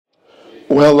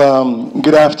Well,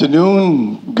 good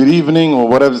afternoon, good evening, or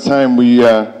whatever time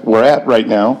we're at right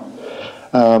now.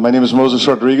 My name is Moses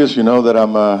Rodriguez. You know that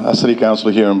I'm a city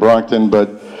councilor here in Brockton, but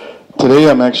today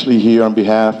I'm actually here on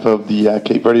behalf of the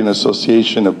Cape Verdean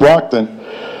Association of Brockton,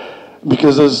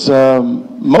 because as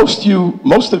most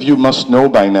of you must know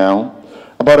by now,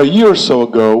 about a year or so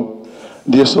ago,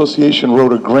 the association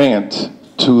wrote a grant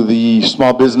to the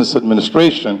Small Business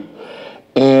Administration,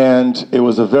 and it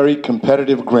was a very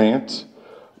competitive grant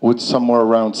with somewhere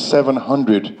around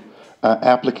 700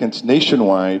 applicants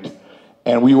nationwide,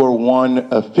 and we were one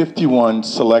of 51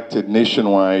 selected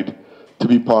nationwide to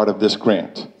be part of this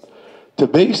grant. To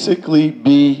basically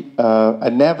be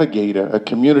a navigator, a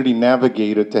community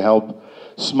navigator to help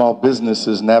small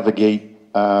businesses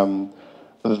navigate the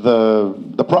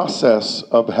process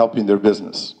of helping their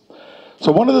business.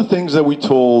 So one of the things that we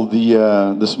told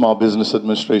the Small Business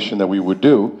Administration that we would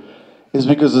do is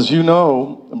because, as you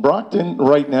know, Brockton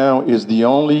right now is the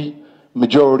only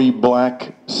majority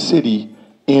black city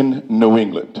in New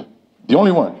England. The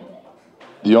only one.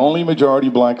 The only majority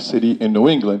black city in New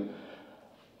England.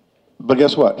 But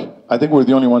guess what? I think we're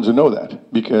the only ones who know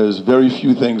that, because very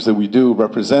few things that we do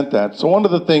represent that. So one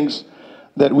of the things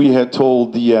that we had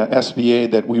told the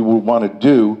SBA that we would want to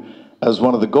do as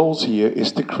one of the goals here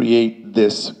is to create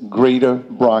this Greater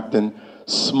Brockton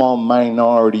Small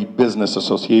Minority Business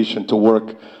Association to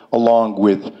work along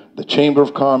with the Chamber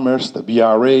of Commerce, the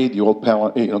BRA, the Old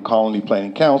Colony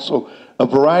Planning Council, a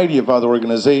variety of other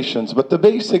organizations, but to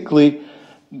basically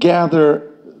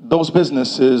gather those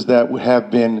businesses that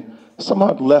have been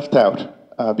somewhat left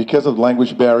out because of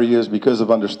language barriers, because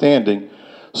of understanding.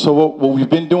 So what we've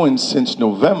been doing since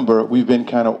November, we've been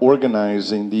kind of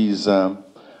organizing these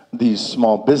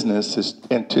small businesses,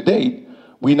 and to date,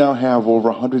 we now have over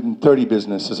 130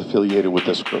 businesses affiliated with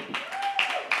this group.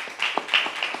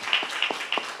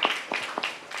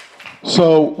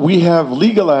 So we have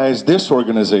legalized this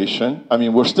organization. I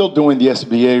mean, we're still doing the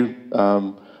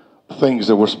SBA things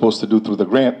that we're supposed to do through the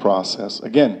grant process.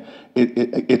 Again,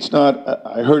 it's not,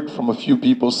 I heard from a few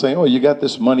people saying, oh, you got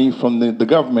this money from the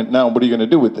government, now what are you going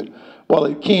to do with it? Well,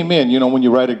 it came in, you know, when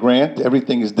you write a grant,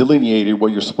 everything is delineated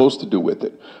what you're supposed to do with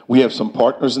it. We have some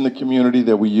partners in the community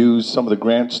that we use some of the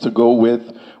grants to go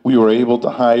with. We were able to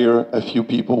hire a few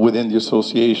people within the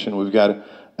association. We've got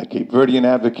a Cape Verdean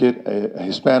advocate, a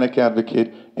Hispanic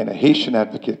advocate, and a Haitian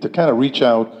advocate to kind of reach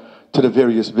out to the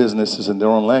various businesses in their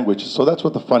own languages. So that's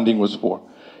what the funding was for.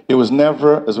 It was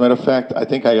never, as a matter of fact, I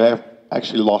think I have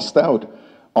actually lost out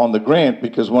on the grant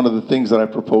because one of the things that I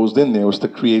proposed in there was to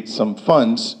create some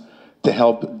funds to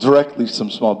help directly some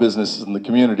small businesses in the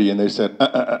community, and they said,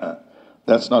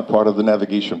 that's not part of the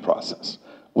navigation process.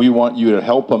 We want you to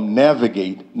help them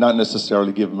navigate, not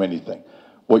necessarily give them anything.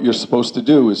 What you're supposed to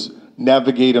do is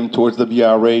navigate them towards the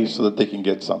BRA so that they can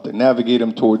get something. Navigate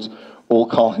them towards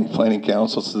Old Colony Planning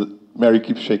Council so that Mary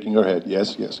keeps shaking her head.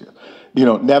 Yes, yes, yes. You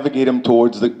know, navigate them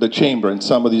towards the chamber and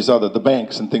some of these other, the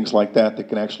banks and things like that that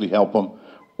can actually help them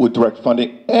with direct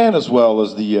funding, and as well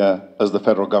as the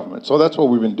federal government. So that's what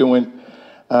we've been doing.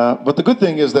 But the good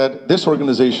thing is that this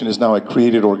organization is now a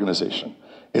created organization.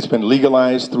 It's been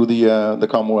legalized through the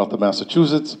Commonwealth of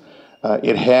Massachusetts.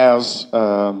 It has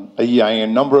a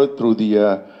EIN number through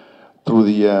the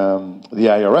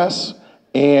IRS,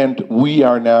 and we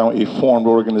are now a formed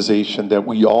organization that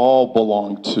we all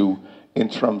belong to in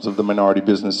terms of the minority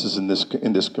businesses in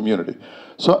this community.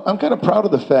 So I'm kind of proud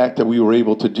of the fact that we were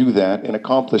able to do that and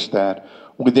accomplish that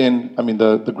within, I mean,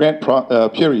 the grant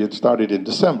period started in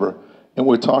December, and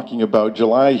we're talking about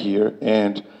July here,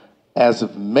 and as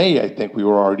of May, I think we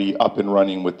were already up and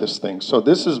running with this thing. So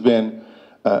this has been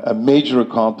a major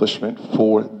accomplishment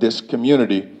for this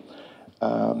community,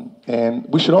 and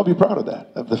we should all be proud of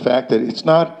that, of the fact that it's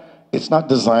not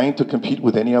designed to compete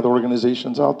with any other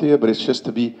organizations out there, but it's just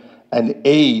to be an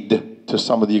aid to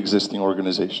some of the existing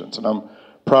organizations. And I'm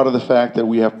proud of the fact that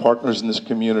we have partners in this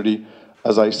community.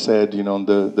 As I said, you know,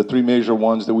 the three major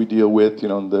ones that we deal with, you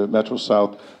know, the Metro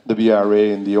South, the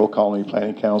BRA, and the Old Colony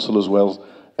Planning Council, as well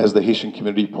as the Haitian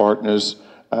community partners,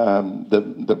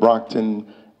 the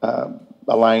Brockton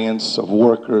Alliance of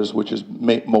Workers, which is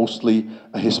mostly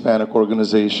a Hispanic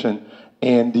organization,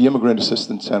 and the Immigrant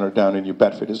Assistance Center down in New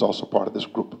Bedford is also part of this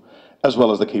group, as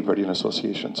well as the Cape Verdean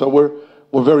Association. So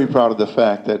we're very proud of the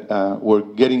fact that we're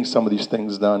getting some of these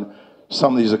things done,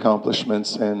 some of these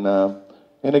accomplishments, and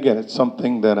again, it's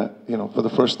something that, you know, for the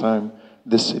first time,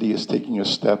 this city is taking a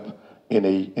step in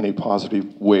a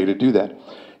positive way to do that.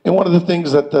 And one of the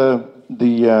things that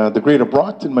the Greater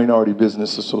Brockton Minority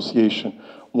Business Association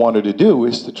wanted to do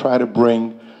is to try to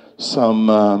bring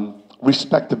some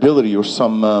respectability or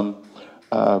some,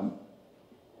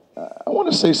 I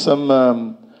want to say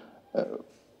some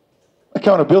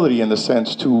accountability in the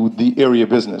sense to the area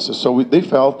businesses. So they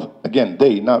felt, again,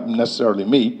 they, not necessarily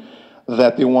me,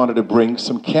 that they wanted to bring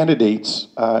some candidates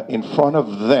in front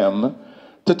of them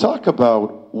to talk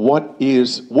about what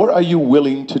are you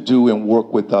willing to do and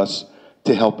work with us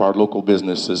to help our local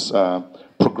businesses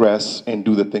progress and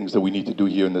do the things that we need to do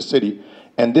here in the city.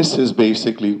 And this is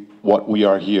basically what we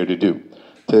are here to do,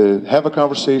 to have a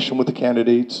conversation with the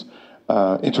candidates,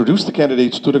 introduce the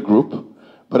candidates to the group,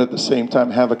 but at the same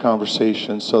time have a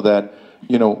conversation so that,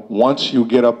 you know, once you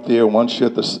get up there, once you're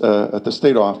at the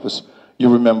state office, you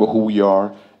remember who we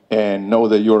are and know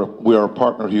that we are a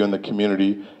partner here in the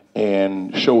community,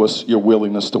 and show us your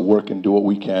willingness to work and do what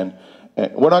we can.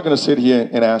 And we're not going to sit here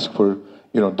and ask for,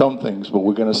 you know, dumb things, but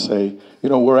we're going to say, you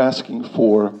know, we're asking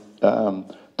for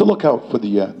to look out for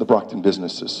the Brockton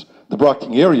businesses, the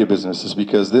Brockton area businesses,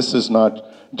 because this is not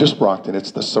just Brockton,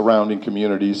 it's the surrounding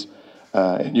communities.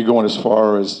 And you're going as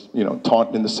far as, you know,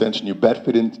 Taunton in the sense, and New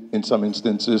Bedford in some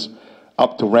instances,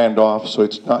 up to Randolph. So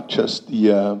it's not just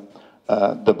the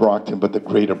Brockton, but the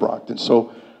greater Brockton.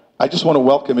 So I just want to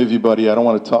welcome everybody. I don't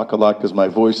want to talk a lot because my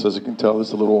voice, as you can tell,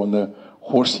 is a little on the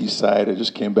horsey side. I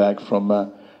just came back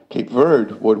from Cape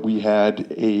Verde, where we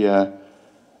had a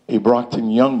Brockton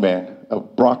young man, a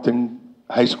Brockton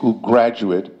high school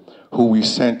graduate, who we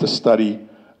sent to study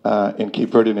in Cape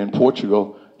Verde and in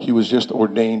Portugal. He was just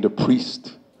ordained a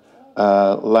priest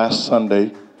last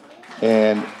Sunday,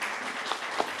 and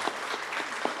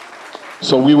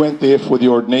so we went there for the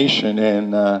ordination,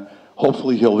 and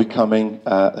hopefully he'll be coming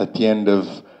at the end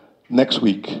of next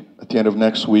week,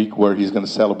 where he's going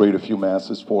to celebrate a few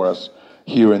masses for us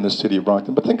here in the city of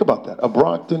Brockton. But think about that. A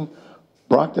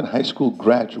Brockton high school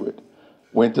graduate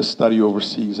went to study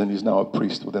overseas, and he's now a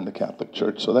priest within the Catholic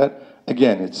Church. So that,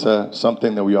 again, it's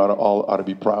something that we all ought to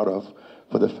be proud of,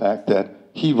 for the fact that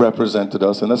he represented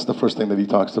us. And that's the first thing that he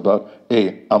talks about.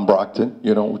 Hey, I'm Brockton,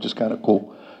 you know, which is kind of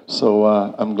cool. So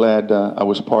I'm glad I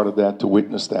was part of that, to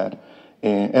witness that.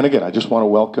 And again, I just want to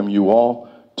welcome you all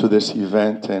to this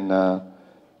event, and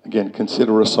again,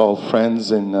 consider us all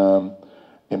friends and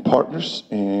partners.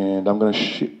 And I'm going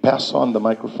to pass on the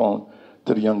microphone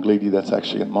to the young lady that's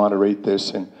actually going to moderate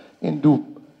this and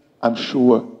do, I'm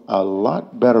sure, a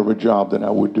lot better of a job than I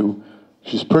would do.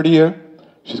 She's prettier,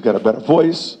 she's got a better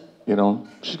voice, you know,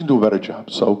 she can do a better job.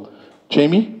 So,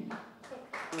 Jamie?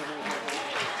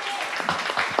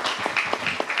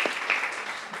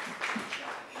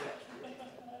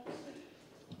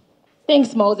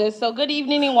 Thanks, Moses. So good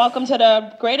evening and welcome to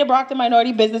the Greater Brockton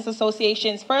Minority Business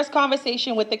Association's first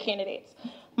conversation with the candidates.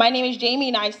 My name is Jamie,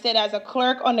 and I sit as a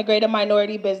clerk on the Greater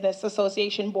Minority Business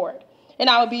Association board, and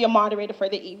I will be your moderator for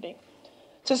the evening.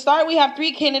 To start, we have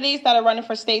 3 candidates that are running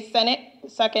for state senate,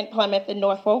 2nd Plymouth and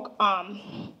Norfolk,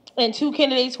 and 2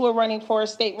 candidates who are running for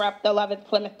state rep, the 11th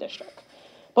Plymouth district.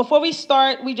 Before we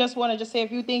start, we just want to say a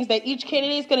few things, that each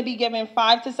candidate is going to be given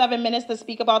 5 to 7 minutes to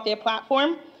speak about their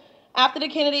platform. After the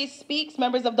candidate speaks,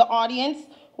 members of the audience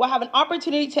will have an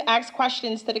opportunity to ask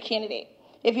questions to the candidate.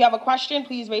 If you have a question,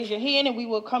 please raise your hand and we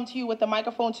will come to you with the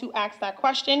microphone to ask that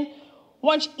question.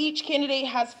 Once each candidate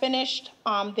has finished,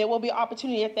 there will be an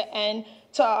opportunity at the end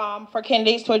for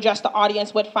candidates to address the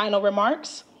audience with final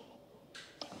remarks.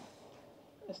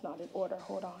 It's not in order,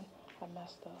 hold on, I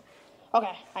messed up.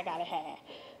 Okay, I got it.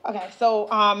 Okay, so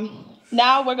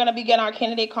now we're gonna begin our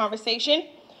candidate conversation.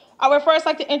 I would first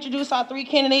like to introduce our 3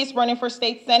 candidates running for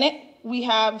state senate. We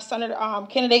have Senator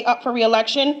candidate up for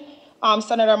re-election,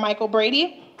 Senator Michael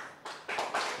Brady.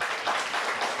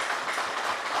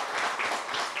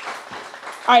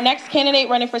 Our next candidate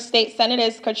running for state senate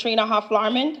is Katrina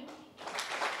Huff-Larmond.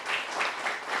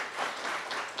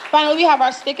 Finally, we have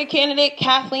our sticker candidate,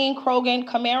 Kathleen Crogan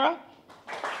Camara.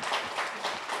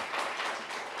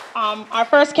 Our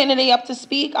first candidate up to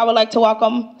speak, I would like to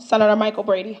welcome Senator Michael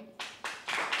Brady.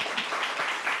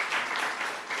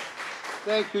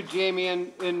 Thank you, Jamie,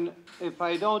 and if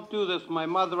I don't do this, my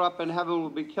mother up in heaven will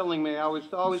be killing me. I was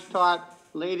always taught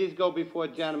ladies go before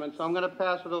gentlemen, so I'm going to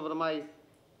pass it over to my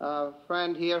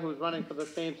friend here who's running for the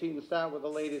same seat and start with the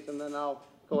ladies, and then I'll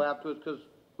go afterwards, because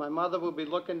my mother will be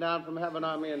looking down from heaven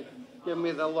on me and giving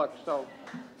me the look. So,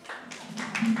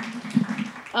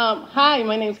 hi,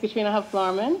 my name is Katrina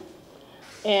Huff-Larmond,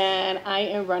 and I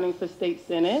am running for state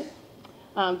senate,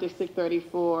 District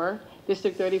 34.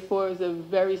 District 34 is a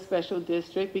very special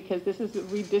district because this is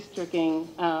redistricting.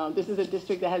 This is a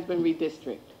district that has been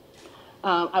redistricted.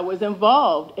 I was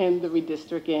involved in the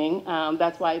redistricting.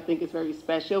 That's why I think it's very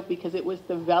special, because it was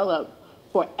developed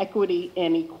for equity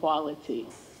and equality.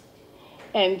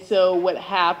 And so what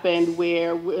happened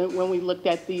when we looked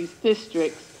at these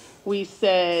districts, we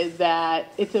said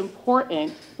that it's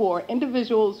important for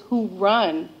individuals who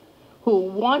run, who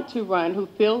want to run, who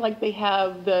feel like they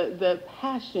have the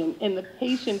passion and the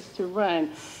patience to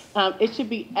run, it should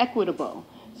be equitable.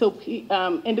 So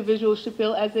individuals should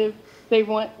feel as if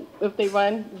if they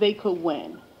run, they could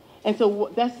win. And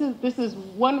so this is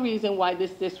one reason why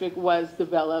this district was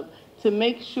developed, to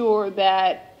make sure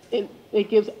that it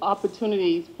gives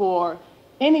opportunities for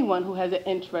anyone who has an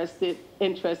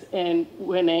interest in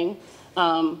winning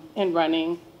and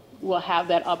running will have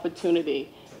that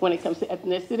opportunity. When it comes to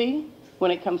ethnicity, when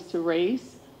it comes to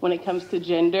race, when it comes to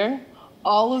gender,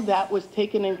 all of that was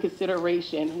taken in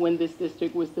consideration when this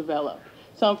district was developed.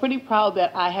 So I'm pretty proud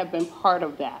that I have been part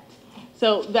of that.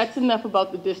 So that's enough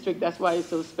about the district. That's why it's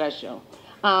so special.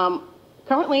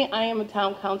 Currently, I am a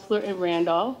town councilor in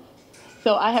Randolph.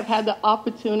 So I have had the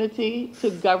opportunity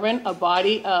to govern a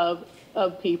body of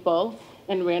people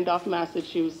in Randolph,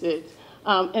 Massachusetts.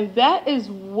 And that is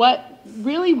what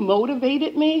really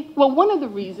motivated me. Well, one of the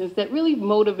reasons that really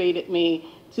motivated me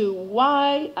to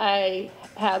why I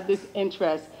have this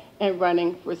interest in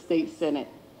running for state senate.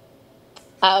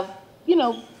 I've,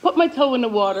 put my toe in the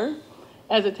water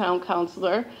as a town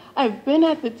councilor. I've been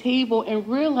at the table and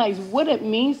realized what it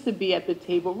means to be at the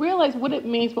table, realized what it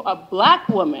means for a Black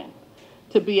woman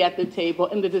to be at the table,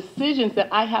 and the decisions that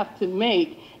I have to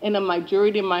make in a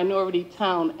majority minority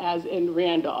town as in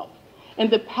Randolph. And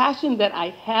the passion that I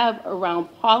have around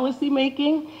policy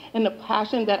making, and the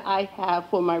passion that I have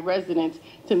for my residents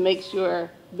to make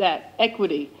sure that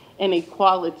equity and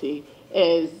equality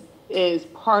is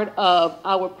part of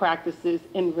our practices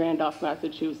in Randolph,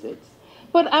 Massachusetts.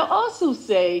 But I also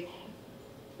say,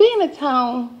 being a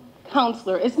town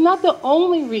councilor is not the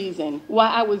only reason why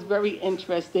I was very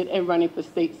interested in running for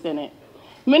state senate.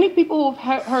 Many people who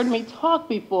have heard me talk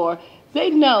before, they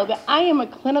know that I am a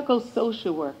clinical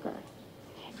social worker.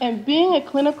 And being a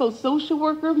clinical social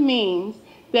worker means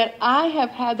that I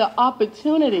have had the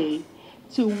opportunity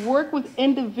to work with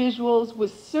individuals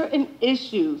with certain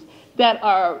issues that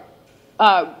are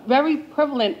very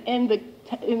prevalent in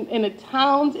the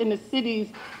towns, in the cities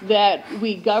that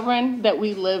we govern, that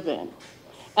we live in.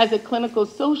 As a clinical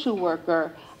social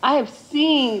worker, I have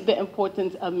seen the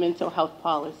importance of mental health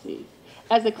policies.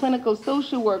 As a clinical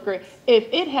social worker, if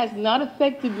it has not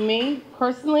affected me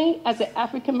personally as an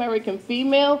African-American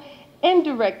female,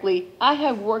 indirectly, I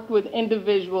have worked with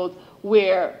individuals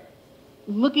where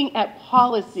looking at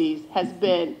policies has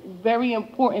been very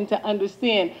important to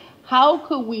understand how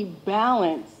could we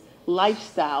balance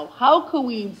lifestyle? How could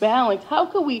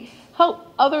we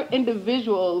help other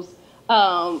individuals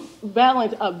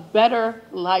balance a better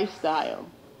lifestyle?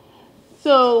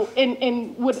 So,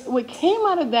 and what came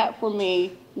out of that for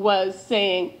me was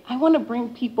saying, I want to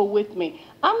bring people with me.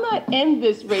 I'm not in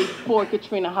this race for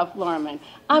Katrina Huff-Larmond.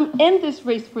 I'm in this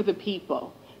race for the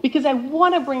people because I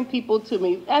want to bring people to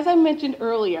me. As I mentioned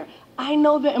earlier, I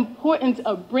know the importance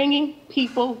of bringing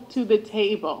people to the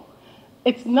table.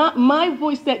 It's not my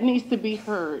voice that needs to be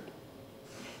heard.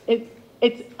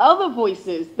 It's other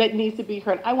voices that needs to be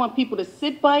heard. I want people to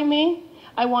sit by me.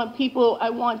 I want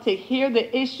to hear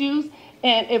the issues.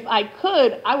 And if I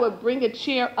could, I would bring a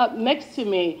chair up next to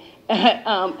me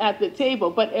at the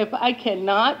table. But if I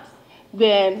cannot,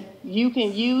 then you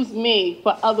can use me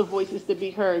for other voices to be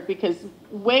heard, because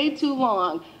way too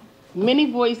long,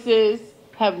 many voices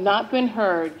have not been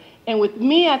heard. And with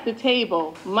me at the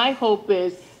table, my hope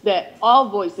is that all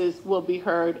voices will be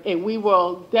heard, and we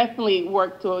will definitely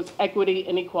work towards equity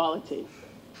and equality.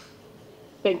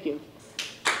 Thank you.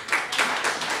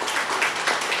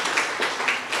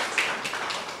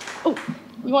 Oh,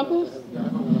 you want this?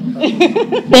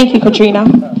 Thank you, Katrina.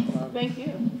 Thank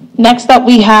you. Next up,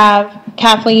 we have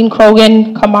Kathleen,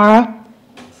 Crogan, Camara.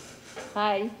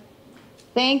 Hi.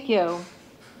 Thank you.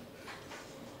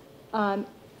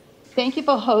 Thank you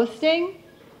for hosting.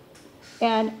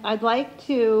 And I'd like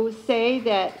to say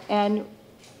that, and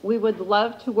we would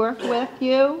love to work with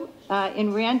you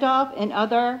in Randolph and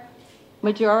other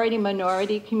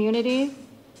majority-minority communities.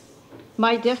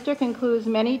 My district includes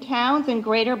many towns in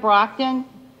Greater Brockton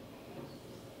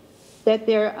that's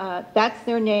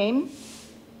their name.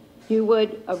 You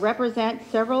would represent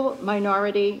several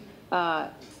minority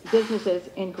businesses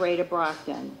in Greater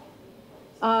Brockton.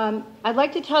 I'd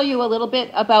like to tell you a little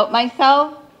bit about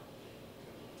myself,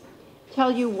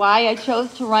 tell you why I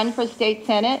chose to run for state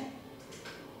senate,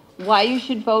 why you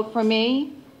should vote for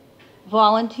me,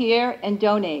 volunteer, and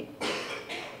donate.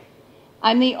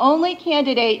 I'm the only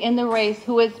candidate in the race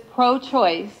who is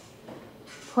pro-choice,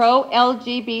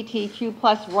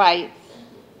 pro-LGBTQ+ rights,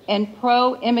 and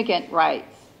pro-immigrant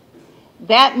rights.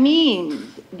 That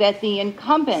means that the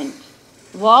incumbent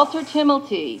Walter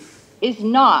Timilty is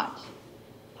not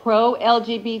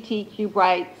pro-LGBTQ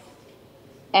rights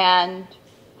and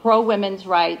pro-women's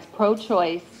rights,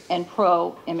 pro-choice, and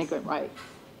pro-immigrant rights.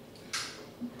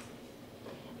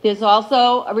 There's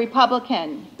also a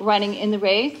Republican running in the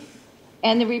race,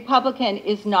 and the Republican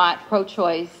is not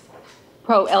pro-choice,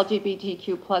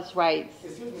 pro-LGBTQ plus rights.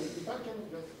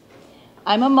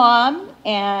 I'm a mom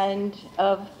and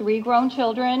of 3 grown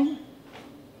children.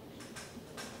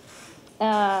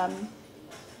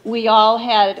 We all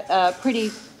had a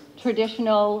pretty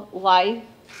traditional life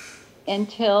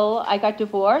until I got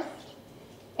divorced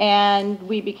and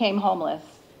we became homeless.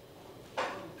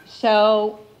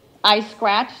 So I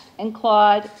scratched and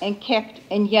clawed and kicked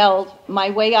and yelled my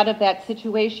way out of that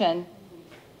situation,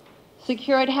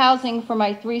 secured housing for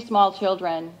my 3 small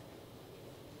children.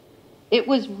 It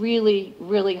was really,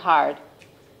 really hard.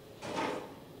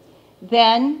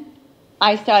 Then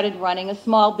I started running a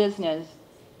small business.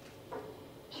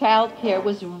 Childcare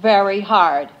was very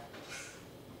hard.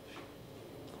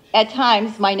 At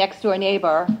times, my next door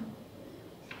neighbor,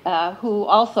 who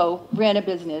also ran a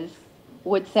business,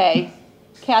 would say,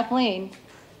 "Kathleen,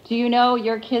 do you know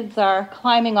your kids are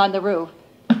climbing on the roof?"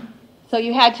 So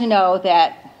you had to know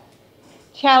that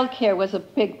childcare was a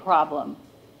big problem.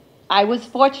 I was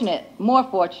fortunate, more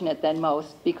fortunate than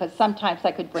most, because sometimes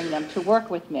I could bring them to work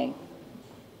with me.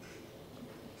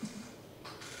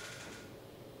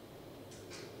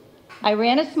 I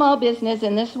ran a small business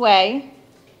in this way.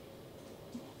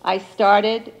 I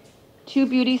started 2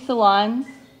 beauty salons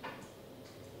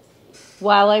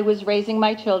while I was raising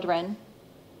my children.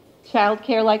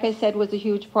 Childcare, like I said, was a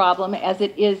huge problem, as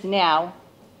it is now.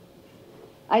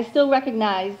 I still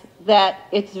recognize that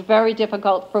it's very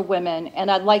difficult for women, and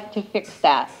I'd like to fix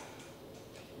that.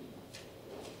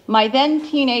 My then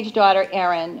teenage daughter,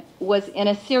 Erin, was in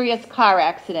a serious car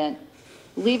accident,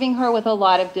 leaving her with a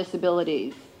lot of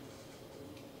disabilities.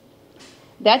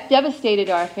 That devastated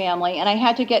our family, and I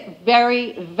had to get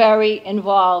very, very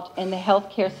involved in the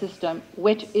healthcare system,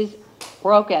 which is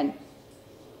broken.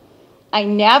 I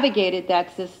navigated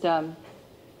that system.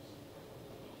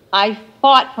 I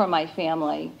fought for my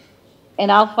family,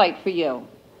 and I'll fight for you.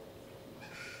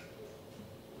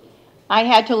 I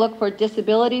had to look for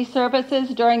disability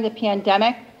services during the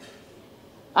pandemic.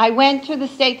 I went to the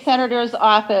state senator's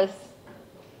office,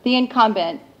 the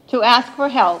incumbent, to ask for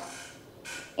help,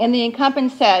 and the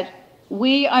incumbent said,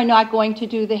 "We are not going to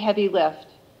do the heavy lift."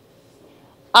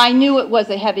 I knew it was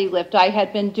a heavy lift. I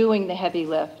had been doing the heavy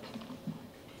lift.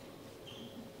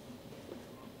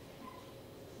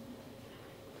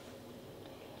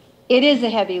 It is a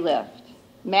heavy lift.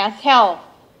 Mass health,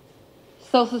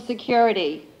 Social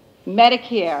Security,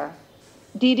 Medicare,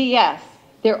 DDS,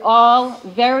 they're all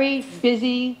very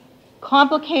busy,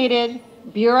 complicated,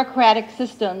 bureaucratic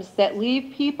systems that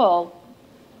leave people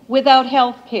without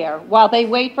health care while they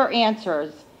wait for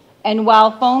answers, and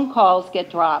while phone calls get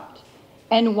dropped,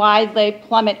 and while they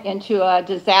plummet into a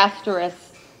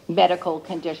disastrous medical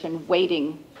condition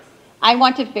waiting. I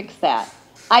want to fix that.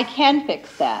 I can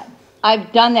fix that.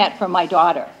 I've done that for my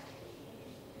daughter.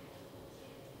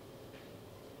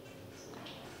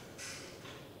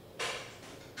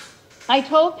 I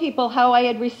told people how I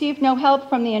had received no help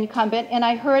from the incumbent, and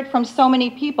I heard from so many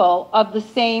people of the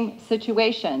same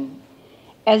situation.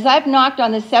 As I've knocked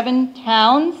on the 7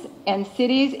 towns and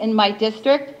cities in my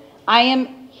district, I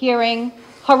am hearing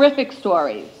horrific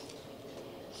stories,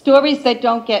 stories that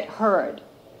don't get heard,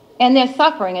 and they're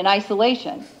suffering in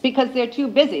isolation because they're too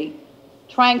busy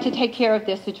trying to take care of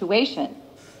their situation.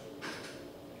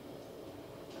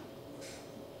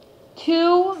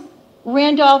 2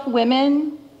 Randolph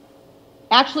women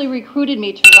actually recruited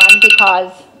me to run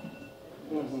because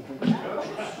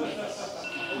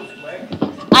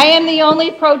I am the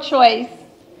only pro-choice,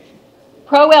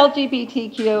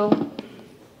 pro-LGBTQ,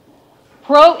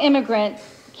 pro-immigrant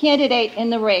candidate in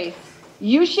the race.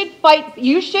 You should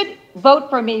vote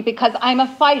for me because I'm a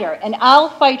fighter, and I'll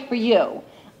fight for you.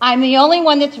 I'm the only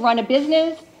one that's run a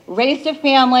business, raised a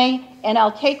family, and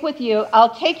I'll take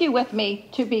you with me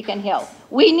to Beacon Hill.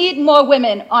 We need more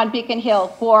women on Beacon Hill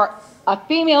for a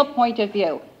female point of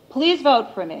view. Please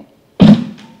vote for me.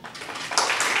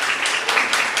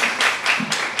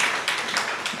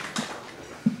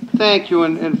 Thank you,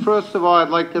 and first of all, I'd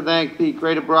like to thank the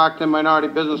Greater Brockton Minority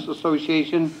Business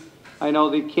Association. I know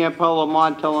the Campello,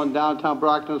 Montel, and Downtown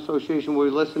Brockton Association will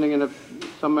be listening, and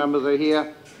if some members are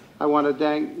here, I want to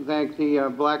thank the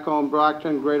Black-owned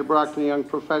Brockton, Greater Brockton Young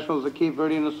Professionals, the Cape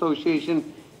Verdean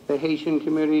Association, the Haitian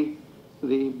Community,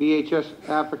 the BHS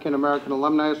African American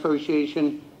Alumni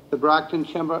Association, the Brockton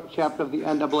chapter of the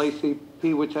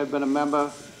NAACP, which I've been a member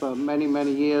for many,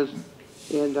 many years,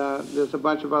 And there's a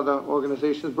bunch of other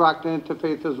organizations, Brockton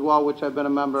Interfaith as well, which I've been a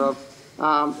member of.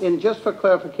 And just for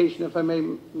clarification, if I may,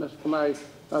 Ms. Camara,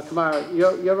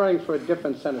 you're running for a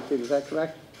different Senate seat, is that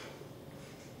correct?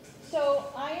 So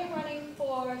I am running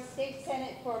for state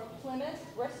senate for Plymouth,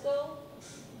 Bristol,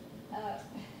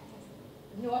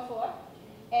 Norfolk,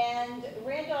 and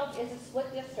Randolph is a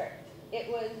split district. It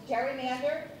was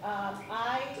gerrymandered.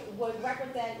 I would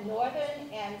represent northern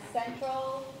and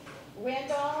central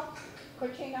Randolph.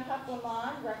 Katrina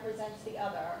Huff-Larmond represents the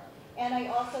other. And I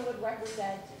also would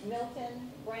represent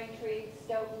Milton, Braintree,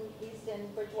 Stoughton, Easton,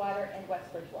 Bridgewater, and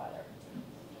West Bridgewater.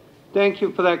 Thank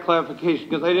you for that clarification,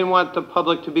 because I didn't want the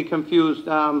public to be confused.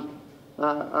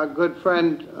 Our good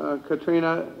friend,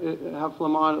 Katrina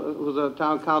Huff-Larmond, who's a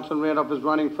town council in Randolph, is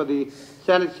running for the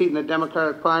Senate seat in the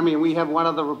Democratic primary, and we have one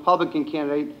other Republican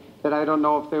candidate that I don't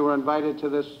know if they were invited to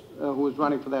this, who is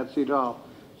running for that seat at all.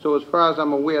 So as far as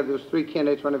I'm aware, there's 3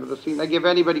 candidates running for the seat. And I give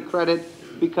anybody credit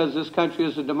because this country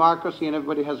is a democracy and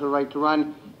everybody has a right to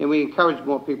run, and we encourage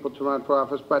more people to run for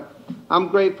office. But I'm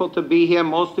grateful to be here.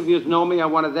 Most of you know me. I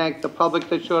want to thank the public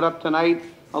that showed up tonight.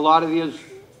 A lot of you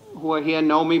who are here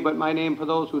know me, but my name, for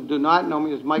those who do not know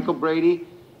me, is Michael Brady.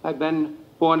 I've been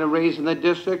born and raised in the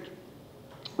district.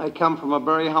 I come from a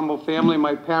very humble family.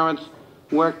 My parents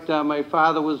worked, my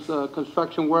father was a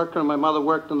construction worker, and my mother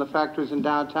worked in the factories in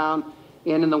downtown.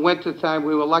 And in the wintertime,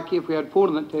 we were lucky if we had food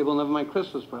on the table, never mind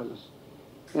Christmas presents.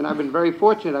 And I've been very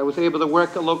fortunate. I was able to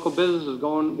work at local businesses,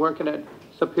 working at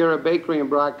Superior Bakery in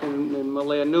Brockton and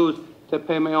Malaya News to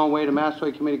pay my own way to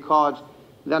Massasoit Community College.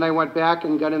 Then I went back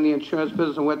and got in the insurance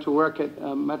business and went to work at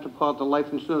Metropolitan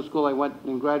Life Insurance School. I went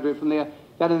and graduated from there,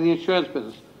 got in the insurance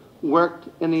business, worked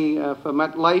in the, for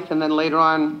MetLife, and then later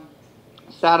on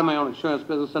started my own insurance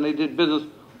business, and I did business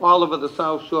all over the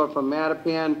South Shore, from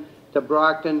Mattapan to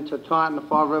Brockton to Taunton to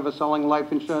Fall River, selling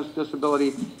life insurance,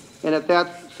 disability. And at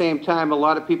that same time, a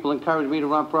lot of people encouraged me to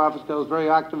run for office because I was very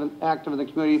active in the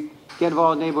community, get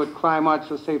involved in neighborhood crime watch,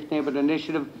 the Safe Neighborhood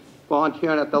Initiative,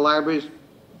 volunteering at the libraries.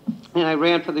 And I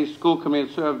ran for the school committee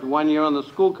and served 1 year on the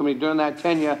school committee. During that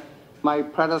tenure, my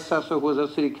predecessor, who was a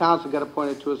city council, got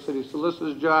appointed to a city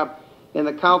solicitor's job, and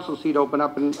the council seat opened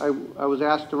up, and I was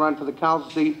asked to run for the council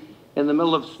seat. In the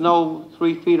middle of snow,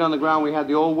 3 feet on the ground, we had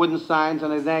the old wooden signs,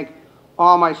 and I thank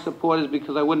all my supporters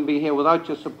because I wouldn't be here without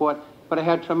your support, but I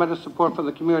had tremendous support from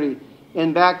the community.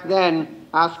 And back then,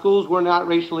 our schools were not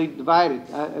racially divided,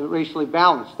 racially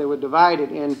balanced. They were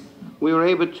divided, and we were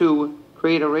able to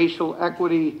create a racial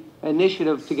equity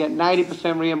initiative to get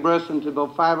 90% reimbursement to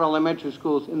about 5 elementary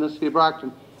schools in the city of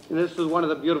Brockton. And this is one of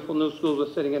the beautiful new schools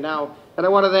we're sitting in now. And I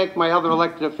want to thank my other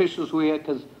elected officials we had,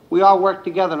 because we all worked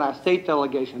together in our state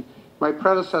delegation. My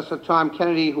predecessor, Tom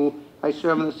Kennedy, who I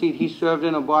serve in the seat he served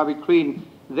in, and Bobby Creedon,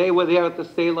 they were there at the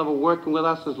state level working with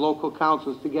us as local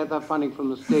councils to get that funding from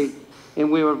the state,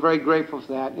 and we were very grateful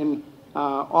for that. And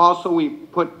also we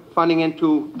put funding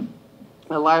into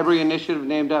a library initiative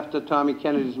named after Tommy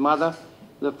Kennedy's mother.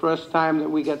 The first time that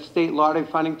we got state lottery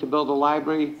funding to build a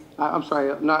library, I'm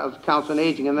sorry, not as Council on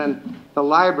Aging, and then the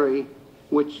library,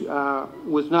 which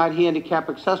was not handicap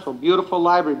accessible. Beautiful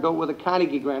library built with a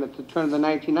Carnegie grant at the turn of the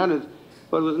 1900s,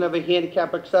 but it was never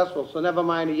handicap accessible. So never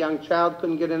mind a young child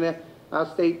couldn't get in there. Our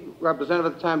state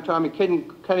representative at the time, Tommy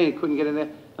Kennedy, couldn't get in there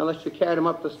unless you carried him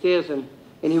up the stairs, and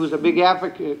he was a big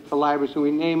advocate for libraries. So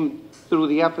we named, through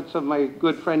the efforts of my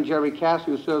good friend Jerry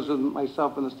Cassidy, who serves with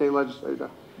myself in the state legislature,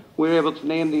 we were able to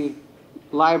name the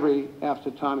library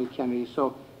after Tommy Kennedy.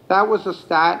 So that was the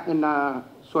start, and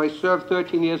so I served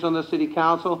 13 years on the city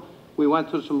council. We went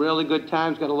through some really good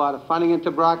times, got a lot of funding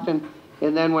into Brockton,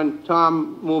 and then when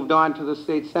Tom moved on to the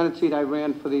state senate seat, I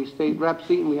ran for the state rep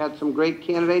seat, and we had some great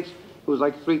candidates. It was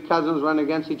like 3 cousins running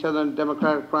against each other in the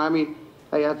Democratic primary.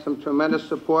 I had some tremendous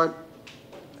support,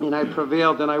 and I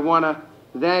prevailed. And I want to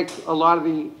thank a lot of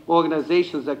the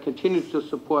organizations that continue to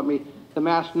support me. The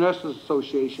Mass Nurses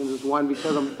Association is one,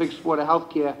 because I'm a big supporter of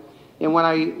health care. And when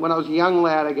I was a young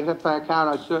lad, I got hit by a car.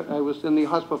 I was in the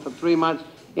hospital for 3 months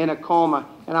in a coma.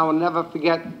 And I will never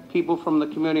forget people from the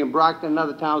community in Brockton and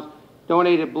other towns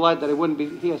donated blood that I wouldn't be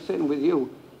here sitting with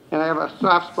you. And I have a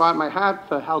soft spot in my heart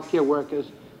for healthcare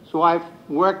workers. So I've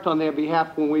worked on their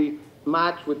behalf when we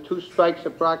marched with 2 strikes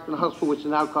at Brockton Hospital, which is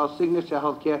now called Signature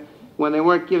Healthcare, when they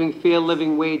weren't giving fair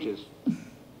living wages.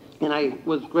 And I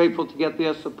was grateful to get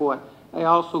their support. I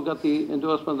also got the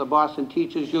endorsement of the Boston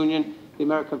Teachers Union, the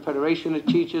American Federation of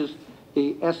Teachers,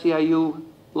 the SEIU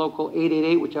Local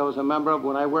 888, which I was a member of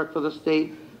when I worked for the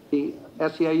state, the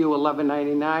SEIU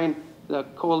 1199, the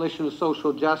Coalition of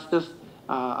Social Justice,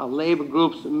 labor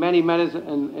groups, many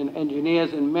and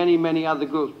engineers, and many other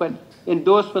groups. But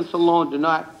endorsements alone do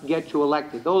not get you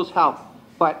elected. Those help.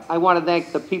 But I want to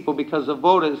thank the people because the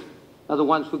voters are the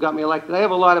ones who got me elected. I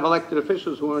have a lot of elected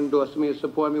officials who are endorsing me and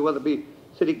supporting me, whether it be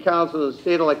city council or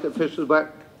state elected officials,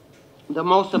 but the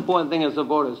most important thing is the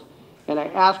voters. And I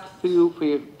ask for you for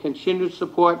your continued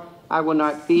support. I will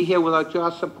not be here without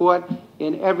your support,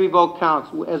 and every vote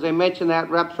counts. As I mentioned, that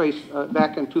reps race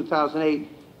back in 2008,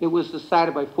 it was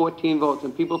decided by 14 votes,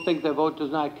 and people think their vote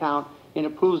does not count, and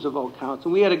it proves the vote counts.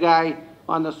 And we had a guy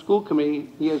on the school committee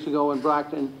years ago in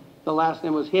Brockton, the last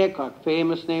name was Hancock,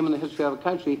 famous name in the history of the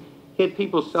country. He had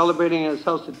people celebrating in his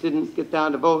house that didn't get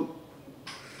down to vote,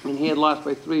 and he had lost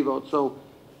by 3 votes. So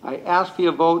I ask for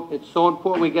your vote. It's so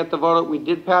important we get the vote out. We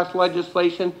did pass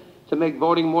legislation to make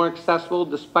voting more accessible,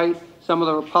 despite some of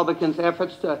the Republicans'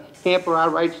 efforts to hamper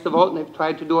our rights to vote, and they've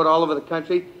tried to do it all over the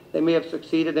country. They may have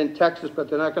succeeded in Texas, but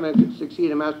they're not going to succeed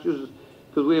in Massachusetts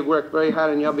because we have worked very hard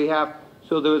on your behalf.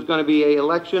 So there is going to be an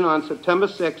election on September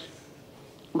 6th,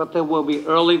 but there will be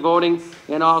early voting,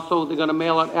 and also they're going to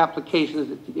mail out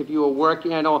applications if you are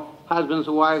working. I know husbands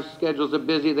and wives' schedules are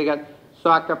busy. They got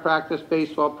soccer practice,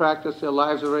 baseball practice. Their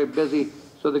lives are very busy,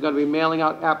 so they're going to be mailing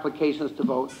out applications to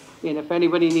vote. And if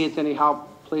anybody needs any help,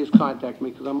 please contact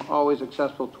me because I'm always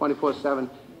accessible 24/7.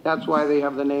 That's why they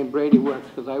have the name Brady Works,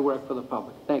 because I work for the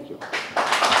public. Thank you.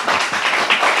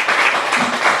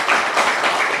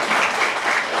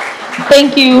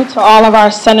 Thank you to all of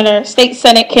our state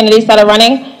Senate candidates that are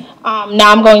running.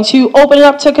 Now I'm going to open it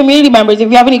up to community members. If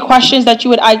you have any questions that you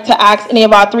would like to ask any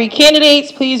of our 3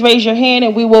 candidates, please raise your hand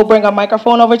and we will bring a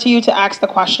microphone over to you to ask the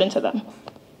question to them.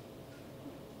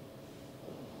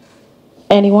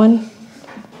 Anyone?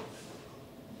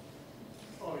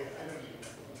 Oh, yeah,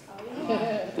 I don't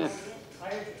know.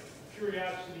 I have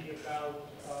curiosity about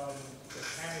the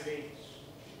candidate's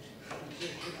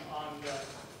position on the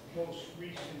most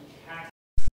recent tax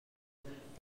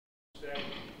that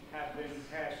have been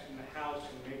passed in the House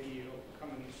and maybe it'll come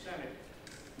in the Senate.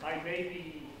 I may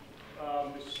be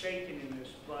mistaken in this,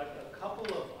 but a couple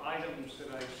of items that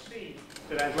I see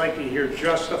that I'd like to hear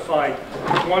justified.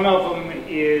 One of them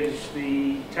is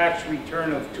the tax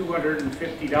return of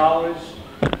 $250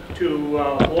 to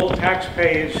all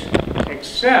taxpayers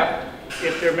except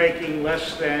if they're making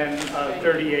less than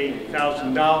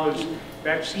 $38,000.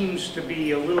 That seems to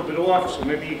be a little bit off, so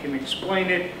maybe you can explain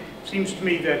it. Seems to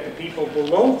me that the people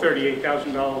below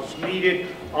 $38,000 need it.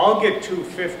 I'll get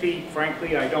 $250.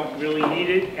 Frankly, I don't really need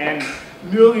it, and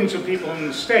millions of people in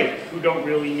the state who don't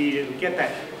really need it will get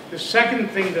that. The second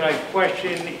thing that I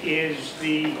question is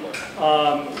the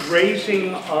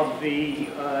raising of the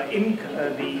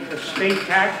estate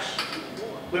tax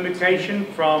limitation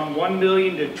from $1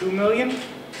 million to $2 million.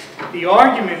 The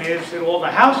argument is that all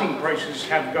the housing prices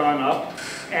have gone up,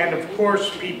 and of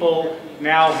course people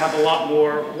now have a lot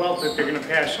more wealth that they're going to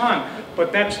pass on.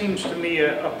 But that seems to me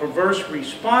a perverse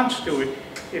response to it.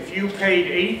 If you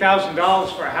paid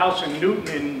 $80,000 for a house in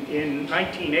Newton in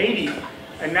 1980,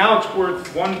 and now it's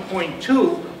worth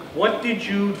 1.2, what did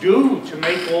you do to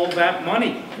make all that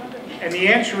money? And the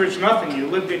answer is nothing. You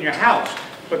lived in your house,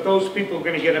 but those people are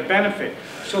going to get a benefit.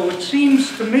 So it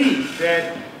seems to me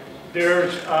that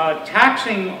there's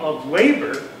taxing of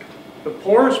labor. The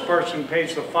poorest person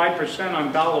pays the 5%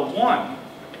 on $1,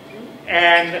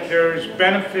 and there's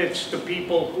benefits to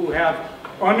people who have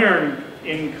unearned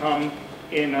income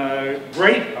in a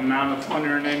great amount of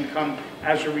unearned income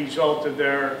as a result of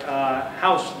their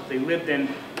house that they lived in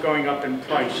going up in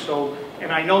price. So,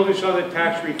 and I know there's other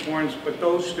tax reforms, but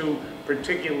those two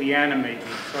particularly animate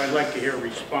me. So I'd like to hear a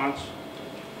response.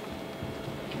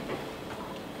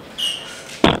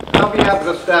 I'll be happy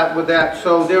to start with that.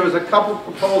 So there was a couple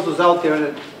proposals out there,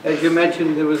 and as you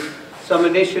mentioned, there was some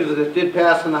initiatives that did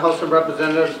pass in the House of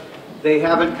Representatives. They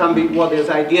haven't come well, there's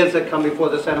ideas that come before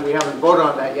the Senate. We haven't voted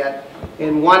on that yet.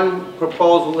 And one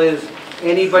proposal is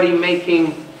anybody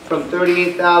making from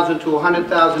 $38,000 to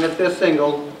 $100,000 if they're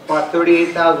single, or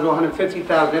 $38,000 to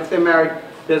 $150,000 if they're married.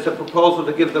 There's a proposal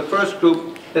to give the first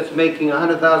group that's making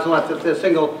 $100,000 less if they're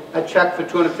single a check for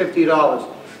 $250.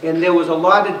 And there was a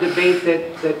lot of debate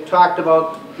that talked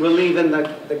about relieving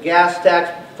the gas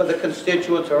tax for the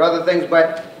constituents or other things,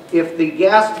 but if the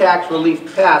gas tax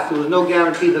relief passed, there was no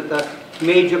guarantee that the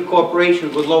major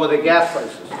corporations would lower their gas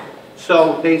prices.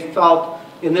 So they felt,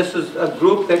 and this is a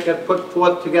group that got put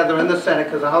forth together in the Senate,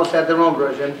 because the House had their own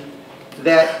version,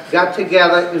 that got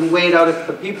together and weighed out if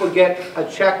the people get a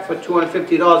check for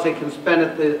 $250, they can spend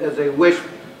it as they wish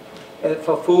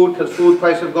for food, because food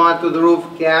prices have gone through the roof,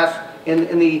 gas,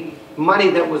 and the money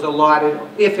that was allotted,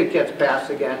 if it gets passed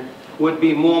again, would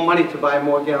be more money to buy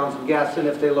more gallons of gas than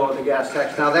if they lower the gas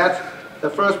tax. Now that's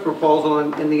the first proposal,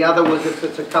 and the other was if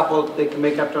it's a couple, they can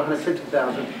make up to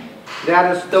 $150,000.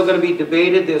 That is still going to be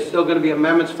debated. There's still going to be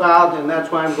amendments filed, and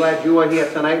that's why I'm glad you are here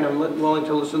tonight, and I'm willing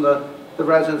to listen to the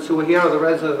residents who are here or the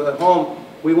residents at home.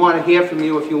 We want to hear from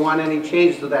you if you want any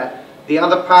changes to that. The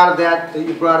other part of that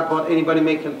you brought up about anybody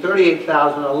making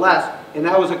 $38,000 or less, and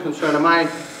that was a concern of mine.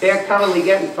 They're currently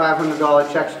getting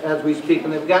 $500 checks as we speak,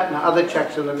 and they've gotten other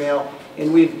checks in the mail,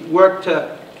 and we've worked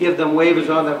to give them waivers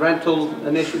on the rental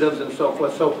initiatives and so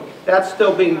forth. So that's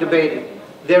still being debated.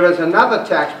 There is another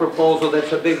tax proposal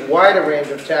that's a big wider range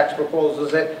of tax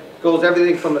proposals that goes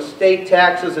everything from estate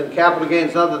taxes and capital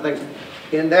gains and other things,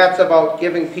 and that's about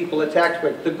giving people a tax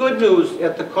break. The good news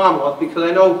at the Commonwealth, because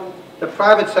I know the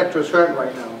private sector is hurting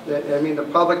right now. I mean, the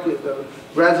public, the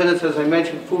residents, as I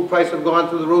mentioned, food prices have gone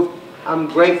through the roof. I'm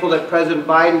grateful that President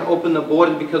Biden opened the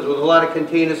borders because there was a lot of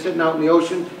containers sitting out in the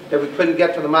ocean that we couldn't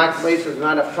get to the marketplace. There's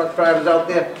not enough truck drivers out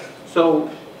there. So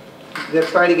they're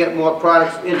trying to get more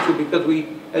products into, because we,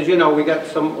 as you know, we got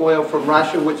some oil from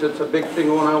Russia, which is a big thing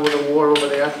going on with the war over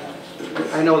there.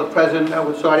 I know the president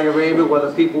with Saudi Arabia,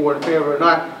 whether people were in favor or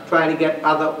not, trying to get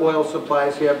other oil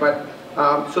supplies here. But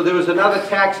so there was another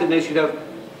tax initiative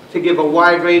to give a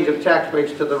wide range of tax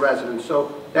breaks to the residents.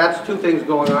 So that's two things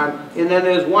going on. And then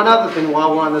there's one other thing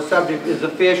while we're on the subject, is the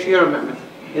Fair Share Amendment.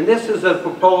 And this is a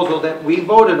proposal that we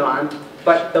voted on,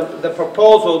 but the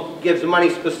proposal gives money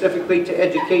specifically to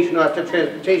education or to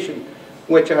transportation,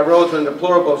 which our roads are in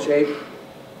deplorable shape.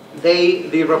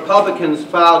 The Republicans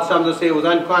filed something to say it was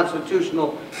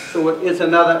unconstitutional, so it is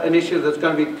another initiative that's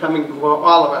going to be coming before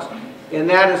all of us. And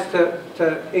that is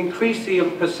to increase the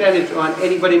percentage on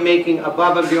anybody making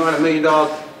above and beyond $1 million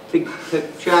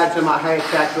to charge them a higher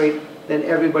tax rate than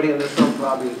everybody in this room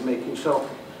probably is making. So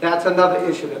that's another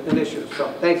issue.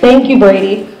 So thank you. Thank you,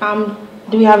 Brady.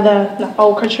 Do we have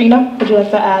Katrina, would you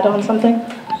like to add on something?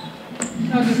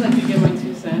 I'd just like to give my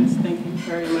 2 cents. Thank you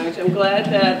very much. I'm glad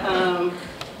that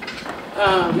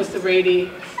Mr. Brady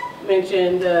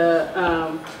mentioned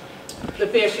the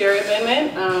Fair Share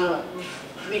Amendment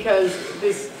because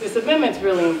this amendment's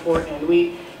really important.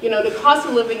 The cost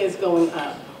of living is going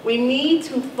up. We need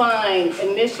to find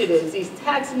initiatives, these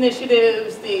tax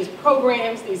initiatives, these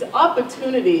programs, these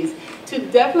opportunities to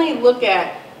definitely look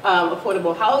at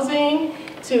affordable housing,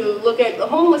 to look at the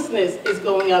homelessness is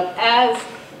going up as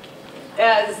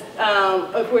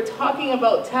if we're talking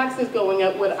about taxes going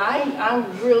up, what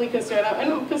I'm really concerned about,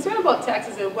 and I'm concerned about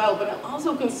taxes as well, but I'm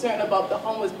also concerned about the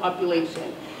homeless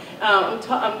population.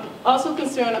 I'm also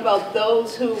concerned about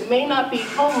those who may not be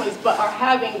homeless but are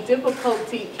having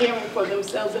difficulty caring for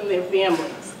themselves and their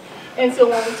families. And so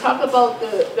when we talk about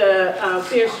the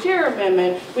Fair Share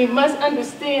Amendment, we must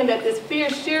understand that this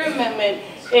Fair Share Amendment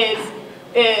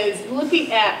is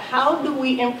looking at how do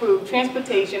we improve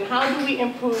transportation, how do we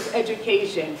improve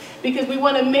education, because we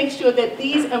want to make sure that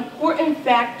these important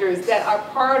factors that are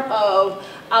part of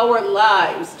our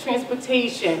lives,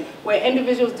 transportation, where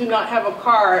individuals do not have a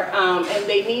car and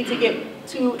they need to get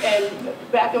to and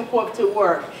back and forth to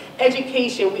work,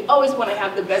 education, we always want to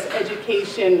have the best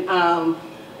education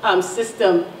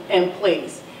system in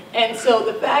place. And so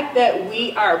the fact that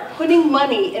we are putting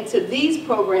money into these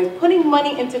programs, putting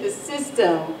money into the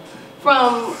system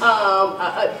from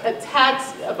a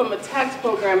tax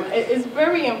program is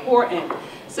very important.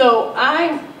 So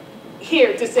I'm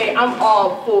here to say I'm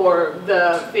all for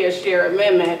the Fair Share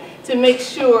Amendment to make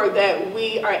sure that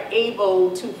we are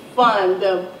able to fund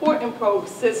the important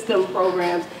system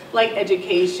programs like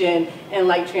education and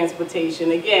like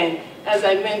transportation. Again, as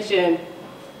I mentioned,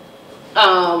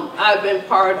 I've been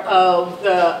part of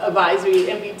the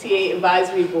MBTA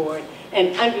advisory board,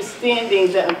 and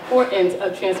understanding the importance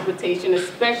of transportation,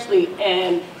 especially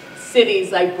in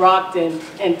cities like Brockton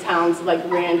and towns like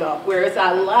Randolph, where it's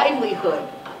our livelihood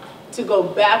to go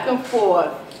back and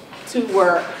forth to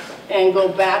work and go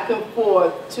back and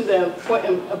forth to the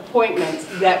important appointments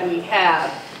that we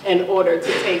have in order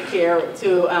to take care,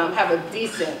 to have a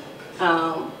decent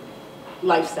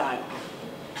lifestyle.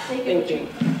 Thank you.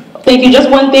 Thank you. Just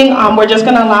one thing, we're just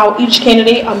going to allow each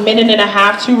candidate a minute and a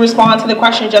half to respond to the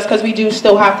question, just because we do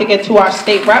still have to get to our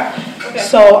state rep. Okay.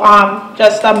 So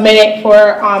just a minute for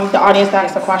the audience to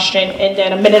ask a question, and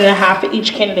then a minute and a half for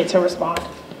each candidate to respond.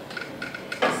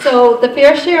 So the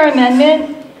Fair Share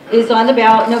Amendment is on the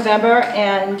ballot in November,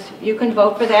 and you can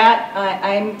vote for that.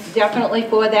 I'm definitely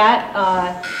for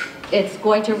that. It's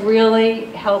going to really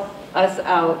help us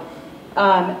out.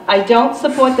 I don't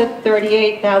support the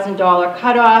 $38,000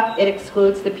 cutoff. It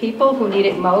excludes the people who need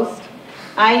it most.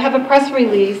 I have a press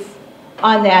release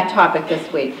on that topic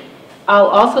this week. I'll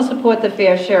also support the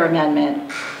Fair Share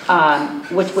Amendment,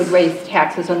 which would raise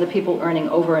taxes on the people earning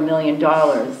over $1 million.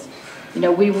 You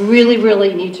know, we really,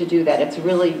 really need to do that. It's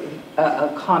really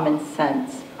a common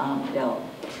sense bill.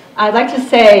 I'd like to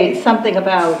say something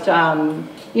about,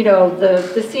 you know,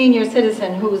 the senior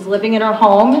citizen who was living in her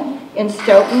home in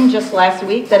Stoughton just last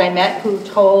week that I met, who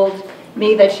told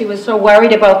me that she was so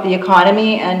worried about the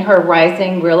economy and her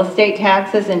rising real estate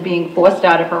taxes and being forced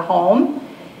out of her home,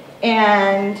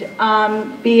 and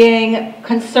being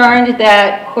concerned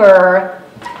that her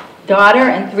daughter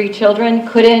and 3 children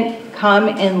couldn't come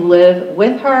and live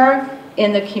with her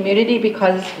in the community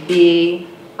because the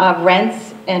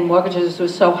rents and mortgages were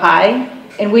so high.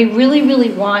 And we really,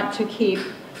 really want to keep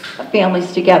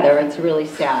families together. It's really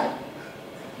sad.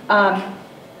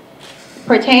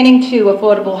 Pertaining to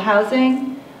affordable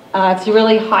housing, it's a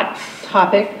really hot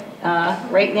topic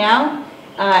right now.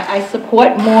 I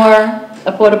support more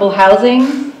affordable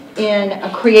housing in a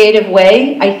creative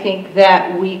way. I think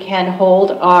that we can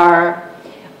hold our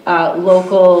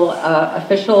local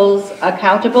officials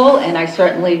accountable, and I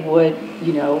certainly would,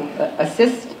 you know,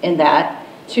 assist in that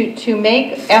to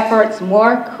make efforts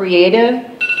more creative.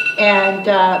 And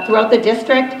throughout the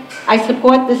district, I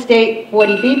support the state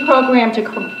 40B program to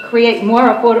create more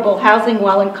affordable housing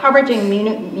while encouraging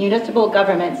municipal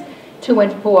governments to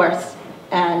enforce.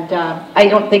 And I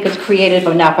don't think it's creative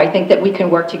enough. I think that we can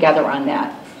work together on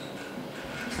that.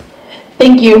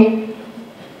 Thank you.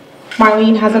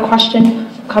 Marlene has a question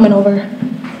coming over.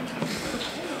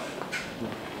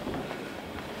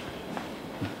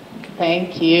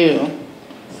 Thank you.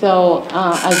 So,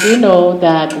 as you know,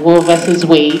 that Roe versus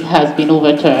Wade has been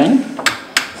overturned.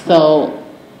 So,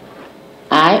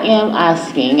 I am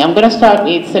asking, I'm going to start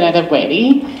with Senator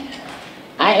Brady.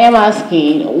 I am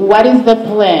asking, what is the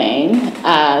plan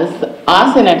as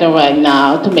our senator right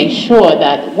now to make sure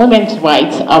that women's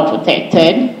rights are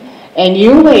protected? And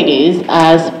you ladies,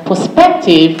 as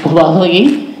prospective,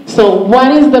 probably, so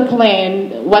what is the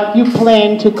plan, what you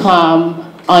plan to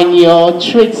come on your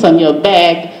tricks, on your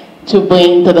bag, to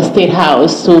bring to the State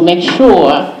House to make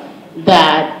sure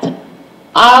that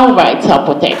our rights are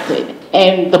protected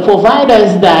and the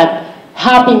providers that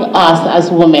helping us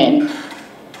as women,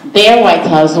 their rights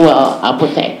as well are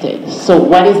protected. So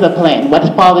what is the plan? What is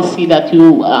policy that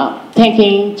you are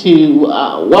thinking to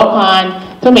work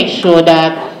on to make sure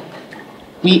that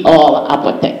we all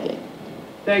are protected?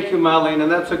 Thank you, Marlene,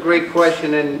 and that's a great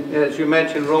question. And as you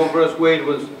mentioned, Roe versus Wade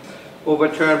was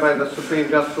overturned by the Supreme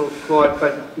Justice Court,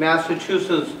 but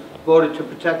Massachusetts voted to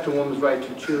protect a woman's right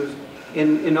to choose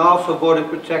and also voted to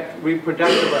protect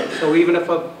reproductive rights. So even if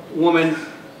a woman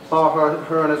or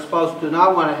her and her spouse do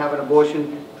not want to have an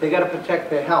abortion, they got to protect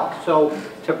their health. So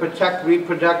to protect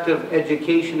reproductive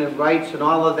education and rights and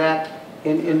all of that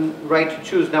in right to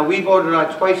choose. Now we voted on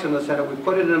it twice in the Senate. We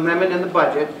put an amendment in the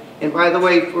budget. And by the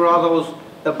way, for all those,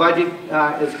 the budget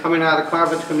is coming out of the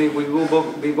conference committee. We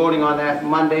will be voting on that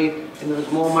Monday, and there's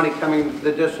more money coming to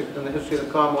the district in the history of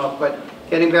the Commonwealth. But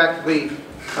getting back to the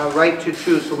right to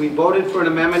choose, so we voted for an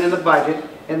amendment in the budget,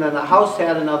 and then the House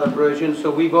had another version,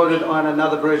 so we voted on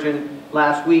another version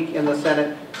last week in the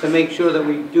Senate to make sure that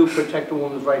we do protect a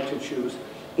woman's right to choose.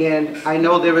 And I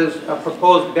know there is a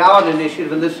proposed ballot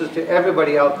initiative, and this is to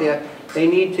everybody out there. They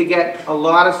need to get a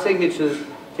lot of signatures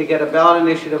to get a ballot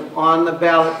initiative on the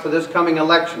ballot for this coming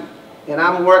election. And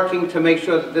I'm working to make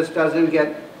sure that this doesn't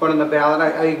get put on the ballot.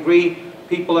 I agree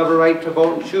people have a right to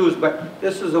vote and choose, but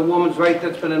this is a woman's right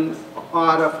that's been in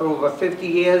order for over 50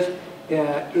 years.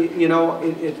 You know,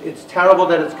 it's terrible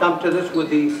that it's come to this with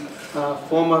the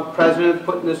former president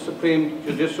putting the Supreme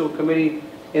Judicial Committee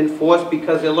in force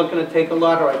because they're looking to take a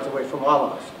lot of rights away from all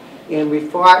of us. And we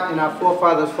fought, and our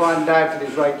forefathers fought and died for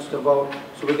these rights to vote.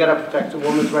 So we got to protect a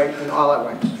woman's right and all our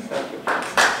rights. Thank you.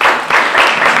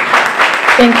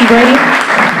 Thank you, Brady.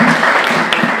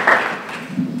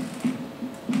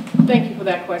 Thank you for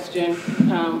that question.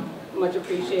 Much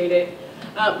appreciated.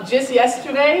 Just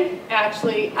yesterday,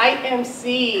 actually, I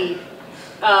emceed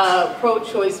a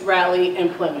pro-choice rally in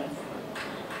Plymouth.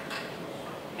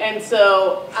 And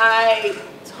so I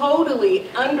totally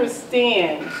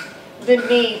understand the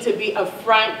need to be a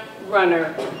front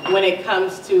runner when it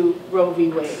comes to Roe v.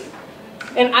 Wade.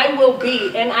 And I will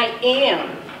be, and I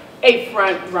am, a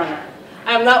front runner.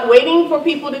 I'm not waiting for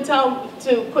people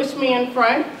to push me in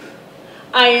front.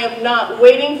 I am not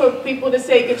waiting for people to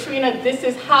say, Katrina, this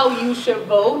is how you should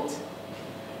vote.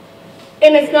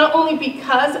 And it's not only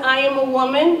because I am a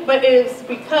woman, but it is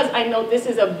because I know this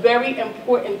is a very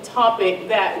important topic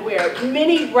that where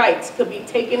many rights could be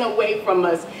taken away from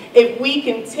us if we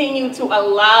continue to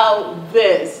allow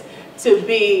this to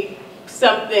be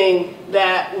something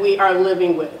that we are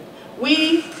living with.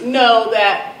 We know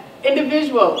that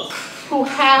individuals who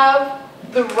have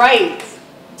the right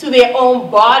to their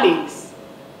own bodies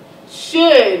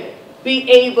should be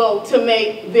able to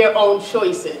make their own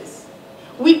choices.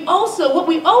 What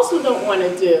we also don't want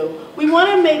to do, we want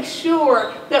to make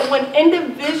sure that when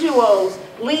individuals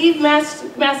leave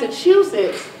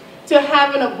Massachusetts to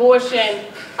have an abortion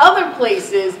other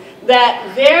places,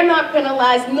 that they're not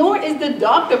penalized, nor is the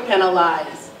doctor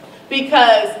penalized,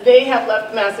 because they have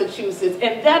left Massachusetts.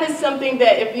 And that is something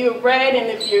that if you've read and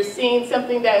if you're seeing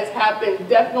something that has happened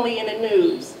definitely in the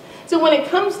news. So when it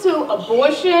comes to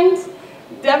abortions,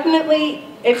 definitely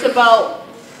it's about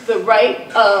the right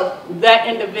of that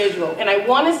individual. And I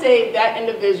want to say that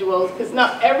individual, because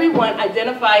not everyone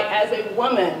identifies as a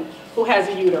woman who has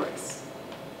a uterus.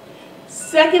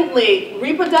 Secondly,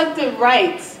 reproductive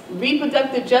rights,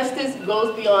 reproductive justice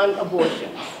goes beyond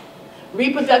abortions.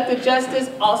 Reproductive justice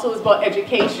also is about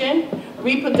education.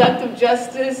 Reproductive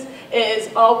justice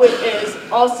is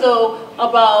also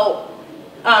about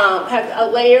has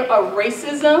a layer of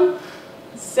racism,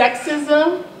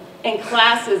 sexism, and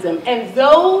classism. And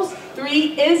those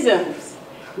three isms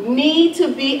need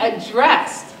to be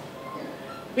addressed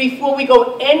before we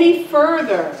go any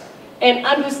further in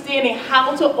understanding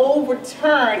how to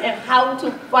overturn and how to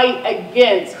fight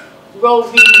against Roe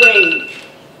v. Wade.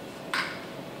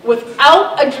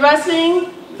 Without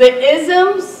addressing the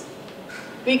isms,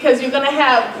 because you're going to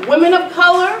have women of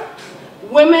color,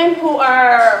 women who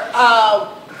are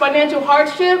financial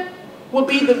hardship will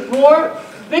be the more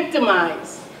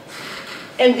victimized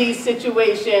in these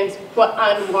situations for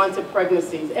unwanted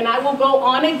pregnancies. And I will go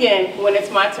on again when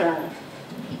it's my turn.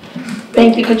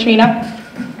 Thank you, Katrina.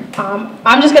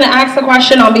 I'm just going to ask the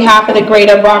question on behalf of the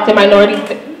Greater Brockton Minority.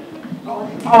 Oh,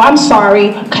 I'm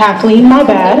sorry, Kathleen, my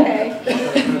bad.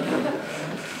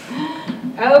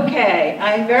 Okay,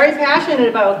 I'm very passionate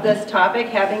about this topic,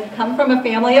 having come from a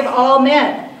family of all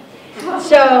men.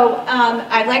 So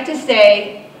I'd like to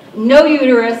say, no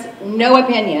uterus, no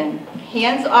opinion.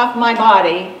 Hands off my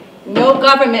body, no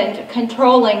government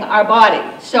controlling our body.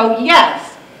 So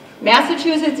yes,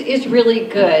 Massachusetts is really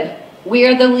good. We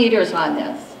are the leaders on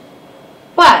this.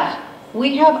 But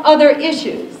we have other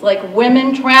issues, like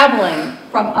women traveling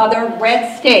from other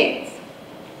red states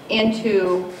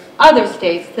into other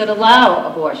states that allow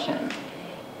abortion.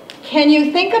 Can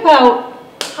you think about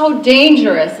how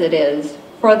dangerous it is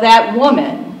for that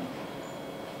woman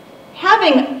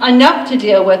having enough to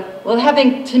deal with, well,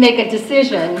 having to make a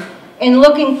decision and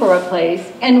looking for a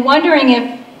place and wondering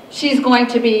if she's going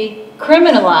to be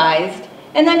criminalized,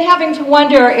 and then having to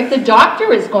wonder if the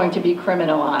doctor is going to be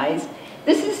criminalized?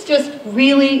 This is just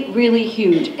really, really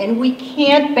huge, and we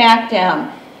can't back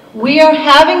down. We are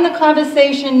having the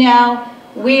conversation now.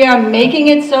 We are making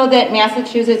it so that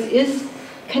Massachusetts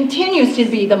continues to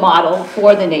be the model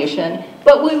for the nation,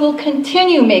 but we will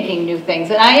continue making new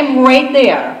things, and I am right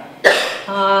there.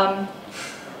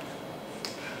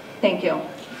 Thank you.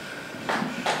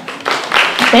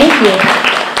 Thank you.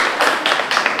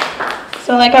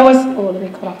 So like I was, let me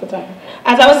cut off the timer.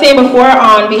 As I was saying before,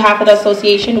 on behalf of the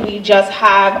association, we just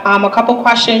have a couple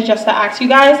questions just to ask you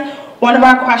guys. One of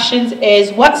our questions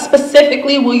is, what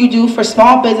specifically will you do for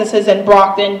small businesses in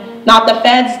Brockton? Not the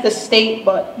feds, the state,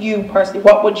 but you personally.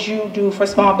 What would you do for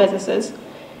small businesses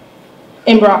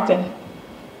in Brockton?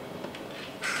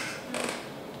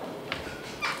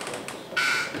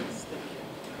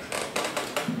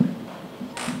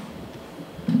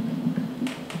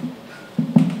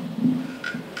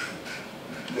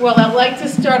 Well, I'd like to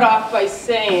start off by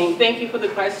saying, thank you for the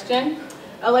question.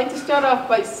 I'd like to start off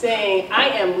by saying I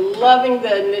am loving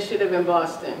the initiative in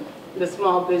Boston, the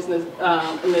small business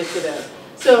initiative.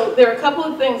 So there are a couple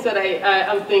of things that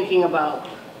I'm thinking about,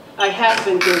 I have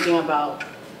been thinking about.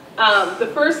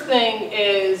 The first thing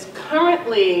is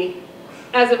currently,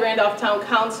 as a Randolph Town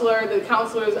Councilor, the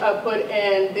councilors are put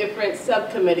in different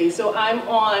subcommittees. So I'm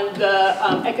on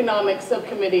the economic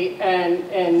subcommittee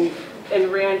in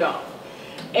Randolph.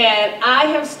 And I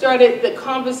have started the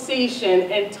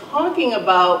conversation and talking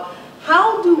about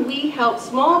how do we help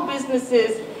small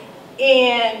businesses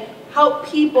and help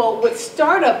people with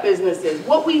startup businesses.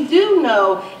 What we do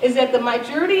know is that the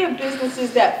majority of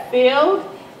businesses that failed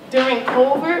during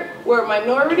COVID were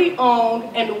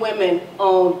minority-owned and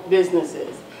women-owned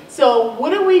businesses. So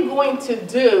what are we going to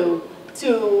do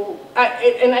to,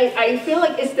 I feel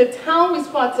like it's the town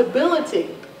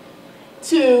responsibility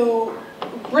to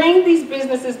bring these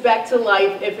businesses back to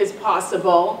life if it's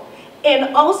possible,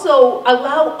 and also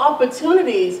allow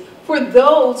opportunities for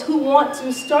those who want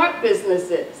to start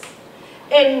businesses.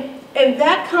 And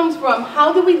that comes from,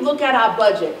 how do we look at our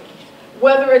budget?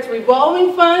 Whether it's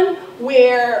revolving fund,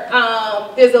 where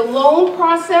there's a loan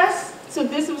process So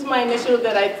this was my initiative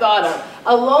that I thought of.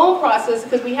 A loan process,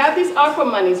 because we have these ARPA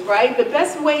monies, right? The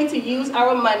best way to use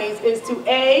our monies is to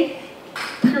A,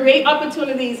 create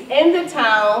opportunities in the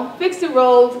town, fix the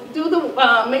roads,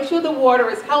 make sure the water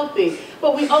is healthy.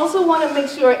 But we also want to make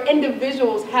sure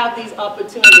individuals have these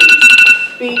opportunities.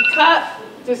 Because,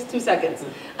 just 2 seconds.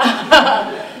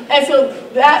 And so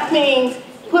that means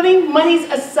putting monies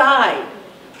aside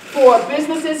for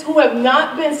businesses who have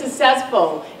not been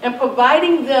successful and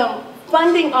providing them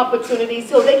funding opportunities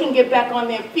so they can get back on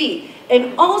their feet.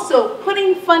 And also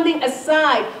putting funding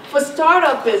aside for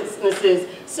startup businesses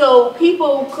so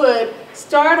people could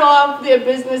start off their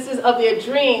businesses of their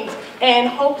dreams in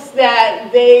hopes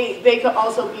that they could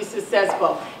also be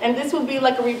successful. And this will be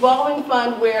like a revolving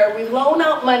fund where we loan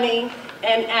out money,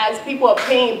 and as people are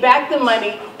paying back the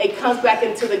money, it comes back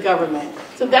into the government.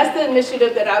 So that's the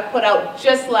initiative that I put out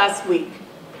just last week.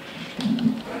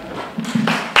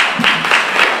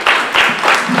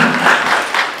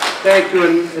 Thank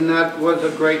you, and that was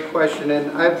a great question.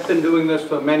 And I've been doing this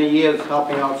for many years,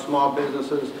 helping out small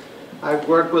businesses. I've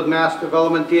worked with Mass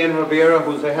Development, Dan Rivera,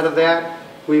 who's the head of that.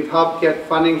 We've helped get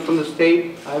funding from the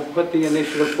state. I've put the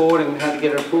initiative forward and had to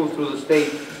get it approved through the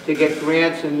state to get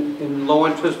grants in low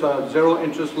interest or zero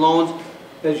interest loans.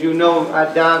 As you know,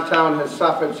 our downtown has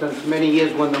suffered since many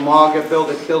years. When the mall got built,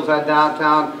 it kills our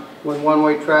downtown, when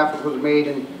one-way traffic was made.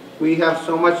 And we have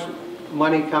so much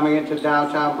money coming into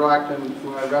downtown Brockton,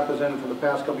 where I represented for the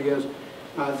past couple of years.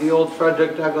 The old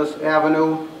Frederick Douglass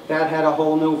Avenue, that had a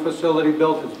whole new facility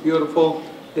built. It's beautiful.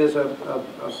 There's a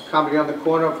company on the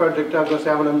corner of Frederick Douglass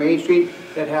Avenue, Main Street,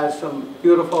 that has some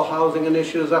beautiful housing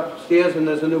initiatives upstairs, and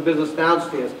there's a new business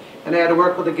downstairs. And I had to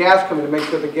work with the gas company to make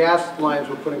sure the gas lines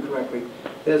were put in correctly.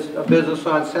 There's a business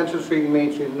on Central Street and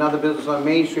Main Street, another business on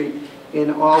Main Street,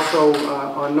 and also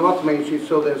on North Main Street.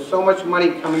 So there's so much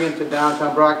money coming into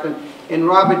downtown Brockton. And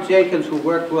Robert Jenkins, who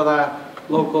worked with our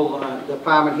local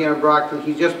department here in Brockton,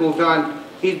 he just moved on.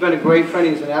 He's been a great friend.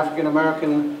 He's an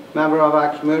African-American member of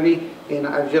our community, and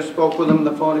I just spoke with him on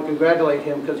the phone to congratulate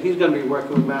him because he's going to be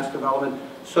working with Mass Development.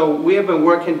 So we have been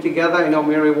working together. I know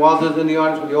Mary Walters in the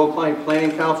audience with the Old Client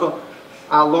Planning Council,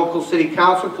 our local city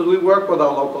council, because we work with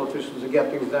our local officials to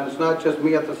get things done. It's not just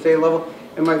me at the state level,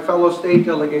 and my fellow state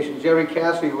delegation, Jerry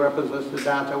Cassidy, who represents the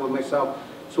downtown with myself.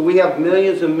 So we have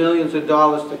millions and millions of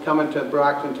dollars to come into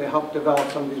Brockton to help develop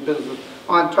some of these businesses.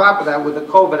 On top of that, with the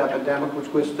COVID epidemic, which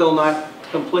we're still not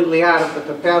completely out of, but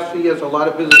the past few years, a lot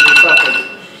of businesses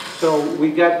suffered. So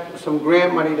we got some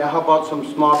grant money to help out some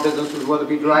small businesses, whether it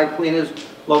be dry cleaners,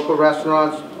 local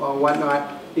restaurants, or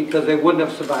whatnot, because they wouldn't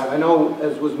have survived. I know,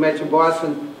 as was mentioned,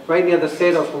 Boston, right near the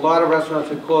State House, a lot of restaurants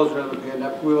had closed during the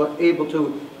pandemic. We were able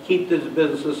to keep these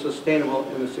businesses sustainable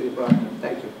in the city of Brockton.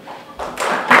 Thank you.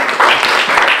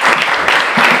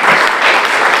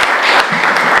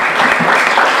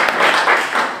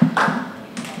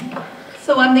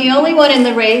 So I'm the only one in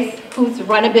the race who's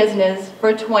run a business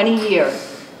for 20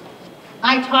 years.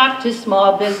 I talk to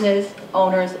small business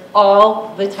owners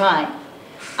all the time.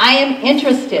 I am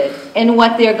interested in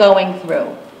what they're going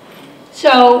through.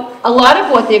 So a lot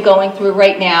of what they're going through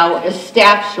right now is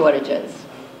staff shortages.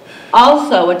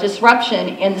 Also a disruption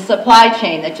in the supply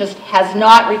chain that just has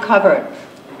not recovered.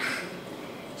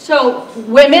 So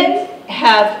women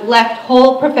have left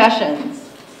whole professions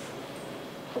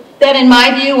that in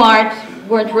my view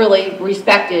weren't really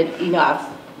respected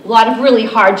enough. A lot of really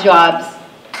hard jobs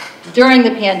during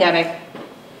the pandemic.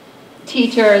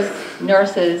 Teachers,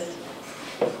 nurses.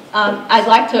 I'd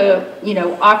like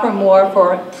to, offer more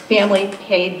for family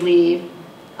paid leave.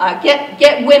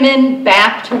 Get women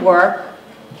back to work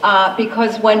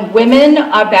because when women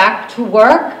are back to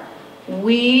work,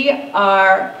 we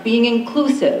are being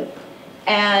inclusive.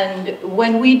 And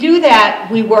when we do that,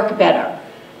 we work better.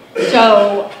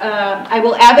 So I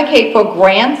will advocate for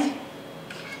grants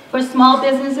for small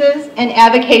businesses and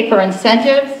advocate for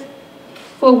incentives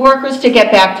for workers to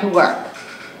get back to work.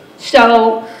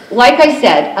 So, like I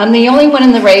said, I'm the only one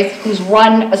in the race who's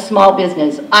run a small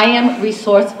business. I am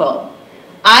resourceful.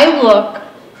 I look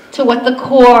to what the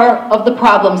core of the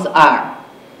problems are.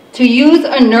 To use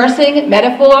a nursing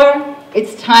metaphor,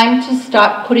 it's time to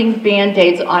stop putting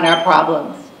Band-Aids on our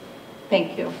problems.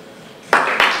 Thank you.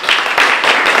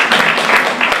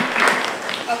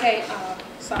 Okay,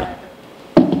 sorry.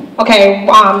 Okay,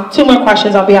 two more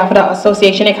questions on behalf of the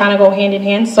association. They kind of go hand in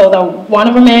hand. So one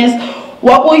of them is,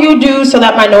 what will you do so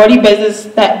that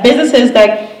businesses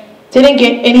that didn't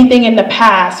get anything in the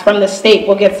past from the state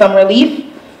will get some relief?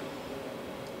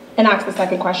 And ask the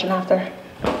second question after.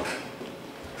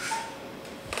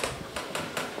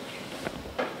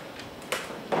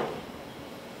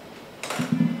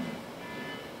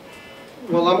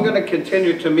 Well, I'm going to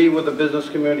continue to meet with the business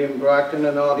community in Brockton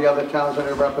and all the other towns that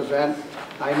I represent.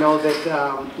 I know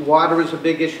that water is a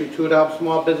big issue too to help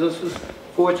small businesses.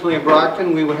 Fortunately in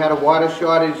Brockton, we had a water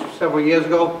shortage several years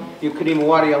ago. You couldn't even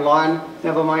water your lawn,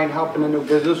 never mind helping a new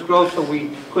business grow, so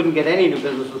we couldn't get any new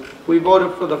businesses. We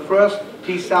voted for the first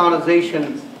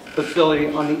desalination facility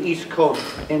on the East Coast,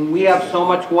 and we have so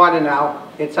much water now,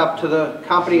 it's up to the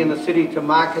company and the city to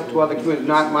market to other communities,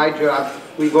 not my job.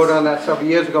 We voted on that several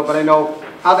years ago, but I know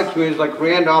other communities like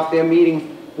Randolph, they're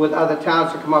meeting with other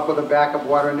towns to come up with a backup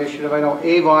water initiative. I know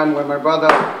Avon, when my brother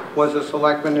was a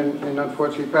selectman and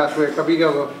unfortunately passed away a couple years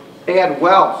ago, they had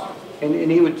wells, and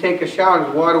he would take a shower and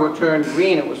his water would turn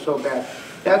green, it was so bad.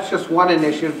 That's just one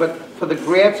initiative, but for the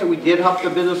grants that we did help the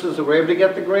businesses that were able to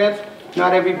get the grants,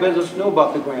 not every business knew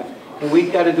about the grants. And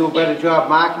we've got to do a better job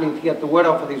marketing to get the word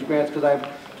out for these grants, because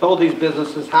I've told these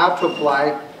businesses how to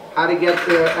apply, how to get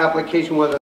their application,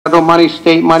 whether federal money,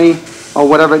 state money, or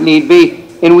whatever it need be.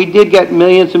 And we did get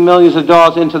millions and millions of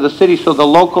dollars into the city, so the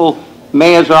local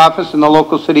mayor's office and the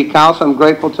local city council, I'm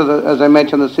grateful to the, as I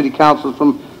mentioned, the city councils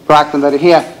from Brockton that are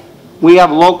here. We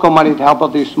have local money to help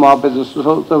out these small businesses.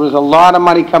 So there was a lot of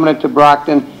money coming into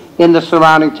Brockton in the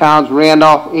surrounding towns,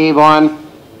 Randolph, Avon,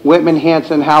 Whitman,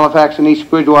 Hanson, Halifax, and East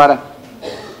Bridgewater,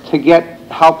 to get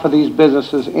help for these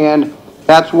businesses. And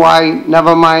that's why,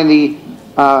 never mind the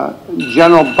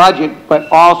general budget,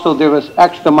 but also there was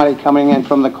extra money coming in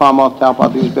from the Commonwealth to help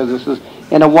out these businesses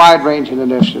in a wide range of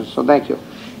initiatives. So thank you.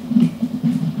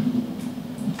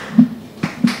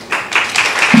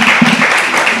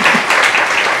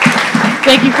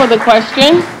 Thank you for the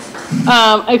question.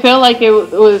 I feel like it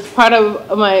was part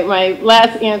of my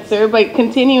last answer, but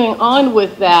continuing on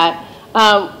with that,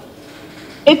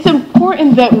 it's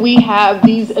important that we have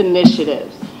these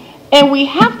initiatives, and we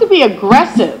have to be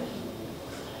aggressive.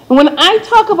 When I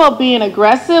talk about being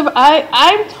aggressive,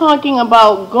 I'm talking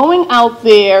about going out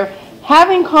there,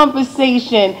 having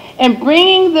conversation, and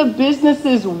bringing the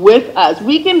businesses with us.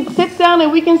 We can sit down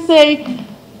and we can say,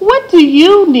 what do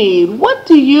you need? What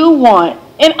do you want?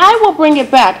 And I will bring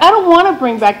it back. I don't want to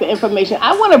bring back the information.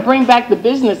 I want to bring back the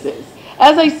businesses.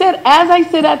 As I said, as I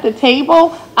sit at the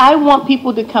table, I want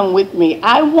people to come with me.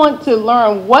 I want to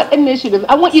learn what initiatives.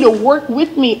 I want you to work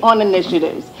with me on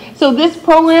initiatives. So this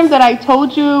program that I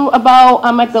told you about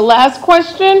at the last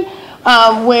question,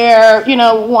 where,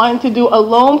 wanting to do a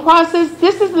loan process,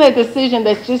 this isn't a decision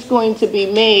that's just going to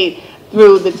be made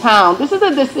through the town. This is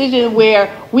a decision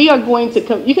where we are going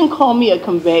to, you can call me a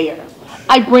conveyor.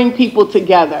 I bring people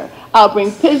together. I'll bring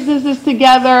businesses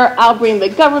together. I'll bring the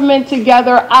government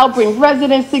together. I'll bring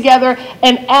residents together.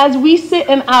 And as we sit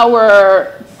in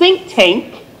our think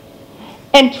tank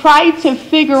and try to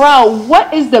figure out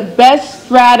what is the best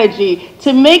strategy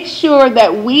to make sure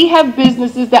that we have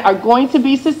businesses that are going to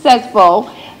be successful,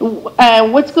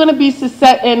 and what's going to be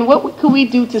success, and what could we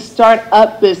do to start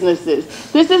up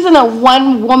businesses. This isn't a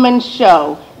one-woman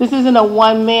show. This isn't a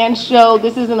one-man show.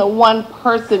 This isn't a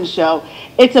one-person show.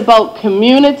 It's about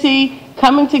community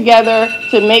coming together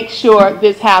to make sure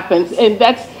this happens. And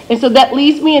so that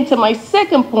leads me into my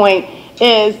second point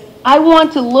is I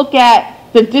want to look at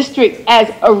the district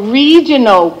as a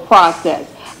regional process.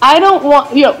 I don't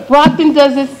want, Brockton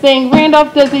does this thing,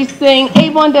 Randolph does this thing,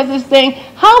 Avon does this thing.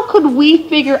 How could we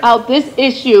figure out this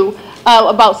issue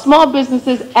about small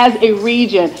businesses as a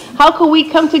region? How could we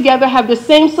come together, have the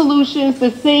same solutions,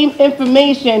 the same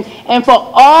information, and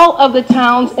for all of the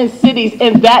towns and cities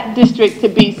in that district to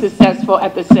be successful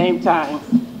at the same time?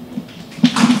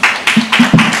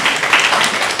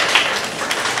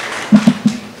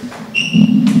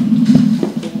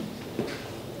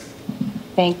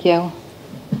 Thank you.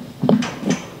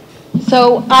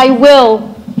 So I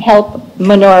will help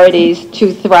minorities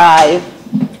to thrive.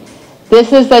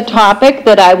 This is a topic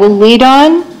that I will lead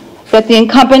on that the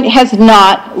incumbent has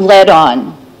not led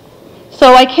on.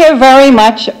 So I care very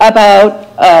much about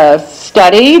a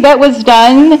study that was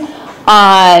done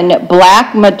on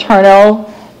Black maternal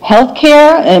health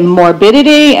care and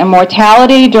morbidity and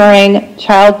mortality during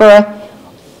childbirth,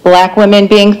 Black women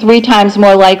being 3 times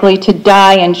more likely to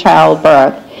die in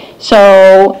childbirth.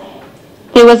 So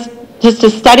there was just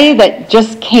a study that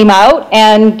just came out,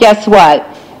 and guess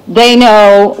what? They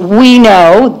know, we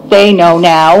know, they know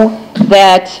now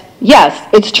that, yes,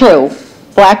 it's true.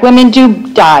 Black women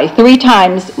do die 3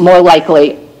 times more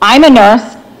likely. I'm a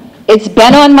nurse. It's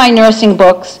been on my nursing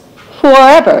books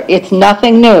forever. It's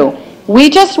nothing new.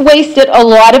 We just wasted a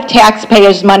lot of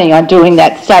taxpayers' money on doing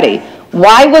that study.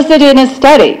 Why was it in a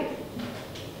study?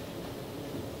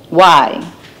 Why?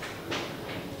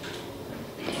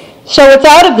 So it's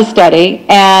out of the study,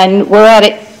 and we're at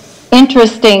an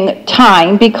interesting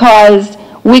time because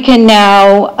we can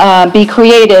now be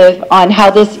creative on how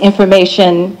this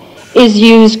information is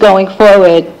used going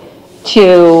forward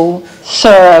to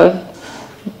serve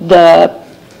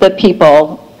the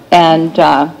people and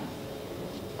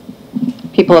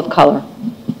people of color.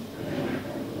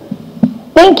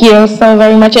 Thank you so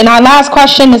very much. And our last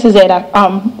question, this is it,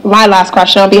 my last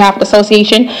question on behalf of the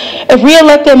association. If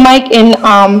re-elected Mike and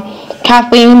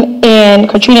Kathleen and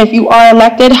Katrina, if you are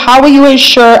elected, how will you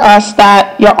assure us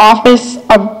that your office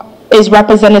is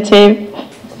representative?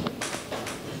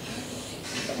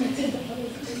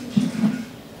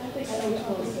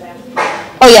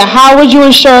 Oh yeah, how would you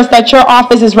assure us that your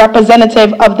office is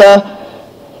representative of the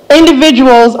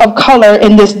individuals of color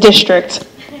in this district?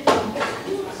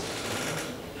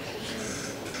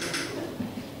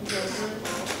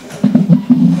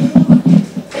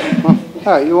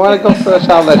 All right, you want to go first?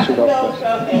 I'll let you go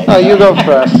first. Oh, you go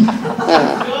first.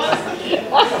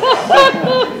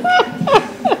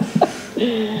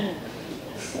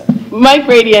 Mike,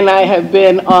 Brady, and I have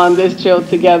been on this show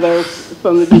together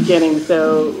from the beginning,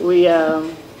 so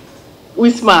we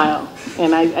smile,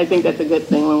 and I think that's a good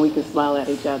thing when we can smile at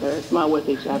each other, smile with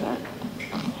each other.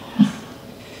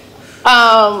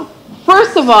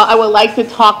 First of all, I would like to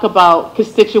talk about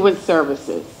constituent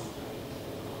services.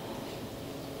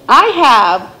 I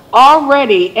have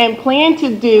already and plan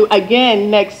to do again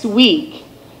next week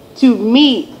to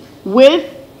meet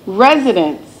with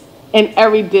residents in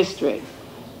every district.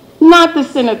 Not the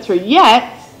senator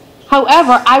yet.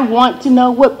 However, I want to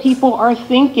know what people are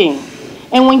thinking.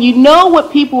 And when you know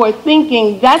what people are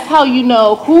thinking, that's how you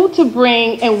know who to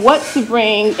bring and what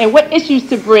issues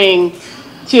to bring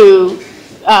to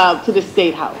the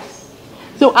State House.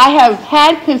 So I have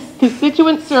had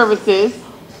constituent services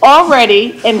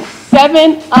already in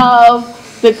 7 of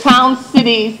the town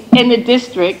cities in the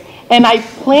district, and I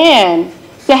plan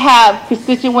to have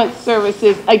constituent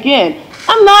services again.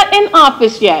 I'm not in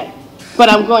office yet, but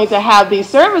I'm going to have these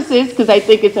services because I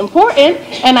think it's important,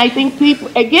 and I think people,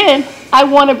 again, I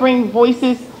want to bring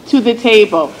voices to the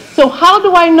table. So how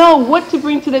do I know what to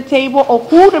bring to the table or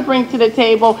who to bring to the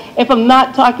table if I'm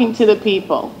not talking to the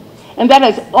people? And that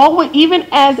has always, even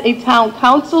as a town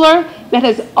councilor, that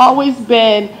has always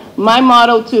been my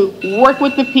motto, to work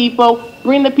with the people,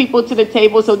 bring the people to the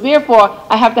table. So therefore,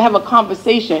 I have to have a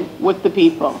conversation with the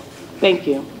people. Thank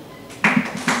you.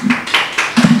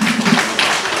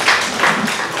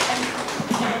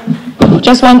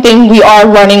 Just one thing, we are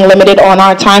running limited on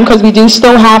our time because we do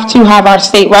still have to have our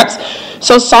state reps.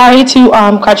 So sorry to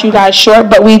cut you guys short,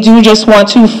 but we do just want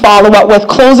to follow up with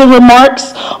closing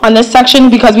remarks on this section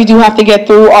because we do have to get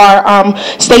through our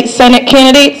state Senate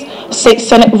candidates. State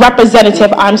Senate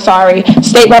representative,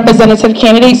 state representative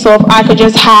candidates. So if I could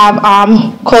just have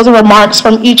closing remarks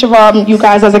from each of you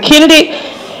guys as a candidate,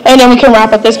 and then we can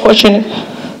wrap up this portion.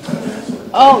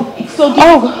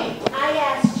 I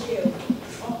asked you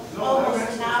almost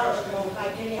an hour ago if I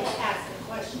didn't ask the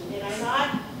question, did I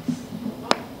not?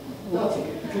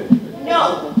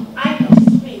 No, I can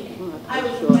speak. I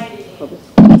was invited in.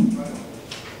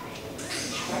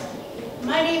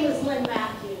 My name is Lynn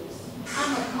Matthews.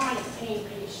 I'm a chronic pain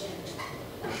patient,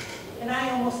 and I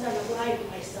almost unalived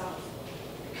myself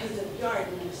because of yard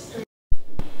in the street.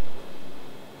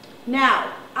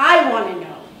 Now, I want to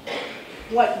know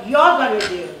what you're going to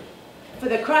do for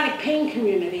the chronic pain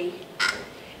community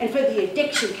and for the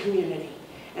addiction community,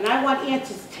 and I want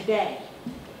answers today.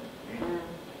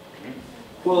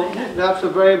 Well, that's a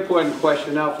very important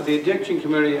question. Now, for the addiction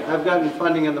community, I've gotten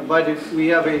funding in the budget. We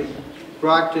have a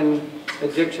Brockton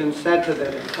Addiction Center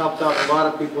that has helped out a lot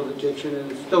of people with addiction,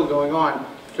 and it's still going on.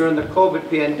 During the COVID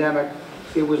pandemic,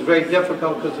 it was very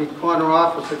difficult because the corner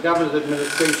office, the governor's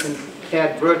administration,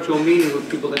 had virtual meetings with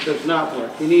people. That does not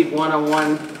work. You need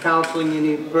one-on-one counseling, you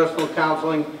need personal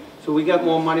counseling. So we got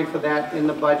more money for that in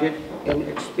the budget and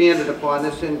expanded upon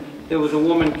this. And there was a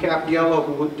woman, Capiello,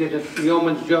 who did a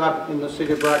yeoman's job in the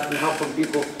city of Brockton helping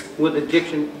people with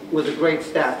addiction with a great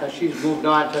staff. Now she's moved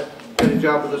on to get a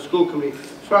job with the school committee.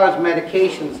 As far as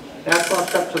medications, that's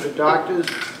left up to the doctors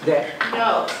that...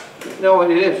 No. No,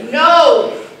 it is.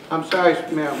 No! I'm sorry,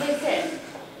 ma'am. Listen,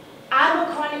 I'm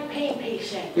a chronic pain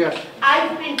patient. Yes.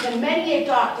 I've been to many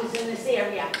doctors in this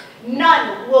area.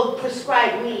 None will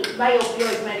prescribe me my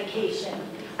opioid medication.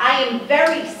 I am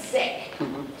very sick.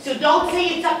 So don't say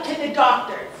it's up to the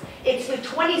doctors. It's the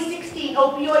 2016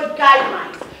 opioid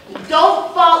guidelines.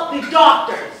 Don't fault the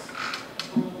doctors.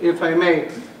 If I may,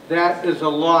 that is a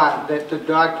law that the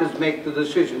doctors make the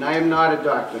decision. I am not a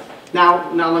doctor.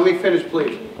 Now let me finish,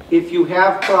 please. If you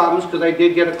have problems, because I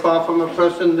did get a call from a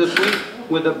person this week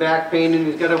with a back pain and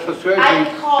he's got up for surgery.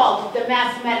 I called the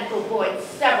Mass Medical Board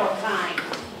several times.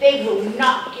 They will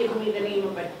not give me the name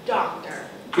of a doctor.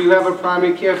 Do you have a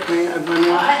primary care plan?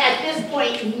 At this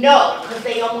point, no, because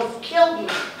they almost killed me.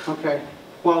 Okay.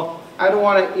 Well, I don't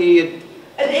want to aid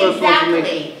personal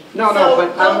information. No,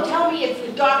 but don't tell me it's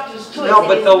the doctor's choice. No,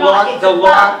 but the law,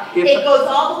 it goes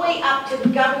all the way up to the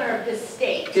governor of the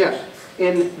state. Yes,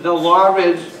 and the law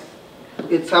is,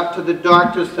 it's up to the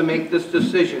doctors to make this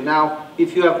decision. Now,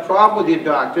 if you have a problem with your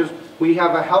doctors, we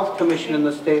have a health commission in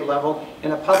the state level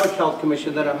and a public health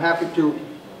commission that I'm happy to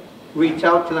reach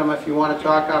out to them if you want to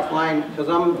talk offline, because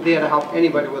I'm there to help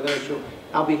anybody with an issue.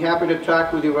 I'll be happy to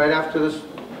talk with you right after this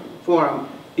forum,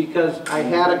 because I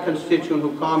had a constituent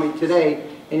who called me today,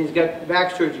 and he's got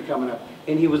back surgery coming up,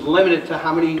 and he was limited to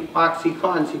how many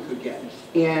Oxycontins he could get.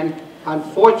 And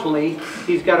unfortunately,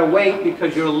 he's got to wait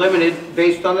because you're limited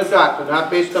based on the doctor, not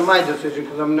based on my decision,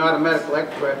 because I'm not a medical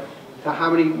expert, to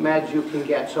how many meds you can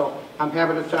get. So I'm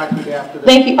happy to talk to you after this.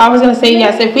 Thank you. I was going to say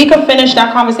yes. If we could finish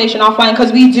that conversation offline,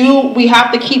 because we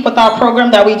have to keep with our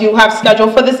program that we do have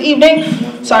scheduled for this evening.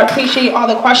 So I appreciate all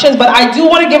the questions, but I do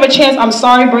want to give a chance. I'm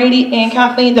sorry, Brady and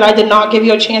Kathleen, that I did not give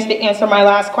you a chance to answer my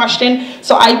last question.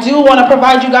 So I do want to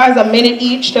provide you guys a minute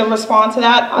each to respond to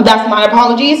that. That's my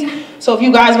apologies. So if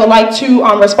you guys would like to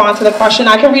respond to the question,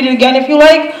 I can read it again if you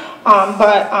like.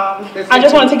 I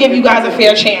just wanted to give you guys a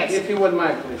fair chance. If you wouldn't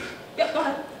mind, please. Yep, go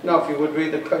ahead. No, if you would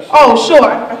read the question. Oh, sure.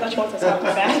 I thought you wanted to talk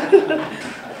about that.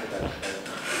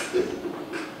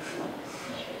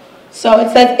 So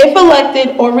it says, if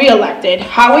elected or re-elected,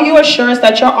 how will you assure us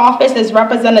that your office is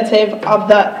representative of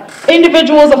the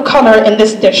individuals of color in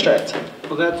this district?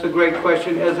 Well, that's a great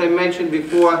question. As I mentioned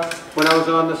before, when I was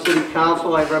on the city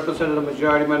council, I represented a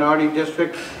majority minority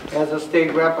district. As a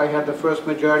state rep, I had the first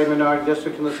majority minority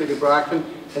district in the city of Brockton,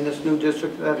 and this new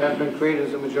district that has been created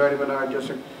is a majority minority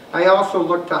district. I also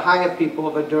look to hire people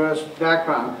of a diverse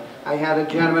background. I had a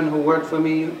gentleman who worked for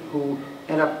me who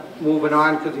ended up moving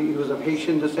on because he was of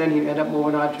Haitian descent. He ended up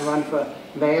moving on to run for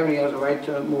mayor, and he has a right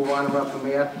to move on and run for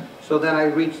mayor. So then I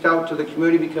reached out to the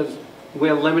community because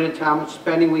we're limited to how much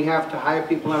spending we have to hire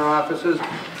people in our offices.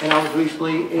 And I was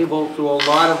recently able, through a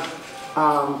lot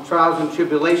of trials and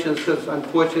tribulations, because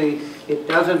unfortunately it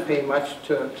doesn't pay much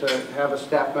to have a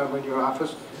staff member in your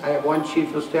office. I have one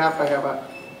chief of staff, I have a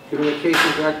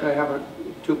communications director, I have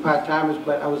two part-timers,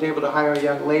 but I was able to hire a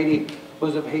young lady who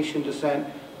was of Haitian descent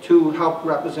to help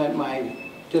represent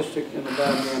my district in a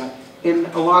better manner. In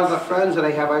a lot of the friends that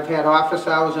I have, I've had office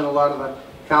hours in a lot of the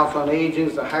council on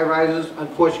aging, the high-rises.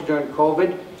 Unfortunately, during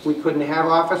COVID, we couldn't have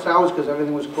office hours because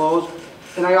everything was closed.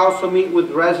 And I also meet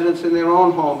with residents in their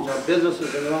own homes or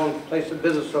businesses in their own place of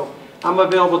business. So I'm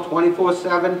available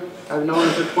 24/7. I'm known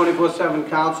as a 24/7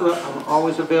 counselor. I'm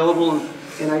always available.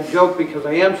 And I joke because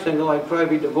I am single, I'd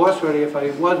probably be divorced already if I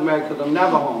was married because I'm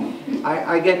never home.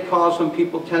 I get calls from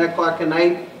people 10 o'clock at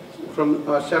night from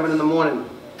 7 in the morning.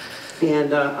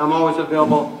 And I'm always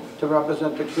available to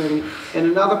represent the community. And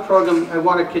another program, I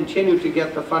want to continue to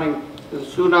get the funding. The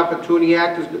Student Opportunity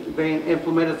Act is being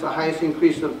implemented. It's the highest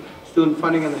increase of student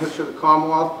funding in the history of the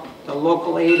Commonwealth. The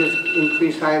local aid has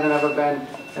increased higher than ever been.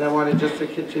 And I wanted just to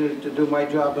continue to do my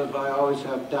job as I always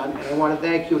have done. And I want to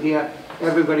thank you here,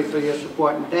 everybody, for your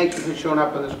support. And thank you for showing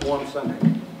up on this warm Sunday.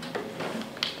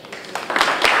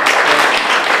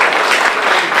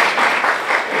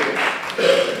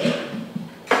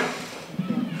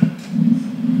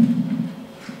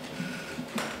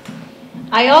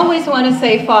 I always want to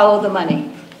say follow the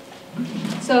money.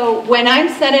 So when I'm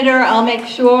senator, I'll make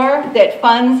sure that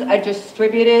funds are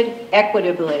distributed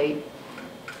equitably.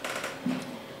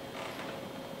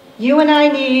 You and I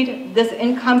need this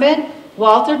incumbent,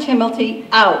 Walter Timilty,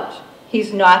 out.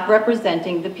 He's not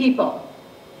representing the people.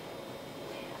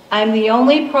 I'm the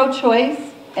only pro-choice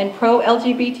and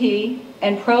pro-LGBT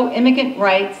and pro-immigrant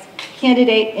rights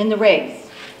candidate in the race.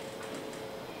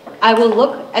 I will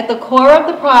look at the core of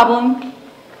the problem,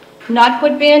 not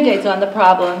put Band-Aids on the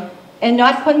problem, and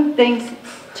not put things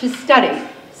to study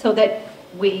so that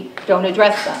we don't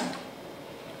address them.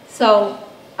 So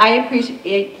I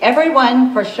appreciate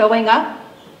everyone for showing up,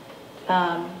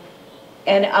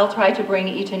 and I'll try to bring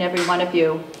each and every one of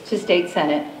you to State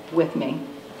Senate with me.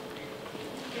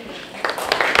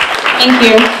 Thank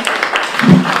you.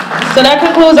 So that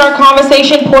concludes our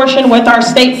conversation portion with our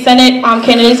State Senate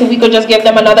candidates. If we could just give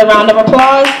them another round of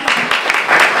applause.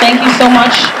 Thank you so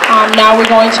much. Now we're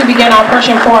going to begin our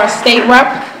portion for our state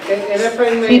rep. And if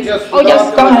I may just, go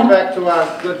ahead. Back to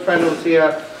our good friend who's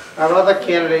here, our other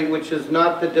candidate, which is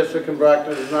not the district in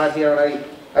Brockton, is not here. And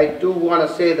I do want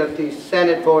to say that the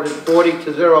Senate voted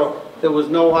 40-0. There was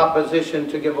no opposition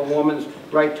to give a woman's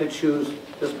right to choose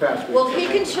this past week. Well, he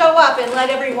can show up and let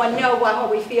everyone know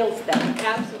how he feels then.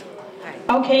 Absolutely.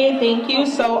 Okay, thank you.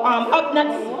 So up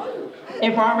next,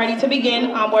 if we're all ready to begin,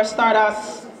 we'll start our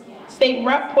state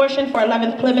rep portion for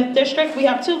 11th Plymouth District. We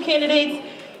have 2 candidates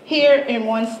here and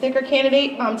 1 sticker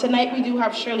candidate. Tonight we do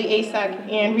have Shirley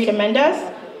Asack and Rita Mendes.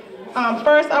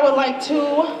 First, I would like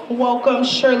to welcome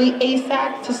Shirley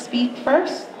Asack to speak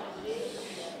first.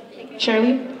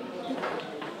 Shirley.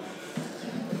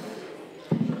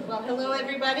 Well, hello,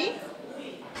 everybody.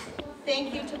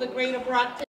 Thank you to the Greater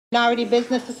Brockton Minority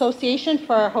Business Association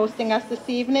for hosting us this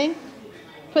evening.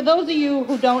 For those of you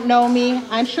who don't know me,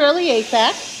 I'm Shirley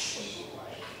Asack,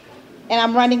 and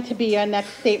I'm running to be your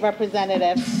next state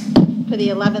representative for the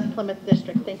 11th Plymouth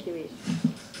District. Thank you, Eve.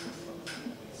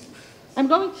 I'm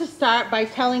going to start by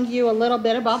telling you a little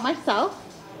bit about myself.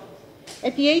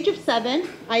 At the age of 7,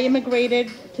 I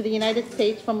immigrated to the United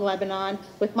States from Lebanon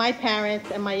with my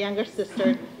parents and my younger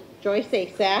sister, Joyce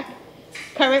Asack,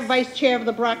 current vice chair of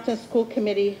the Brockton School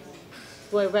Committee.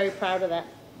 We're very proud of that.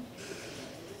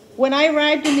 When I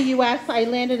arrived in the U.S., I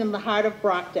landed in the heart of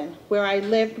Brockton, where I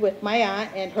lived with my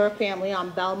aunt and her family on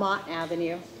Belmont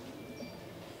Avenue.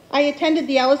 I attended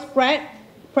the Ellis Brett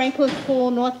Franklin School,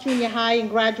 North Junior High, and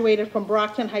graduated from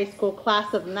Brockton High School,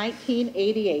 class of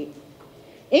 1988.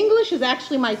 English is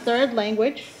actually my 3rd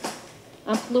language.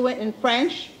 I'm fluent in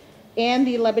French and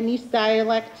the Lebanese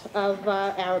dialect of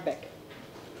Arabic.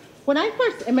 When I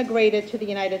first immigrated to the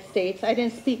United States, I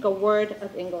didn't speak a word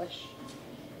of English.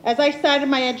 As I started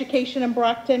my education in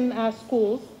Brockton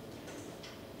schools,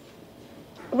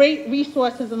 great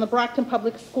resources in the Brockton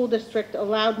Public School District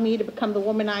allowed me to become the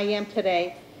woman I am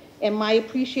today, and my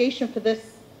appreciation for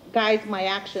this guides my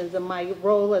actions and my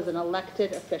role as an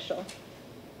elected official.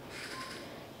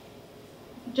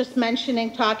 Just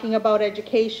talking about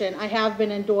education, I have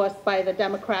been endorsed by the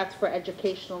Democrats for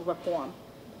educational reform,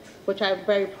 which I'm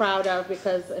very proud of,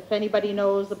 because if anybody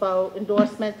knows about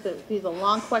endorsements, these are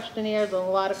long questionnaires and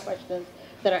a lot of questions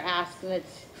that are asked, and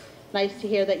it's nice to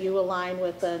hear that you align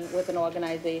with an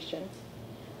organization.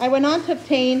 I went on to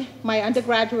obtain my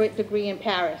undergraduate degree in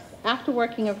Paris. After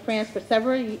working in France for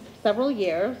several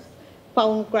years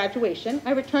following graduation,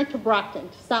 I returned to Brockton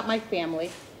to start my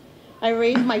family. I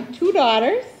raised my 2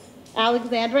 daughters,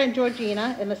 Alexandra and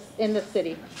Georgina, in the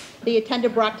city. They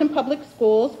attended Brockton Public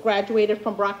Schools, graduated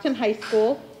from Brockton High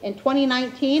School in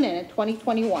 2019 and in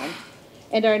 2021,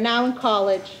 and are now in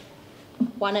college,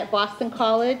 one at Boston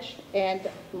College, and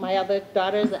my other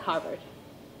daughter is at Harvard.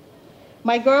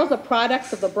 My girls are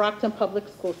products of the Brockton Public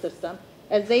School system,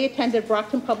 as they attended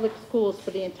Brockton Public Schools for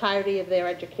the entirety of their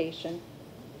education.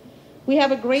 We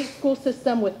have a great school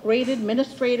system with great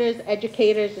administrators,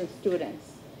 educators, and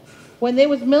students. When there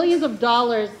was millions of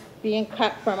dollars being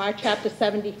cut from our Chapter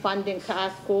 70 funding to our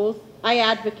schools, I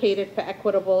advocated for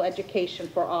equitable education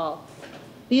for all.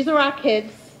 These are our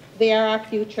kids, they are our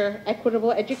future.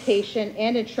 Equitable education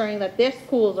and ensuring that their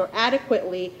schools are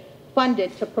adequately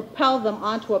funded to propel them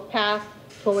onto a path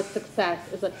towards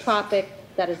success is a topic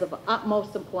that is of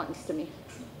utmost importance to me.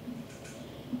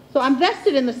 So I'm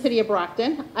vested in the city of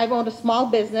Brockton. I've owned a small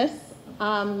business.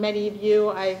 Many of you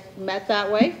I've met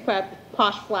that way, for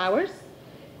Posh Flowers.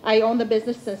 I own the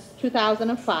business since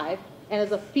 2005, and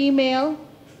as a female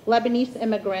Lebanese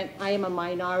immigrant, I am a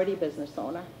minority business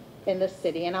owner in this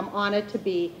city, and I'm honored to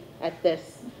be at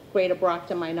this Greater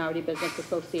Brockton Minority Business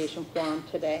Association forum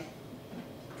today.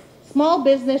 Small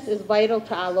business is vital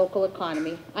to our local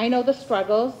economy. I know the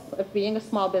struggles of being a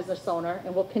small business owner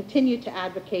and will continue to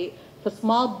advocate for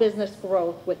small business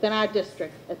growth within our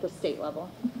district at the state level.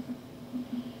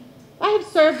 I have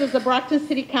served as the Brockton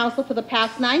City Council for the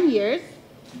past 9 years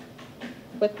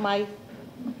with my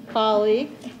colleague,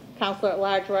 Councilor at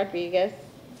Large Rodriguez.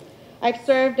 I've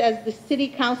served as the City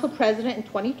Council President in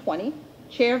 2020,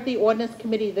 Chair of the Ordinance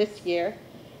Committee this year,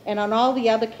 and on all the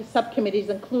other subcommittees,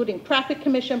 including Traffic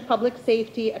Commission, Public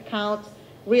Safety, Accounts,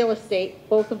 Real Estate,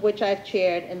 both of which I've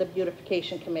chaired, and the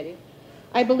Beautification Committee.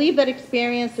 I believe that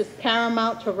experience is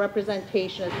paramount to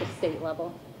representation at the state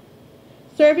level.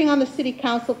 Serving on the City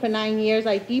Council for 9 years,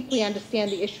 I deeply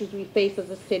understand the issues we face as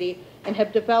a city and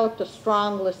have developed a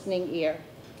strong listening ear.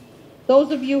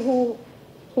 Those of you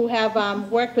who have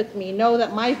worked with me know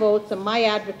that my votes and my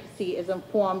advocacy is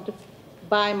informed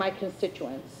by my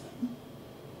constituents.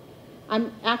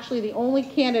 I'm actually the only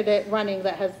candidate running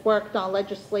that has worked on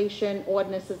legislation,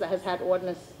 ordinances, that has had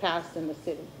ordinances passed in the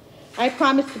city. I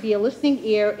promise to be a listening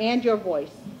ear and your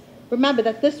voice. Remember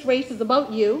that this race is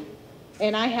about you,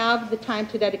 and I have the time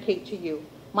to dedicate to you.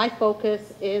 My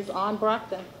focus is on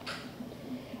Brockton.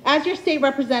 As your state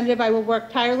representative, I will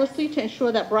work tirelessly to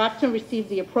ensure that Brockton receives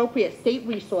the appropriate state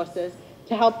resources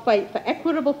to help fight for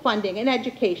equitable funding in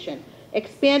education,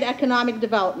 expand economic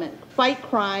development, fight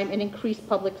crime, and increase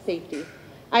public safety.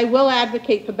 I will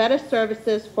advocate for better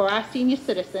services for our senior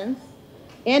citizens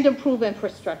and improve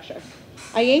infrastructure.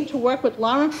 I aim to work with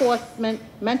law enforcement,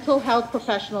 mental health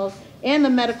professionals, and the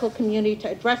medical community to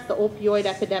address the opioid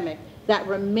epidemic that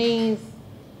remains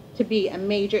to be a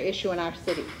major issue in our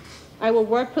city. I will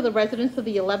work for the residents of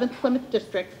the 11th Plymouth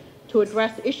District to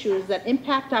address issues that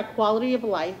impact our quality of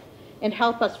life and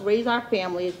help us raise our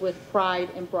families with pride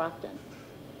in Brockton.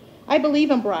 I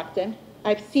believe in Brockton.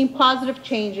 I've seen positive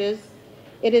changes.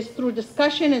 It is through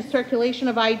discussion and circulation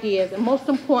of ideas, and most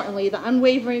importantly, the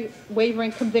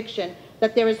unwavering conviction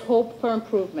that there is hope for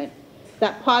improvement,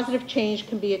 that positive change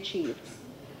can be achieved.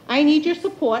 I need your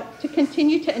support to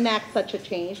continue to enact such a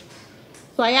change,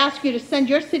 so I ask you to send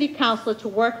your city councilor to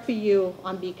work for you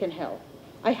on Beacon Hill.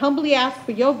 I humbly ask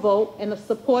for your vote and the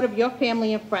support of your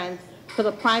family and friends for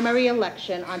the primary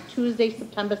election on Tuesday,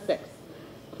 September 6th.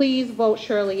 Please vote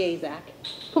Shirley Asack.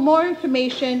 For more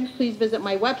information, please visit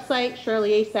my website,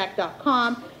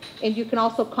 shirleyasack.com, and you can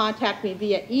also contact me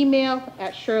via email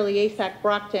at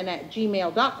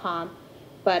shirleyasackbrockton@gmail.com,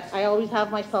 but I always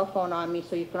have my cell phone on me,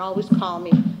 so you can always call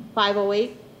me,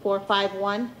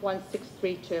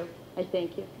 508-451-1632. I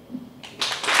thank you.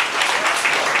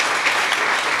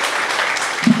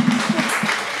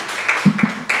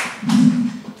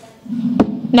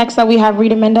 Next up, we have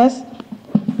Rita Mendes.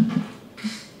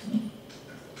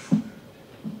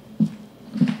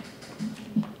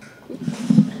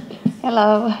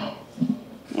 Hello,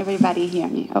 everybody hear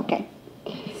me? Okay.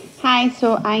 Hi,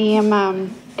 so I am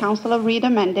Councilor Rita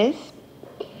Mendes,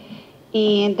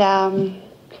 and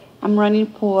I'm running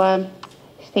for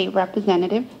state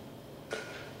representative.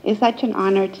 It's such an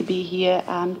honor to be here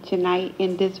tonight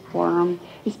in this forum,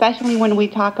 especially when we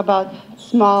talk about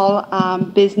small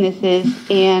businesses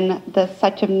and the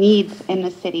such of needs in the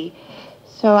city.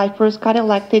 So I first got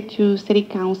elected to City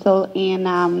Council in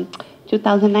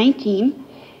 2019,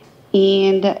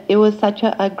 and it was such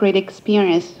a great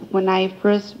experience. When I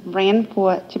first ran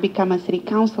to become a city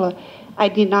councilor, I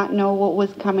did not know what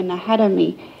was coming ahead of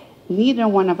me. Neither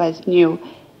one of us knew.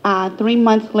 3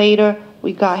 months later,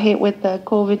 we got hit with the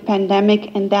COVID pandemic,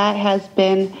 and that has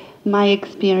been my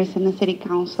experience in the city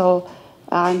council,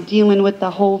 dealing with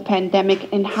the whole pandemic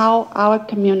and how our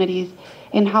communities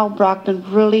and how Brockton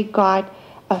really got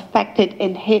affected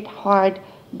and hit hard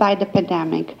by the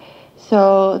pandemic.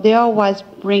 So there I was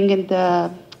bringing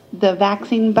the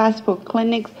vaccine bus for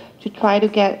clinics to try to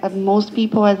get most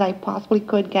people as I possibly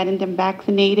could, getting them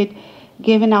vaccinated,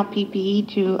 giving out PPE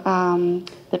to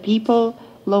the people,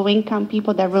 low-income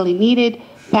people that really need it,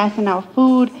 passing out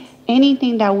food,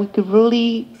 anything that we could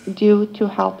really do to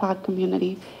help our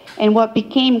community. And what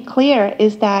became clear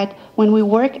is that when we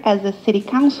work as a city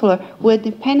councilor, we're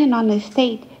dependent on the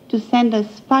state to send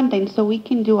us funding so we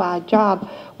can do our job.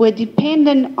 We're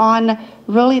dependent on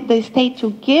really the state to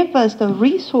give us the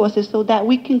resources so that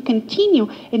we can continue,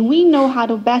 and we know how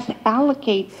to best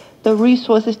allocate the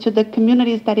resources to the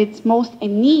communities that it's most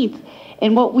in need.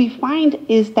 And what we find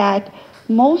is that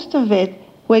most of it,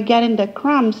 we're getting the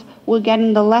crumbs, we're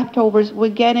getting the leftovers, we're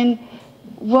getting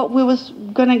what we was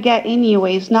gonna get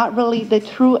anyways, not really the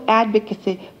true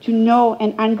advocacy to know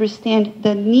and understand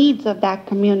the needs of that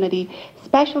community.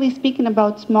 Especially speaking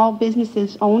about small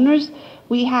businesses owners,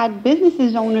 we had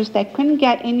businesses owners that couldn't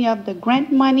get any of the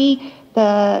grant money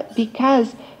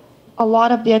because a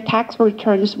lot of their tax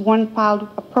returns weren't filed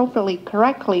appropriately,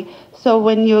 correctly. So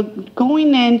when you're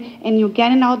going in and you're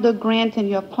getting out the grants and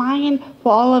you're applying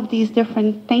for all of these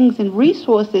different things and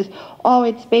resources,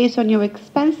 it's based on your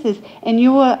expenses. And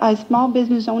you are small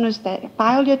business owners that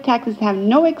file your taxes, have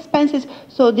no expenses,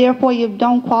 so therefore you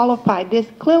don't qualify. There's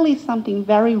clearly something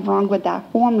very wrong with that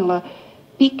formula,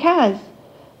 because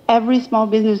every small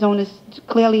business owner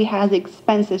clearly has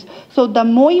expenses. So the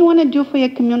more you want to do for your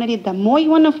community, the more you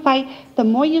want to fight, the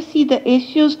more you see the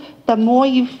issues, the more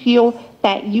you feel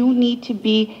that you need to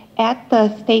be at the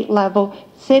state level,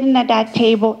 sitting at that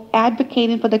table,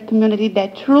 advocating for the community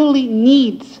that truly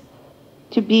needs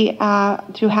to be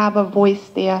to have a voice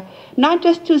there, not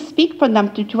just to speak for them,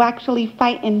 to actually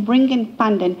fight and bring in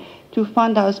funding to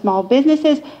fund our small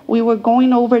businesses. We were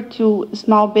going over to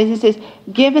small businesses,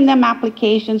 giving them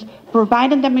applications,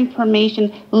 providing them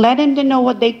information, letting them know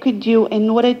what they could do in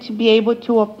order to be able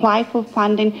to apply for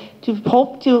funding, to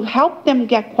hope to help them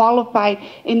get qualified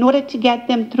in order to get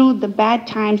them through the bad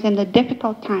times and the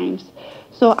difficult times.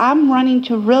 So I'm running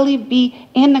to really be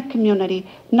in the community,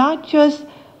 not just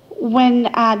when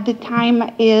the time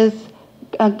is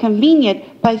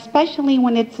convenient, but especially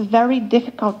when it's very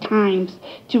difficult times,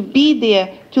 to be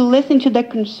there, to listen to the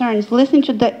concerns, listen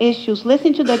to the issues,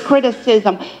 listen to the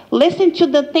criticism, listen to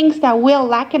the things that we're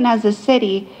lacking as a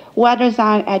city, whether it's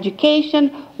on education,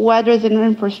 whether it's in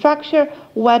infrastructure,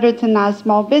 whether it's in our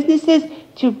small businesses,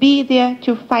 to be there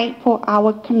to fight for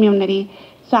our community.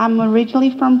 So I'm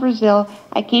originally from Brazil.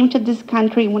 I came to this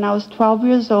country when I was 12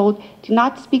 years old, did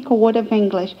not speak a word of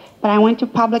English, but I went to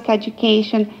public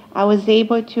education. I was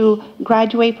able to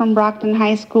graduate from Brockton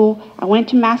High School. I went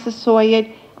to Massasoit.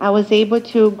 I was able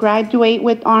to graduate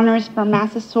with honors from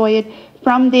Massasoit.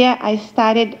 From there, I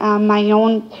started my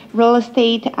own real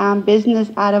estate business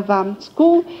out of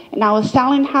school, and I was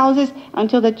selling houses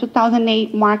until the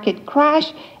 2008 market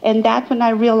crash, and that's when I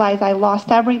realized I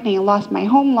lost everything. I lost my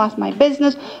home, lost my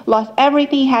business, lost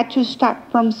everything, had to start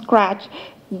from scratch.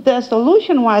 The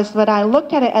solution was that I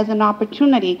looked at it as an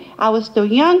opportunity. I was still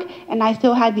young, and I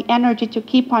still had the energy to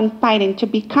keep on fighting, to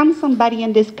become somebody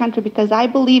in this country, because I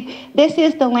believe this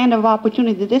is the land of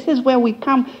opportunity. This is where we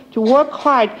come to work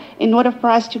hard in order for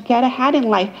us to get ahead in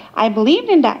life. I believed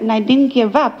in that, and I didn't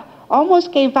give up.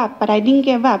 Almost gave up, but I didn't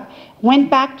give up. Went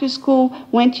back to school,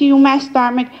 went to UMass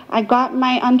Dartmouth. I got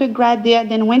my undergrad there,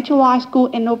 then went to law school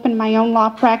and opened my own law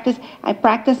practice. I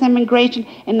practiced immigration,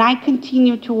 and I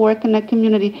continue to work in the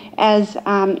community as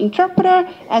interpreter,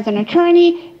 as an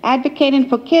attorney, advocating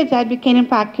for kids, advocating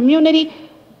for our community.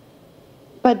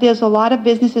 But there's a lot of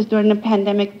businesses during the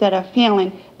pandemic that are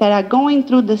failing, that are going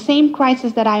through the same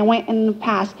crisis that I went in the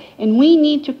past. And we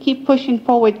need to keep pushing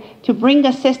forward to bring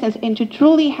assistance and to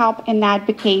truly help and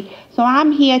advocate. So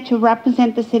I'm here to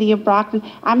represent the city of Brockton.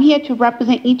 I'm here to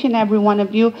represent each and every one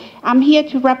of you. I'm here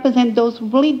to represent those who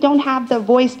really don't have the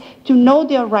voice to know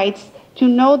their rights, to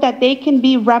know that they can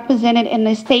be represented in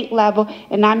the state level.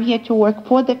 And I'm here to work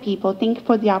for the people. Thank you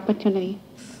for the opportunity.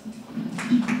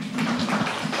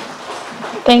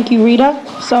 Thank you, Rita.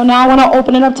 So now I want to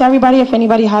open it up to everybody if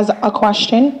anybody has a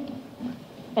question.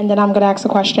 And then I'm going to ask a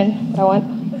question.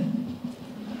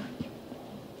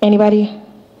 Anybody?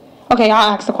 Okay,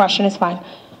 I'll ask the question. It's fine.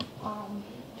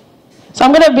 So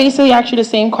I'm going to basically ask you the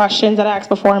same questions that I asked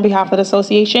before on behalf of the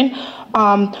association.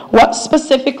 What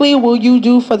specifically will you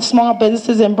do for the small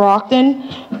businesses in Brockton?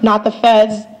 Not the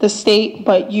feds, the state,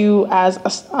 but you as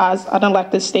an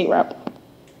elected state rep.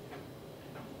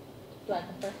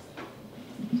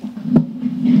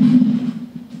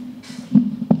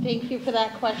 Thank you for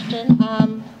that question.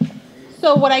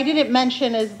 So what I didn't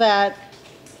mention is that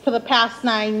for the past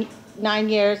nine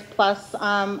years plus,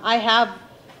 I have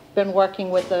been working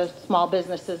with the small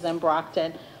businesses in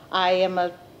Brockton. I am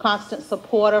a constant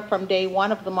supporter from day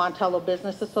one of the Montello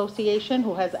Business Association,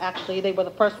 who has actually, they were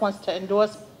the first ones to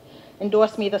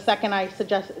endorse me the second I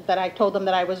told them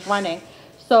that I was running.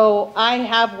 So I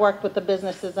have worked with the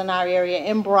businesses in our area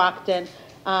in Brockton,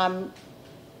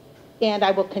 and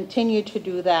I will continue to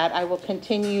do that. I will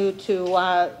continue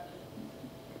to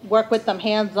work with them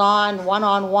hands-on,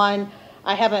 one-on-one.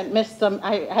 I haven't missed them.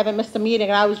 I haven't missed a meeting,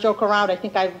 and I always joke around. I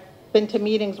think I've been to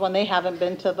meetings when they haven't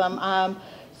been to them.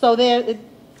 So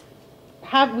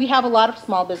we have a lot of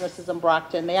small businesses in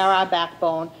Brockton. They are our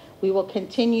backbone. We will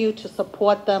continue to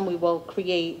support them. We will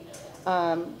create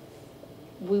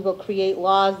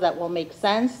laws that will make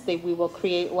sense. We will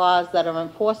create laws that are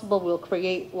enforceable. We'll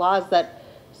create laws that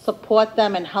support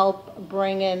them and help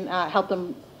bring in, help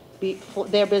them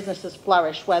their businesses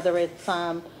flourish, whether it's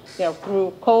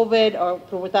through COVID or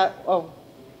through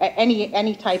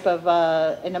any type of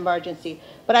an emergency.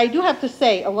 But I do have to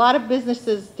say, a lot of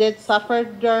businesses did suffer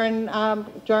during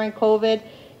COVID,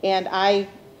 and I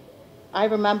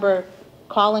remember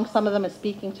calling some of them and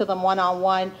speaking to them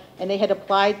one-on-one, and they had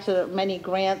applied to many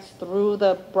grants through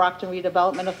the Brockton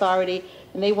Redevelopment Authority,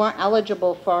 and they weren't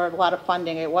eligible for a lot of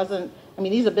funding. It wasn't, I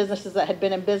mean, these are businesses that had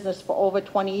been in business for over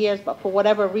 20 years, but for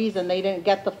whatever reason, they didn't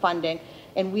get the funding.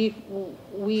 And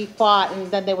we fought, and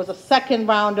then there was a second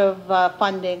round of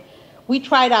funding. We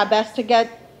tried our best to get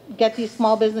these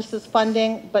small businesses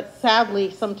funding, but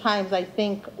sadly, sometimes I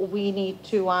think we need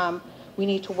to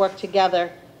work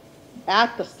together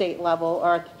at the state level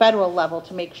or at the federal level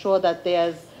to make sure that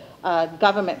there's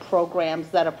government programs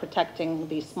that are protecting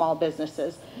these small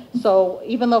businesses. So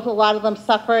even though a lot of them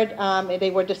suffered,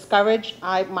 they were discouraged.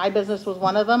 My business was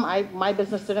one of them. My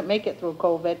business didn't make it through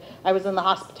COVID. I was in the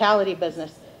hospitality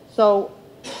business. So,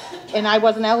 and I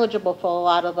wasn't eligible for a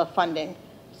lot of the funding.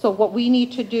 So what we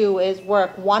need to do is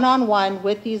work one-on-one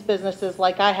with these businesses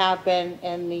like I have been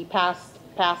in the past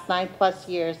 9+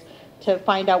 years to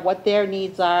find out what their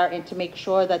needs are and to make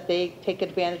sure that they take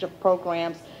advantage of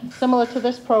programs similar to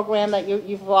this program that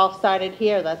you've all started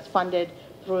here that's funded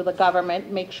through the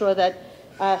government. Make sure that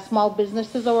small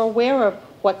businesses are aware of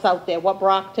what's out there, what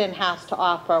Brockton has to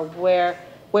offer,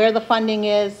 where the funding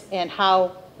is, and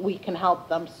how we can help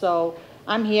them. So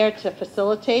I'm here to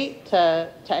facilitate, to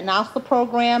announce the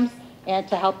programs, and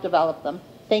to help develop them.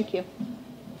 Thank you.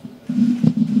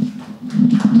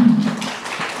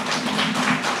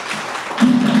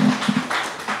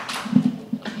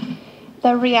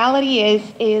 The reality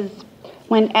is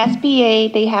when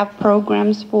SBA, they have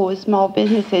programs for small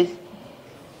businesses,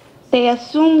 they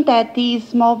assume that these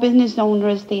small business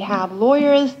owners, they have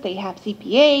lawyers, they have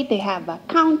CPA, they have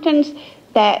accountants,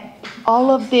 that all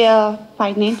of their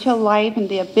financial life and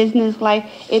their business life,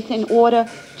 it's in order,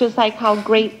 just like how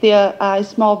great their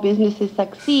small businesses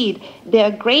succeed. They're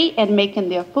great at making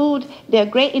their food, they're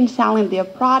great in selling their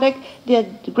product, they're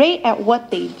great at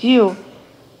what they do,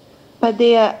 but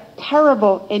they're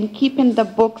terrible in keeping the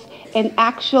books and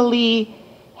actually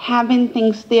having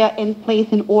things there in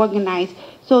place and organized.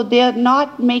 So they're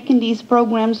not making these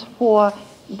programs for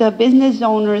the business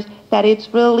owners that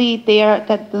it's really there,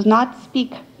 that does not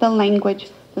speak the language,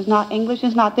 English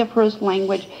is not their first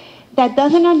language, that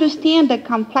doesn't understand the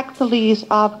complexities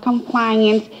of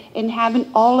compliance and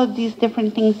having all of these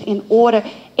different things in order.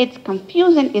 It's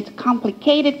confusing, it's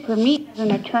complicated for me as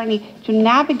an attorney to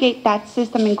navigate that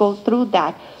system and go through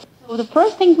that. So the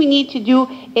first thing we need to do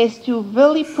is to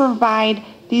really provide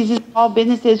these small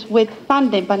businesses with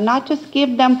funding, but not just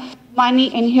give them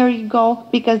money and here you go,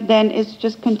 because then it's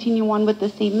just continue on with the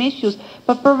same issues,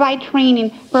 but provide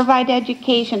training, provide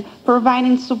education,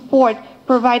 providing support,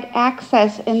 provide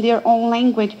access in their own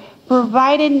language,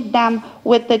 providing them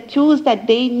with the tools that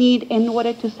they need in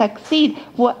order to succeed.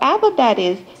 Whatever that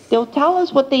is, they'll tell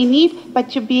us what they need, but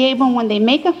to be able, when they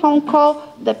make a phone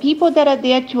call, the people that are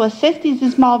there to assist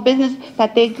these small business,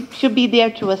 that they should be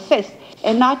there to assist,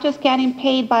 and not just getting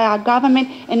paid by our government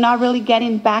and not really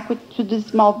getting back to the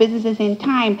small businesses in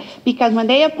time. Because when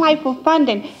they apply for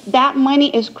funding, that money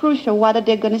is crucial, whether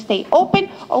they're going to stay open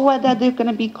or whether they're going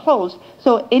to be closed.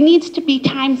 So it needs to be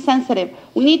time sensitive.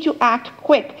 We need to act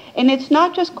quick. And it's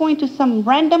not just going to some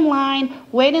random line,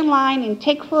 wait in line and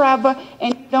take forever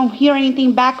and you don't hear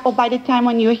anything back. Oh, by the time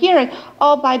when you hear it,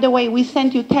 oh, by the way, we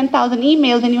sent you 10,000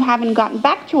 emails and you haven't gotten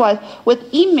back to us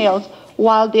with emails.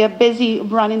 While they're busy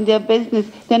running their business,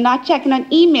 they're not checking on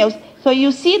emails. So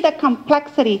you see the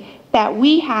complexity that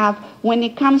we have when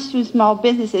it comes to small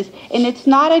businesses. And it's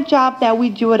not a job that we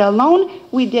do it alone,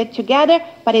 we did together,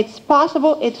 but it's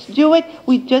possible, it's do it.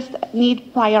 We just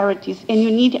need priorities, and you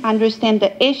need to understand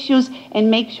the issues and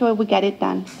make sure we get it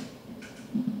done.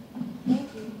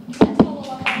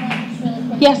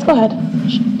 Yes, go ahead.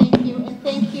 Thank you, and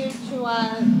thank you to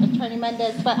Attorney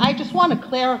Mendes. But I just want to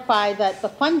clarify that the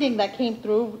funding that came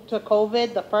through to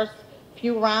COVID, the first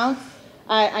few rounds,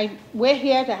 we're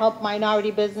here to help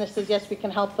minority businesses. Yes, we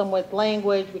can help them with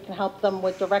language, we can help them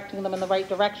with directing them in the right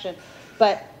direction.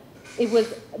 But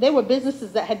they were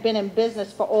businesses that had been in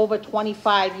business for over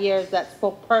 25 years, that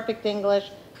spoke perfect English,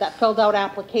 that filled out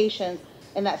applications,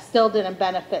 and that still didn't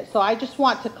benefit. So I just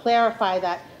want to clarify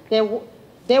that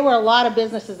there were a lot of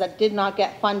businesses that did not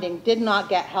get funding, did not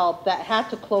get help, that had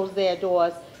to close their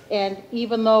doors. And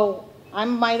even though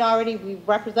I'm a minority, we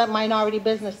represent minority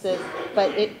businesses,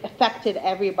 but it affected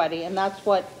everybody. And that's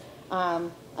what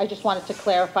I just wanted to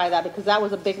clarify that, because that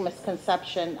was a big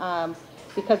misconception,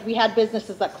 because we had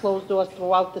businesses that closed doors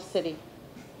throughout the city.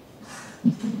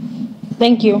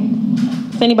 Thank you.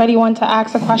 Does anybody want to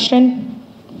ask a question?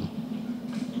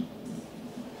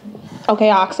 Okay,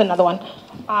 I'll ask another one.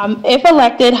 If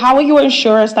elected, how will you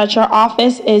ensure us that your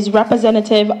office is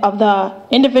representative of the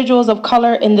individuals of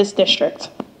color in this district?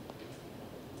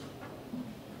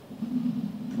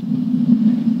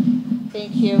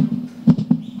 Thank you.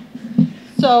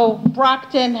 So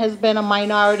Brockton has been a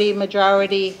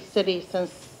minority-majority city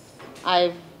since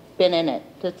I've been in it.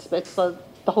 The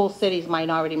whole city's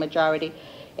minority-majority.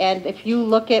 And if you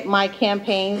look at my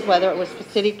campaigns, whether it was for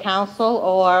city council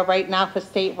or right now for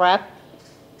state rep,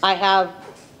 I have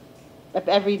of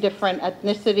every different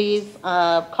ethnicities,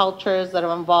 cultures that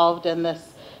are involved in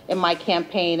my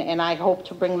campaign, and I hope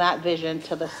to bring that vision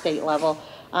to the state level.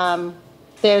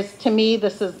 To me,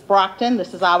 this is Brockton,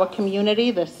 this is our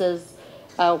community,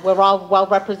 we're all well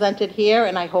represented here,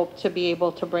 and I hope to be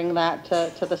able to bring that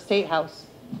to the State House.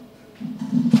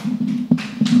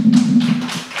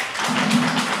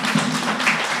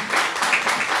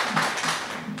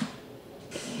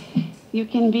 You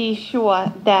can be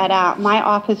sure that my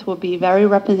office will be very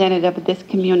representative of this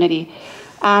community.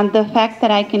 The fact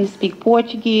that I can speak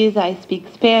Portuguese, I speak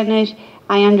Spanish,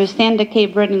 I understand the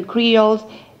Cape Verdean Creoles.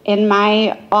 In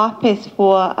my office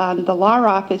for the law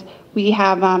office, We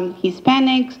have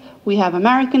Hispanics, we have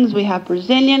Americans, we have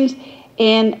Brazilians,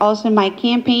 and also in my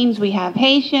campaigns, we have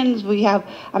Haitians, we have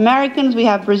Americans, we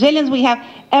have Brazilians, we have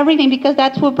everything, because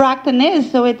that's what Brockton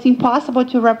is. So it's impossible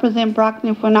to represent Brockton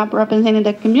if we're not representing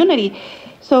the community.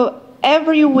 So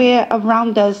everywhere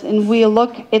around us, and we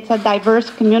look, it's a diverse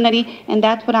community, and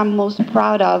that's what I'm most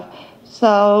proud of.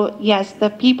 So yes, the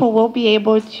people will be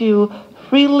able to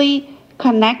freely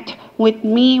connect with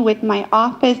me, with my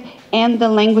office, and the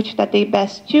language that they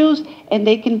best choose, and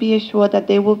they can be assured that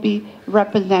they will be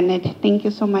represented. Thank you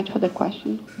so much for the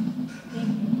question.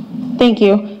 Thank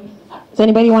you. Does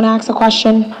anybody want to ask a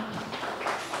question?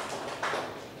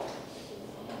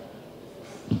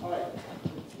 All right.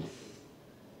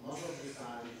 Most of the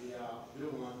time, we are the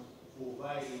ones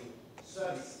providing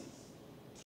services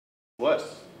to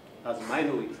us as a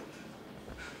minority.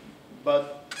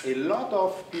 But a lot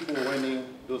of people running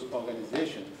those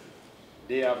organizations,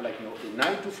 they have like, a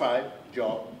 9-to-5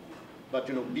 job, but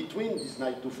between this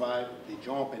 9-to-5, they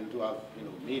jump into have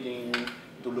meeting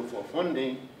to look for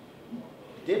funding.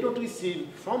 They don't receive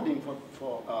funding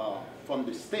from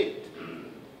the state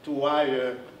to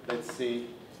hire, let's say,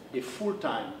 a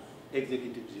full-time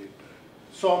executive director,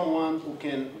 someone who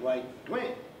can write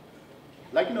grant.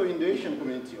 Like in the Asian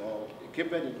community or the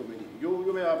Cape Verdean community,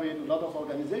 you may have a lot of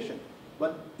organizations,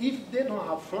 but if they don't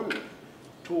have funding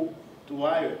to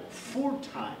hire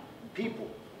full-time people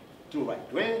to write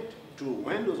grant, to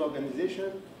run those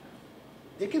organizations,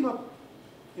 they cannot,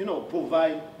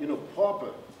 provide, proper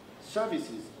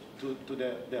services to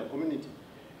their community.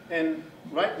 And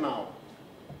right now,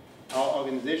 our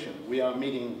organization, we are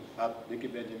meeting at the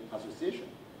Cape Verdean Association.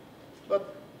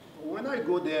 But when I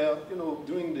go there,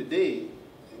 during the day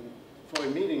for a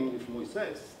meeting with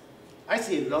Moises, I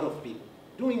see a lot of people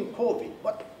during COVID,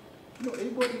 but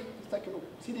everybody is like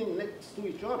sitting next to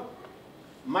each other.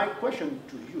 My question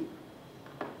to you,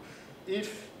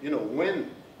 if when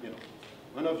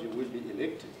one of you will be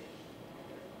elected,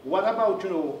 what about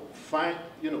find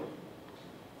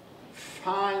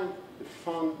the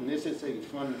fund, necessary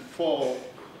fund for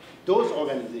those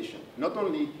organizations? Not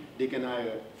only they can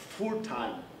hire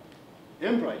full-time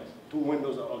employees to run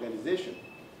those organizations,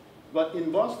 but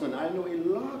in Boston, I know a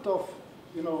lot of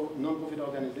non-profit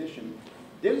organizations,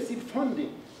 they receive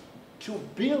funding to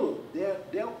build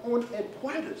their own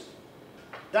headquarters.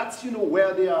 That's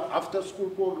where they are after-school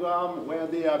program, where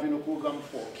they have program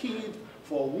for kids,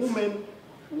 for women.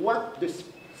 What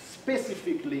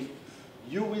specifically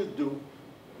you will do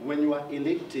when you are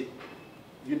elected,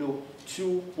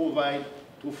 to provide,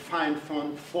 to find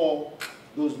funds for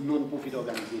those non-profit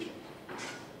organizations?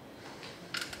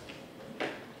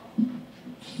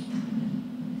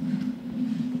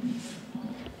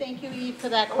 Thank you, Eve, for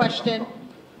that question.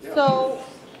 So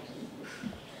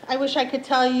I wish I could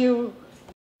tell you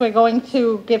we're going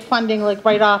to give funding like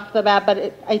right off the bat,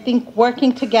 but I think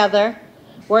working together,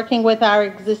 working with our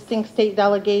existing state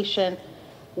delegation,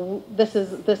 this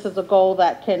is a goal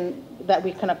that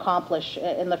we can accomplish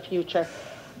in the future.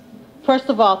 First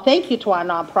of all, thank you to our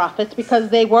nonprofits, because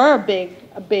they were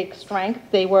a big strength.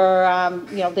 They were,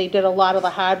 they did a lot of the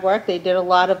hard work. They did a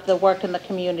lot of the work in the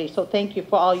community. So thank you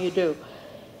for all you do.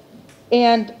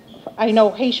 And I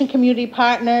know Haitian Community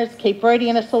Partners, Cape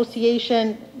Verdean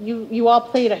Association, you all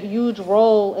played a huge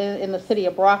role in the city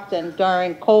of Brockton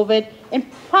during COVID and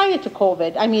prior to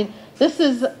COVID. I mean,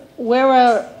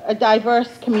 we're a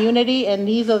diverse community, and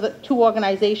these are the two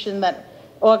organizations that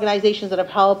have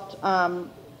helped,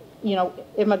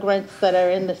 immigrants that are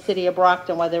in the city of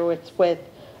Brockton, whether it's with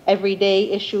everyday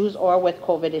issues or with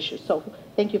COVID issues. So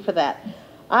thank you for that.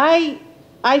 I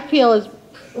feel is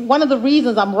one of the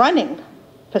reasons I'm running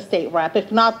for state rep,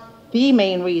 if not the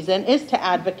main reason, is to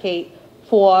advocate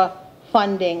for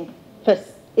funding for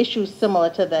issues similar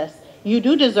to this. You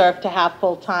do deserve to have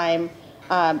full-time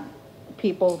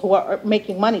people who are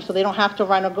making money, so they don't have to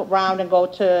run around and go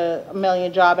to a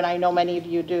million jobs, and I know many of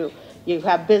you do. You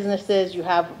have businesses, you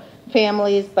have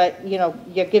families, but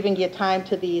you're giving your time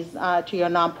to to your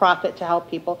nonprofit to help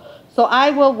people. So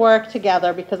I will work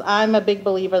together, because I'm a big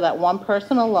believer that one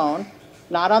person alone,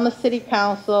 not on the city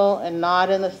council and not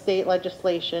in the state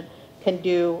legislation, can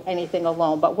do anything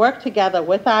alone, but work together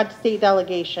with our state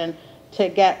delegation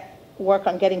to work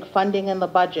on getting funding in the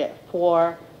budget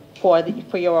for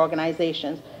your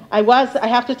organizations. I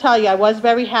have to tell you, I was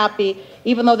very happy,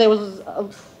 even though there was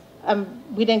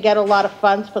we didn't get a lot of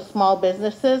funds for small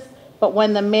businesses, but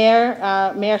when the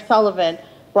Mayor Sullivan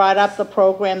brought up the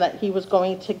program that he was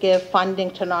going to give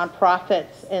funding to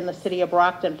nonprofits in the city of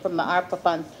Brockton from the ARPA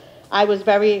funds, I was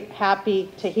very happy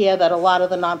to hear that a lot of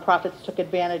the nonprofits took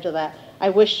advantage of that.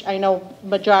 I know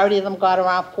majority of them got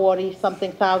around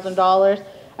 $40-something thousand.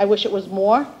 I wish it was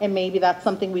more, and maybe that's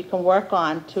something we can work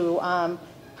on to,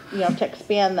 to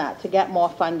expand that, to get more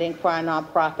funding for our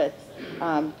nonprofits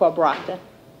for Brockton.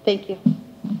 Thank you.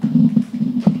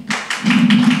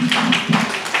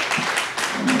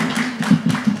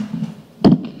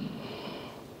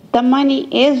 The money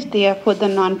is there for the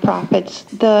nonprofits.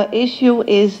 The issue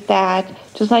is that,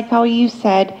 just like how you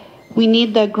said, we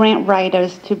need the grant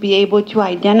writers to be able to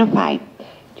identify,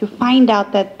 to find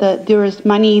out that there is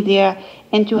money there,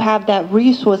 and to have that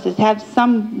resources, have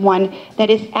someone that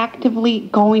is actively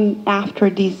going after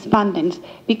these fundings.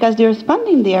 Because there's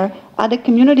funding there, other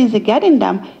communities are getting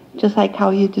them, just like how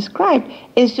you described.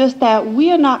 It's just that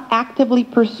we are not actively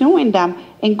pursuing them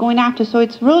and going after. So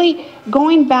it's really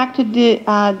going back to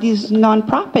these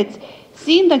nonprofits,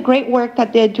 seeing the great work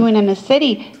that they're doing in the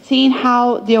city, seeing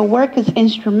how their work is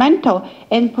instrumental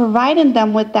in providing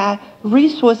them with that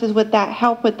resources, with that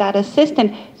help, with that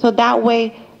assistance. So that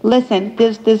way, listen,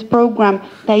 there's this program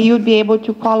that you would be able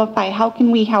to qualify. How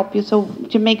can we help you? So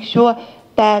to make sure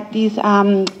that these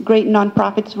great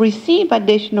nonprofits receive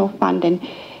additional funding.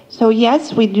 So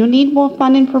yes, we do need more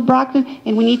funding for Brockton,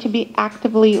 and we need to be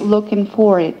actively looking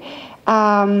for it.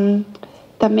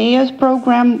 The mayor's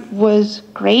program was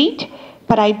great,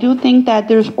 but I do think that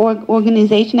there's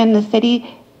organization in the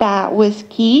city that was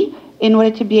key in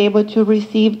order to be able to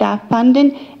receive that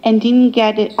funding and didn't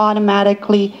get it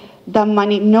automatically, the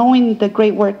money, knowing the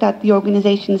great work that the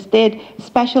organizations did,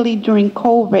 especially during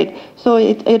COVID. So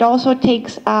it also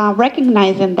takes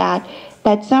recognizing that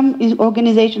some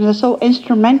organizations are so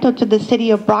instrumental to the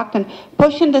city of Brockton,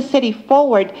 pushing the city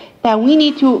forward, that we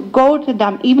need to go to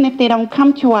them, even if they don't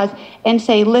come to us, and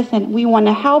say, listen, we want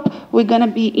to help, we're going to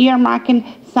be earmarking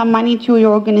some money to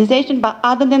your organization, but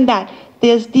other than that,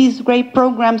 there's these great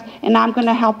programs, and I'm going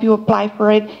to help you apply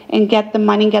for it and get the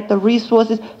money, get the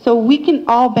resources, so we can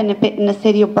all benefit in the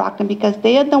city of Brockton, because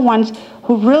they are the ones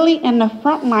who really in the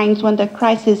front lines when the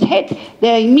crisis hit,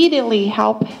 they immediately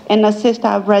help and assist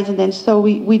our residents. So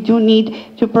we do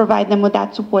need to provide them with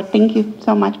that support. Thank you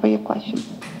so much for your question.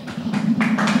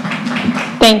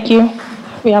 Thank you.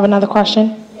 We have another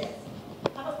question.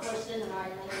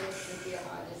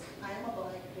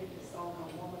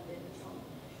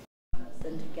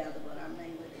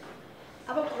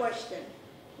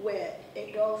 Where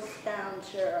it goes down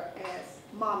to as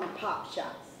mom and pop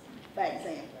shops, for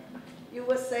example. You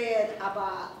were saying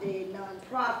about the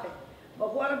nonprofit,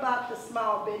 but what about the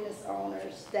small business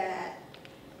owners that,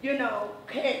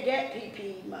 can't get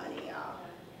PPP money,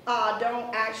 don't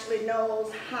actually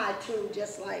knows how to,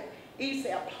 just like you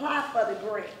said, apply for the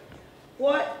grant?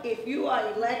 What, if you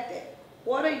are elected,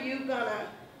 what are you gonna,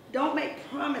 don't make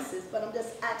promises, but I'm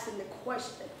just asking the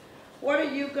question. What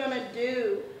are you gonna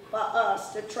do for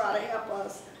us to try to help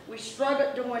us? We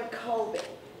struggled during COVID.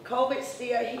 COVID's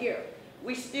still here.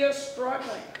 We still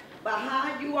struggling. But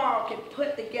how you all can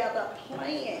put together a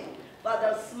plan for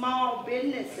the small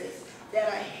businesses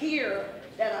that are here,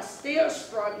 that are still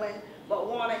struggling, but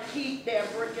want to keep their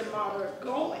brick and mortar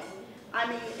going. I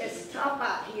mean, it's tough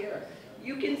out here.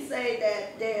 You can say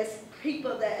that there's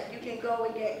people that you can go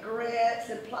and get grants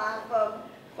and apply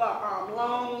for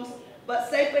loans. But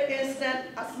say, for instance,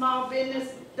 a small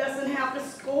business doesn't have the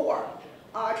score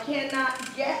or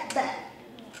cannot get that.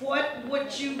 What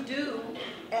would you do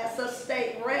as a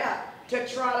state rep to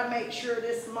try to make sure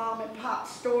this mom and pop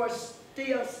stores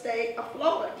still stay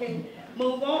afloat or can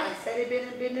move on? Say they've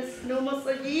been in business numerous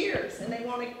of years and they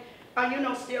want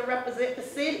to, still represent the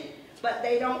city, but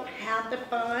they don't have the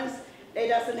funds. They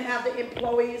doesn't have the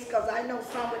employees, because I know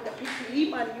some with the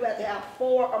PPE money, you have to have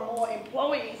 4 or more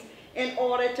employees in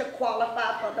order to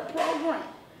qualify for the program.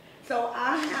 So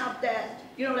I have that,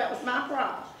 that was my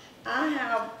problem. I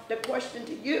have the question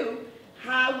to you,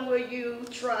 how will you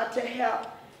try to help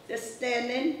the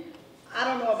standing? I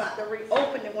don't know about the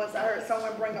reopening ones. I heard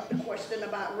someone bring up the question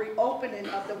about reopening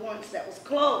of the ones that was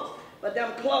closed. But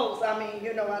them closed, I mean,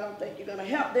 I don't think you're gonna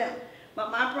help them.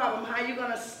 But my problem, how you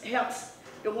gonna help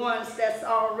the ones that's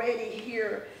already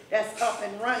here, that's up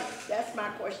and running? That's my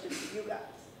question to you guys.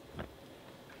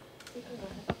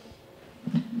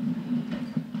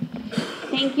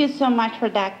 Thank you so much for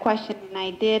that question, and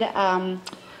I did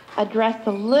address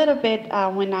a little bit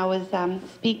when I was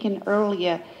speaking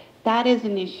earlier. That is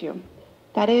an issue.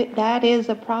 That is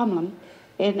a problem,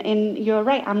 and you're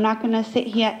right. I'm not going to sit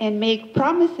here and make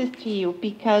promises to you,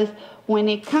 because when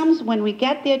we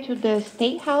get there to the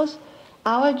State House,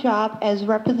 our job as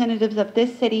representatives of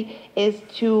this city is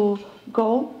to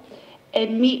go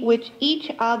and meet with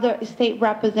each other state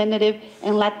representative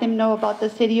and let them know about the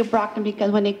city of Brockton,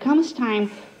 because when it comes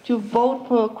time to vote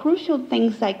for crucial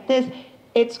things like this,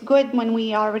 it's good when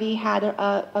we already had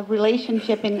a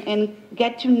relationship and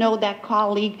get to know that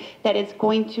colleague that is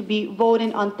going to be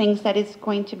voting on things that is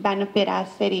going to benefit our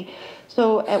city.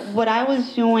 So what I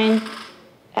was doing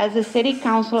as a city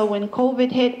councilor when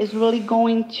COVID hit is really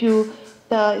going to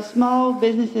the small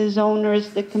businesses owners,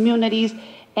 the communities,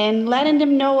 and letting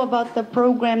them know about the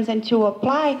programs and to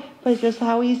apply, but just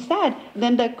how he said.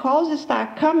 Then the calls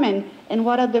start coming, and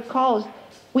what are the calls?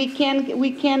 We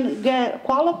can get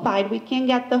qualified. We can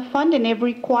get the funding. It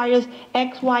requires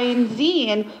X, Y, and Z.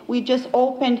 And we just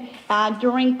opened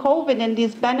during COVID, and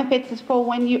these benefits is for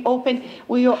when you open.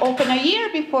 We were open a year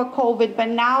before COVID, but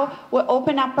now we're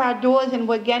opening up our doors and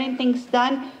we're getting things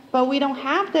done. But we don't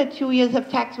have the 2 years of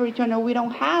tax return, or we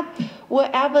don't have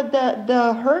whatever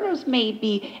the hurdles may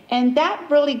be. And that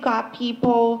really got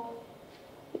people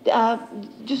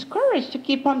discouraged to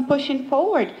keep on pushing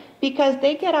forward, because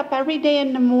they get up every day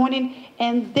in the morning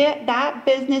and that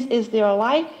business is their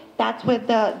life. That's where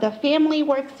the family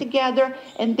works together,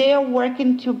 and they're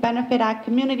working to benefit our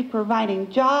community, providing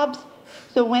jobs.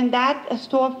 So when that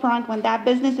storefront, when that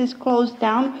business is closed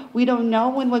down, we don't know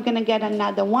when we're going to get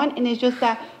another one, and it's just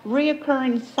that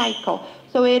reoccurring cycle.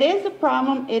 So it is a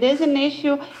problem, it is an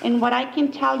issue, and what I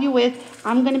can tell you is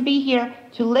I'm going to be here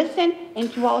to listen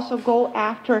and to also go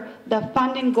after the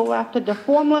funding, go after the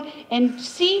formula, and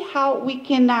see how we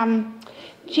can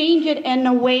change it in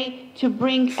a way to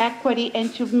bring equity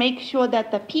and to make sure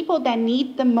that the people that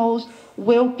need the most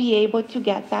will be able to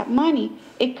get that money.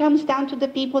 It comes down to the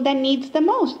people that needs the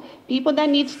most. People that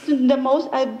needs the most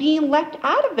are being left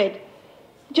out of it,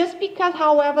 just because,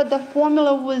 however, the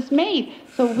formula was made.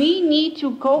 So we need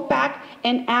to go back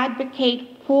and advocate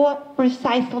for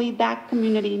precisely that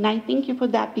community. And I thank you for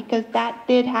that, because that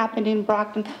did happen in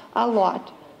Brockton a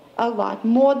lot,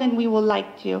 more than we would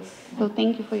like to. So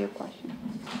thank you for your question.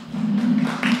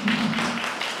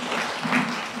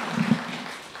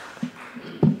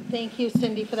 Thank you,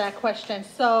 Cindy, for that question.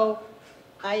 So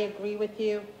I agree with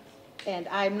you, and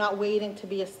I'm not waiting to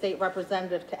be a state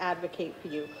representative to advocate for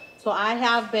you. So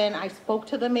I spoke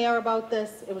to the mayor about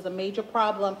this. It was a major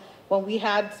problem when we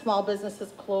had small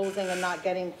businesses closing and not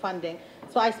getting funding.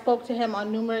 So I spoke to him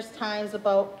on numerous times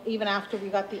about, even after we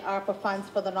got the ARPA funds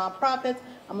for the nonprofits,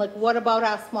 I'm like, what about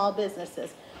our small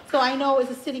businesses? So I know as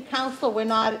a city council, we're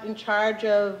not in charge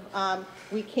of,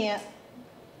 we can't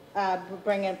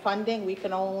bring in funding. We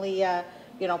can only,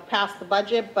 pass the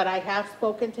budget, but I have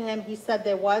spoken to him. He said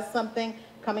there was something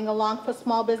coming along for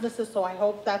small businesses, so I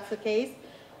hope that's the case.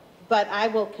 But I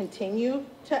will continue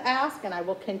to ask, and I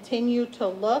will continue to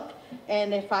look,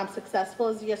 and if I'm successful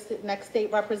as your next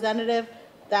state representative,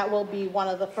 that will be one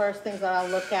of the first things that I'll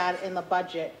look at in the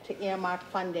budget, to earmark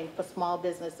funding for small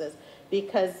businesses.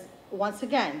 Because once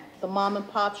again, the mom and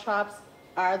pop shops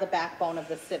are the backbone of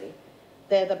the city.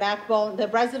 They're the backbone, the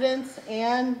residents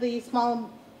and the small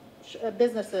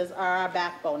businesses are our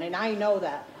backbone, and I know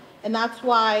that. And that's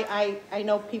why I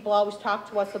know people always talk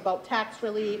to us about tax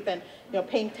relief and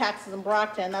paying taxes in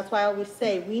Brockton. And that's why I always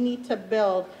say we need to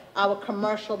build our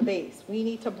commercial base. We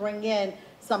need to bring in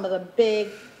some of the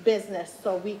big business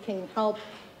so we can help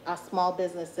our small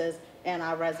businesses and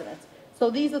our residents. So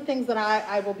these are things that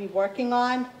I will be working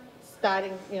on,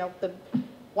 starting,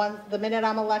 the minute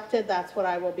I'm elected, that's what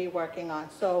I will be working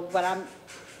on. So, but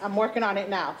I'm working on it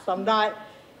now. So I'm not.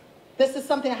 This is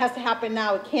something that has to happen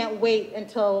now. It can't wait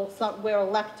until we're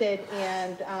elected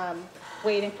and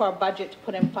waiting for a budget to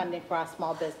put in funding for our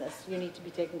small business. You need to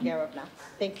be taken care of now.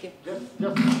 Thank you. Just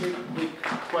a quick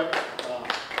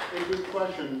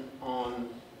question on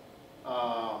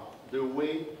the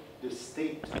way the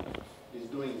state is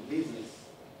doing business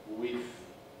with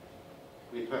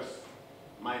us,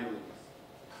 minorities.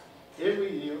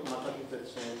 Every year,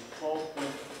 Massachusetts spends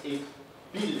 $4.8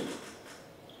 billion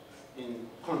in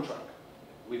contract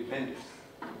with vendors.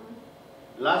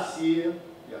 Last year,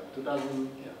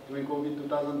 during COVID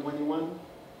 2021,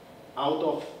 out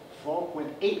of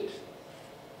 4.8,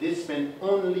 they spent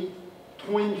only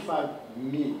 25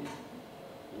 million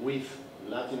with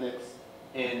Latinx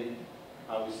and,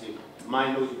 I would say,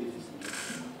 minority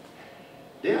business.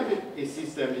 They have a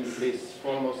system in place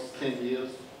for almost 10 years.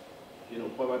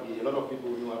 Probably a lot of people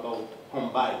know about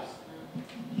home buys.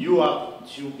 You have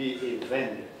to be a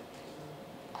vendor.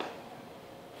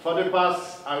 For the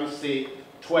past, I would say,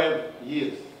 12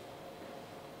 years,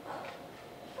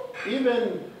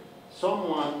 even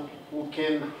someone who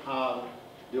can have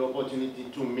the opportunity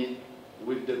to meet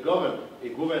with the governor, a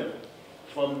governor,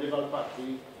 from Deval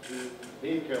Factory to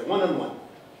Baker, one-on-one,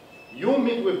 you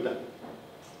meet with them,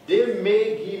 They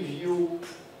may give you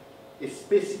a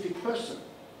specific person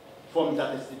from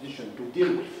that institution to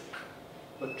deal with.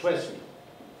 But trust me,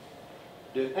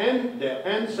 their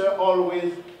answer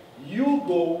always, you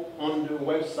go on the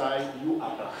website, you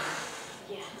apply.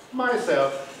 Yeah.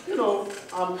 Myself, I know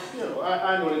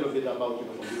a little bit about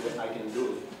computer. I can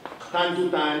do it. Time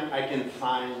to time, I can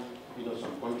find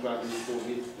some contract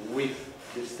with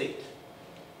the state.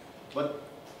 But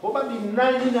probably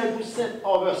 99%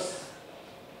 of us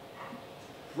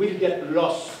will get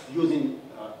lost using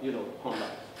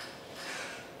contract.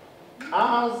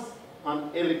 As an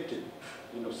elected,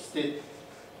 state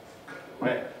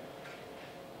rep,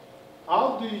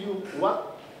 what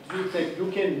do you think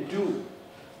you can do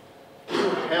to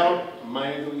help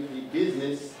minority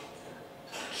business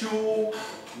to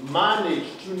manage,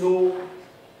 to know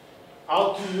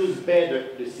how to use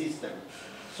better the system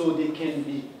so they can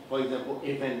be, for example,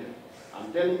 a vendor?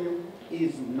 I'm telling you,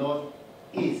 it's not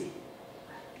easy.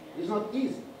 It's not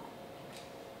easy.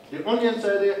 The only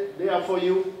answer there for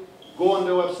you, go on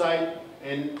the website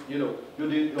and you do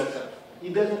it yourself.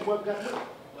 It doesn't work that way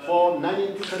for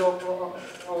 90%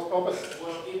 of us.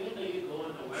 Well, even though you go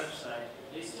on the website,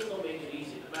 they still don't make it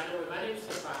easy. By the way, my name is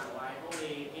Stefano. I own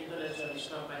an internet service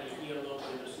company here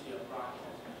locally in the city of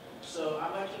Brockton. So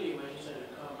I'm actually registered in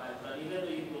the company, but even though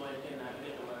you go and can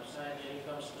navigate the website, when it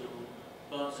comes to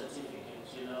bond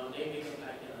certificates, they make it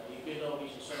like, if you don't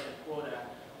reach a certain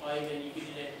quota, or even if you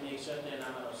didn't make a certain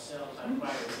amount of sales on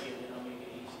private, they don't make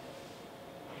it easy.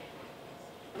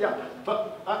 Yeah,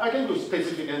 but I can do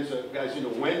specific answer, guys.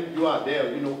 When you are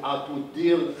there, you know how to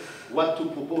deal, what to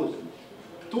propose.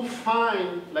 To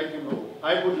find,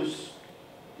 I produce,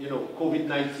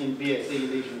 COVID-19, BSA,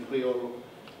 nation, Creole,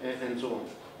 and so on.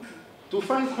 To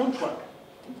find contract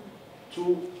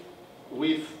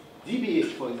with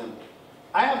DBH, for example,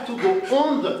 I have to go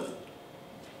under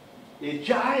a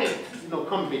giant,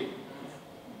 company.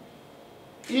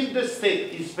 If the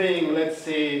state is paying, let's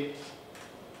say,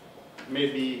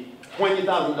 maybe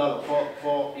 $20,000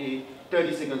 for a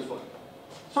 30-second spot,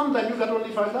 sometimes you got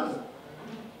only 5,000.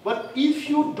 But if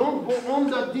you don't go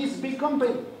under this big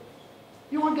company,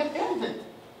 you won't get anything.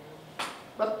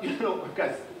 But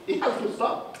guys, you have to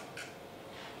stop.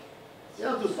 You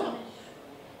have to stop.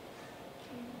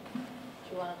 Do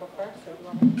you want to go first, or do you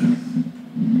want me to?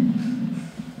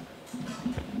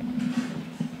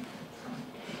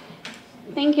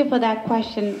 Thank you for that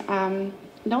question. I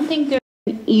don't think there's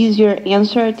an easier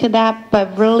answer to that,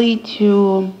 but really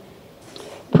to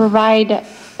provide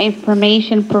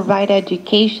information, provide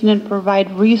education, and provide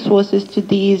resources to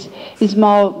these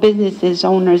small businesses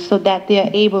owners so that they're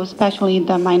able, especially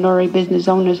the minority business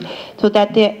owners, so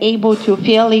that they're able to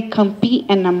fairly compete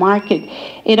in the market.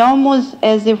 It almost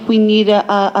as if we need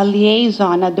a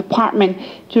liaison, a department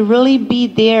to really be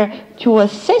there to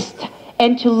assist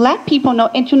and to let people know,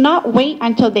 and to not wait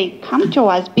until they come to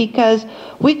us, because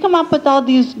we come up with all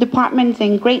these departments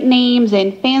and great names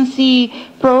and fancy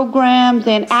programs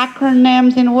and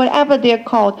acronyms and whatever they're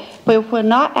called. But if we're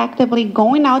not actively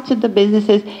going out to the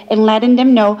businesses and letting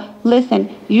them know, listen,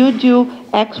 you do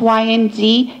X, Y, and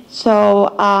Z.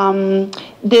 So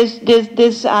this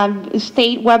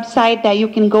state website that you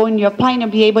can go and you apply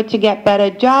and be able to get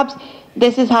better jobs.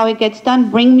 This is how it gets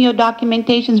done. Bring me your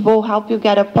documentations. We'll help you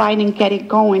get applied and get it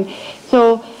going.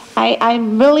 So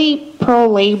I'm really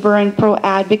pro-labor and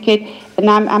pro-advocate, and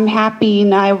I'm happy,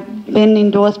 and I've been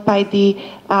endorsed by the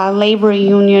labor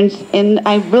unions, and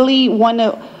I really want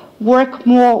to work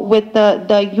more with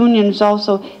the unions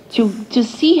also to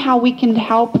see how we can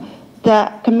help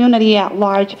the community at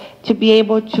large to be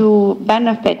able to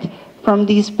benefit from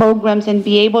these programs and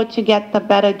be able to get the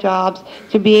better jobs,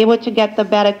 to be able to get the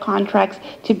better contracts,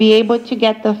 to be able to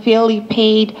get the fairly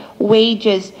paid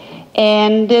wages.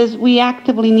 And we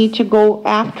actively need to go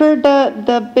after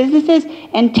the businesses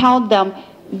and tell them,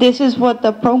 this is what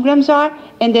the programs are,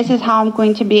 and this is how I'm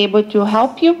going to be able to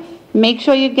help you. Make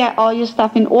sure you get all your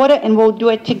stuff in order, and we'll do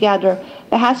it together.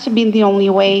 That has to be the only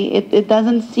way. It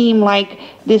doesn't seem like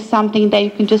there's something that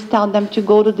you can just tell them to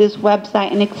go to this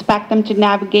website and expect them to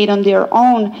navigate on their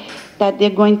own, that they're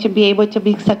going to be able to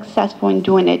be successful in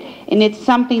doing it. And it's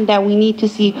something that we need to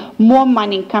see more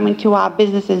money coming to our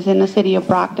businesses in the city of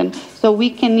Brockton, so we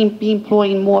can be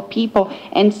employing more people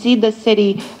and see the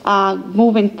city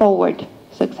moving forward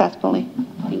successfully.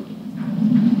 Thank you.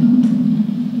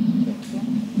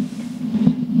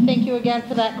 Thank you again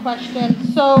for that question.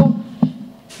 So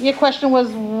your question was,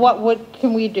 what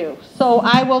can we do? So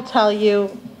I will tell you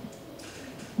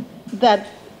that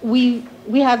we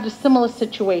have a similar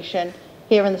situation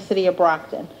here in the city of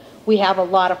Brockton. We have a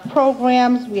lot of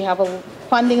programs, we have a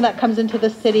funding that comes into the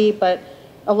city, but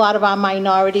a lot of our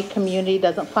minority community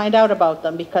doesn't find out about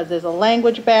them because there's a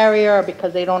language barrier or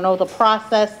because they don't know the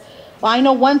process. Well, I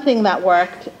know one thing that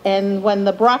worked, and when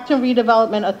the Brockton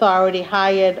Redevelopment Authority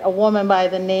hired a woman by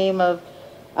the name of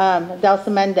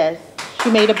Mendes,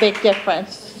 she made a big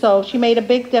difference. So she made a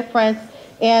big difference,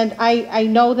 and I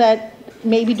know that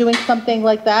maybe doing something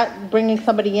like that, bringing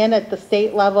somebody in at the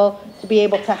state level to be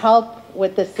able to help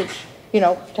with this,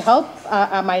 to help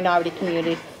our minority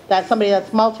communities, that somebody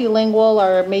that's multilingual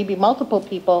or maybe multiple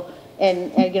people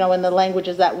in the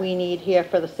languages that we need here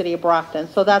for the city of Brockton.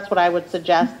 So that's what I would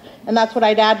suggest, and that's what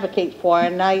I'd advocate for.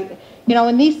 And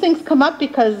and these things come up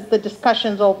because the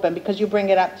discussion's open, because you bring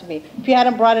it up to me. If you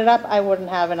hadn't brought it up, I wouldn't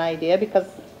have an idea, because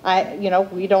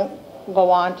we don't go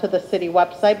on to the city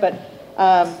website, but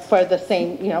for the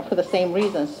same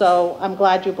reasons. So I'm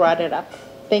glad you brought it up.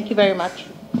 Thank you very much.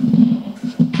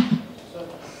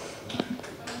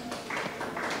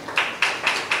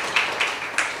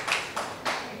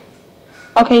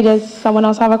 Okay, does someone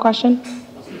else have a question?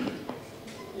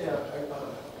 Yeah,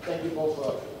 thank you both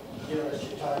for giving us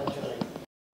your time tonight.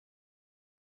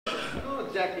 I don't know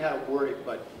exactly how to word it,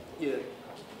 but you're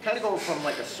kind of going from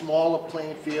like a smaller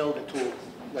playing field into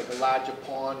like a larger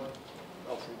pond,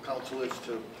 from councilors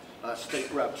to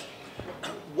state reps.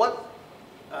 What,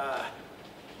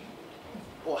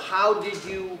 or how did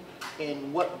you,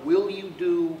 and what will you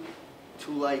do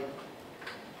to like,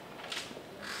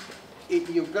 if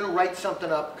you're going to write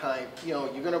something up, you're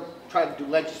going to try to do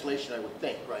legislation, I would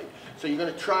think, right? So you're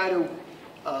going to try to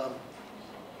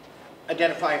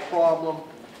identify a problem,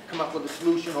 come up with a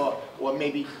solution, or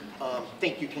maybe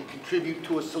think you can contribute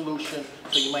to a solution,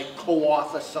 so you might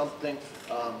co-author something.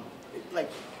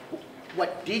 Like,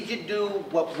 what did you do,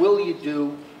 what will you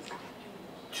do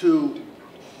to,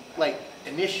 like,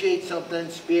 initiate something,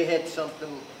 spearhead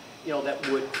something, that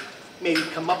would maybe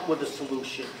come up with a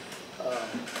solution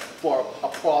for a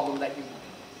problem that you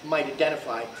might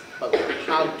identify, but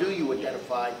how do you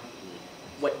identify,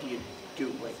 what do you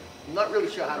do? Like, I'm not really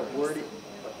sure how to word it,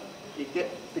 but you get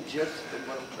the gist of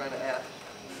what I'm trying to ask.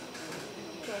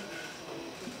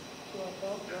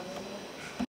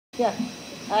 Yeah,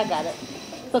 I got it.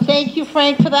 So thank you,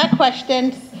 Frank, for that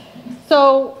question.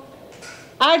 So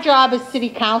our job as city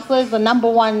councilors, the number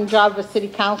one job of a city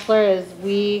councilor is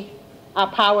our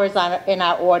powers in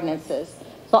our ordinances.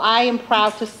 So I am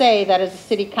proud to say that as a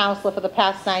city councilor for the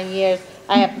past 9 years,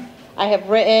 I have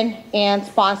written and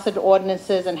sponsored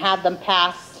ordinances and had them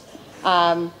passed.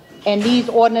 And these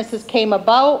ordinances came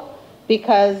about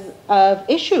because of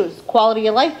issues, quality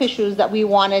of life issues that we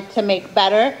wanted to make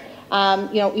better.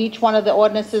 Each one of the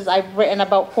ordinances, I've written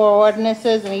about 4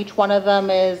 ordinances, and each one of them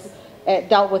is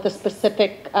dealt with a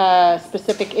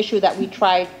specific issue that we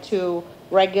tried to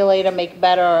regulate or make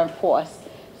better or enforce.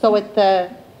 So at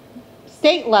the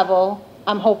state level,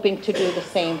 I'm hoping to do the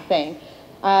same thing,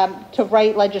 to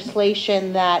write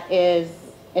legislation that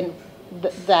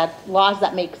that laws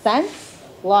that make sense,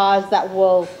 laws that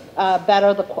will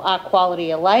better our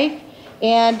quality of life,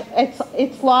 and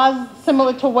it's laws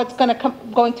similar to what's going to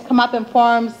come up in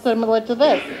forums similar to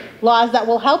this, laws that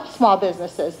will help small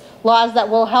businesses, laws that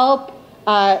will help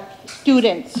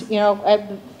students,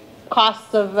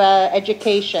 costs of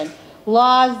education,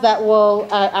 laws that will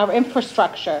our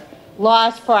infrastructure,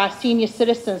 laws for our senior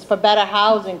citizens, for better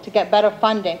housing, to get better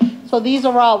funding. So these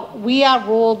are all, we are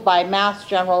ruled by Mass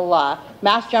General Law.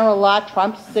 Mass General Law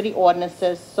trumps city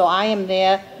ordinances, so I am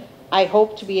there. I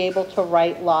hope to be able to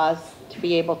write laws to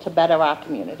be able to better our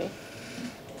community.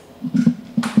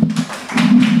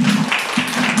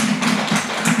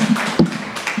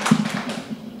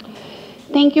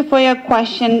 Thank you for your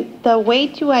question. The way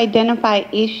to identify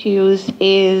issues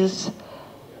is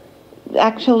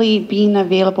actually being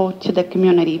available to the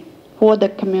community, for the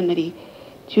community,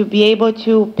 to be able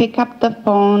to pick up the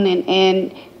phone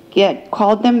and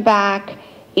call them back,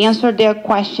 answer their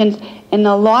questions. And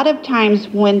a lot of times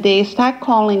when they start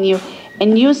calling you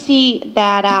and you see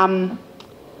that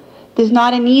there's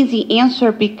not an easy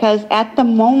answer because at the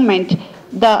moment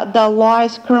the law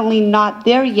is currently not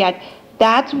there yet,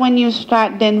 that's when you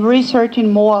start then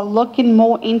researching more, looking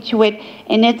more into it,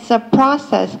 and it's a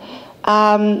process.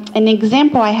 An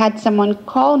example, I had someone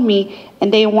call me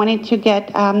and they wanted to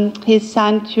get his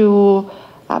son to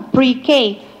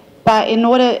pre-K, but in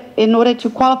order to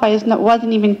qualify, it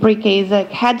wasn't even pre-K, it's a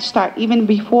Head Start, even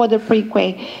before the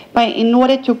pre-K. But in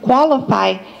order to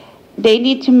qualify, they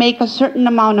need to make a certain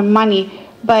amount of money.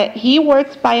 But he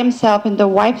works by himself and the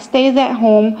wife stays at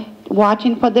home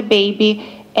watching for the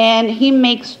baby, and he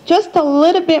makes just a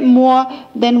little bit more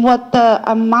than what the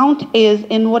amount is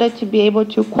in order to be able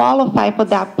to qualify for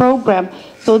that program.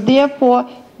 So therefore,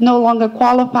 no longer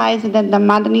qualifies, and then the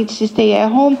mother needs to stay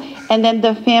at home, and then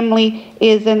the family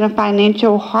is in a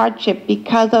financial hardship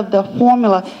because of the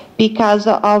formula, because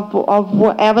of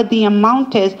whatever the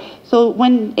amount is. So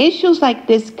when issues like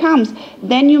this comes,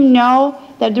 then you know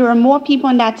that there are more people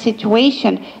in that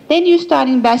situation. Then you start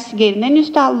investigating, then you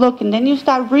start looking, then you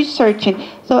start researching.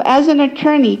 So as an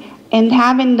attorney and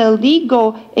having the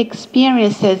legal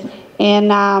experiences,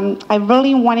 and I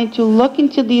really wanted to look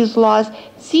into these laws,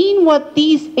 seeing what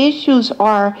these issues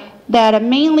are that are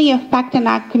mainly affecting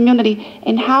our community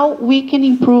and how we can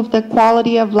improve the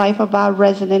quality of life of our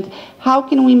residents. How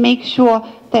can we make sure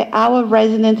that our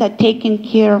residents are taken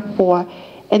care for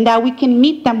and that we can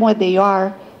meet them where they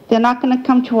are. They're not going to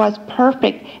come to us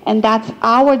perfect, and that's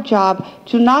our job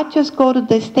to not just go to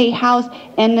the State House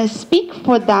and speak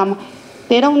for them.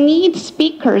 They don't need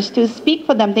speakers to speak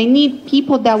for them. They need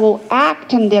people that will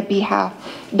act on their behalf,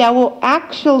 that will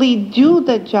actually do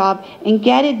the job and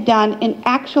get it done and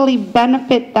actually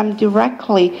benefit them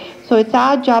directly. So it's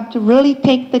our job to really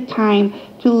take the time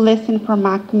to listen from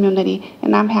our community,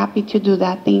 and I'm happy to do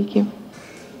that. Thank you.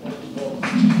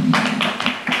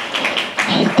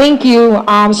 Thank you.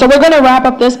 So we're going to wrap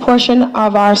up this portion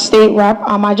of our state rep.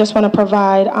 I just want to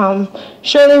provide,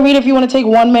 Shirley, Rita, if you want to take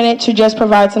 1 minute to just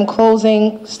provide some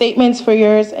closing statements for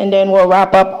yours, and then we'll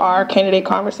wrap up our candidate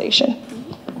conversation.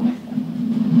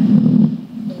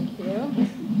 Thank you.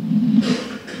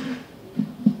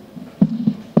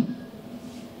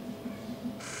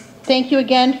 Thank you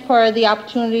again for the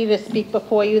opportunity to speak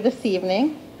before you this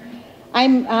evening.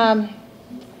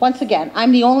 Once again,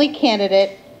 I'm the only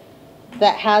candidate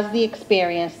that has the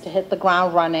experience to hit the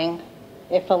ground running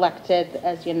if elected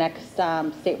as your next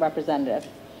state representative.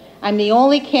 I'm the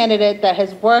only candidate that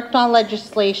has worked on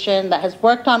legislation, that has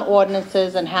worked on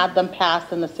ordinances and had them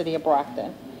passed in the city of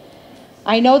Brockton.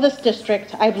 I know this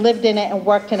district. I've lived in it and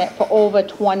worked in it for over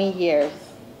 20 years.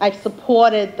 I've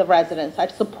supported the residents.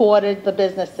 I've supported the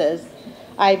businesses.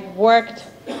 I've worked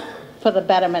for the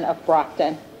betterment of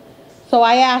Brockton. So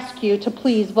I ask you to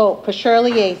please vote for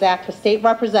Shirley Asack for state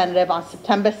representative on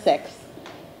September 6th,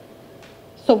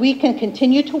 so we can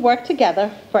continue to work together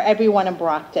for everyone in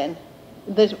Brockton.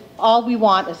 All we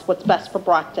want is what's best for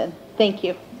Brockton. Thank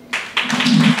you.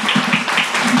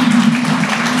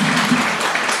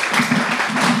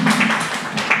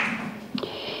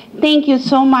 Thank you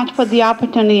so much for the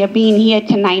opportunity of being here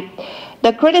tonight.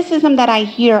 The criticism that I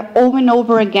hear over and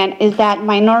over again is that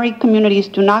minority communities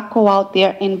do not go out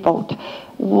there and vote.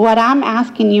 What I'm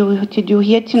asking you to do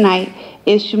here tonight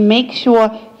is to make sure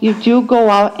you do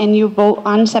go out and you vote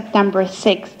on September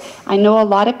 6th. I know a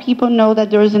lot of people know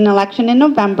that there is an election in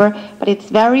November, but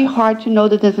it's very hard to know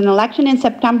that there's an election in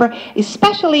September,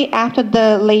 especially after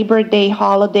the Labor Day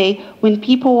holiday, when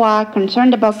people are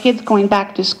concerned about kids going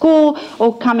back to school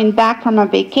or coming back from a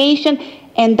vacation.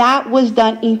 And that was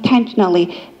done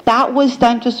intentionally. That was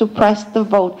done to suppress the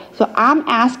vote. So I'm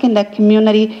asking the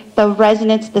community, the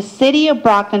residents, the city of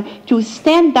Brockton to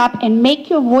stand up and make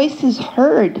your voices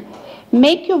heard.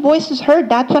 Make your voices heard.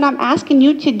 That's what I'm asking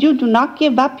you to do. Do not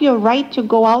give up your right to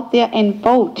go out there and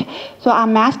vote. So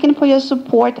I'm asking for your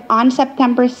support on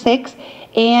September 6th.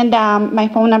 And my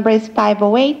phone number is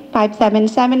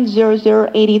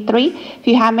 508-577-0083. If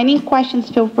you have any questions,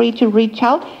 feel free to reach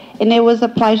out. And it was a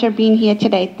pleasure being here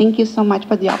today. Thank you so much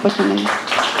for the opportunity.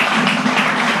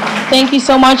 Thank you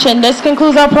so much. And this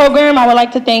concludes our program. I would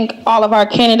like to thank all of our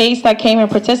candidates that came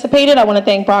and participated. I want to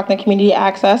thank Brockton Community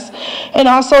Access and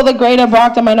also the Greater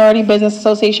Brockton Minority Business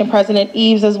Association President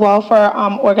Eves as well for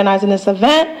organizing this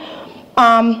event.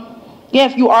 Yeah,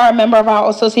 if you are a member of our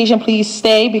association, please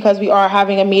stay because we are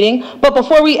having a meeting. But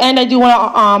before we end, I do want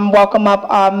to welcome up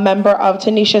a member of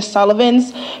Tanisha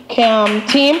Sullivan's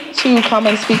team to come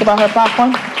and speak about her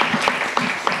platform.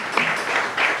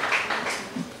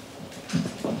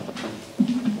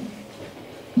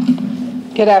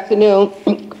 Good afternoon,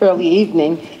 early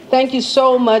evening. Thank you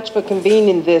so much for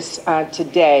convening this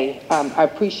today. I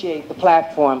appreciate the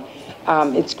platform.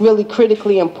 It's really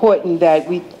critically important that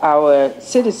our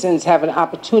citizens have an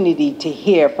opportunity to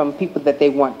hear from people that they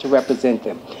want to represent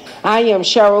them. I am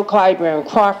Cheryl Clyburn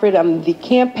Crawford. I'm the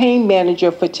campaign manager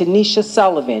for Tanisha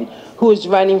Sullivan, who is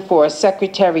running for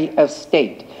Secretary of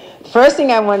State. The first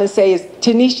thing I want to say is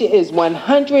Tanisha is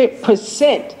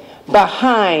 100%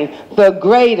 behind the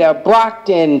Greater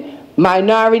Brockton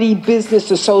Minority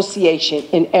Business Association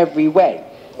in every way.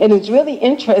 And it's really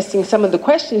interesting, some of the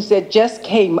questions that just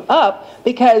came up,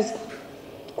 because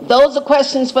those are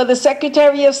questions for the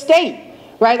Secretary of State,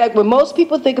 right? Like when most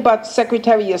people think about the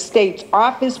Secretary of State's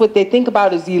office, what they think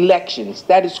about is elections.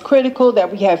 That is critical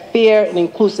that we have fair and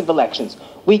inclusive elections.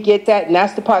 We get that, and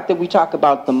that's the part that we talk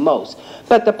about the most.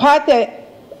 But the part that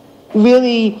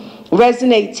really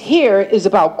resonates here is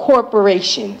about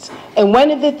corporations. And one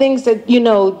of the things that, you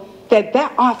know,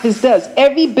 that office does,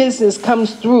 every business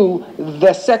comes through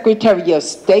the Secretary of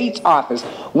State's office.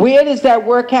 Where does that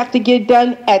work have to get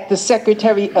done? At the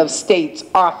Secretary of State's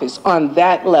office on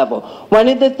that level. One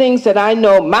of the things that I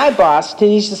know my boss,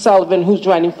 Tanisha Sullivan, who's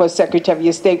running for Secretary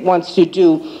of State, wants to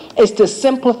do is to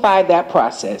simplify that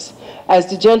process. As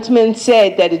the gentleman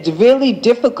said, that it's really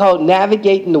difficult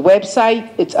navigating the website.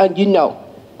 It's, you know,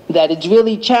 that it's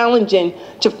really challenging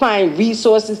to find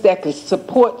resources that can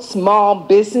support small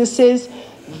businesses.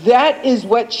 That is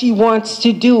what she wants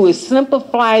to do, is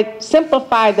simplify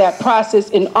that process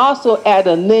and also add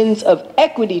a lens of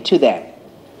equity to that.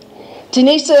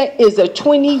 Tanisha is a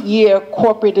 20-year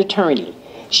corporate attorney.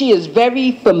 She is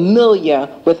very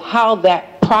familiar with how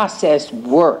that process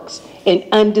works and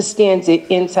understands it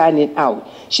inside and out.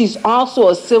 She's also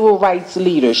a civil rights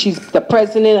leader. She's the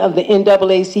president of the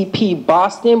NAACP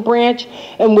Boston branch,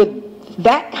 and with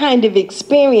that kind of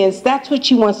experience, that's what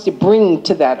she wants to bring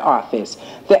to that office.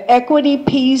 The equity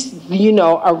piece, you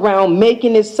know, around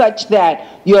making it such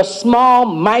that your small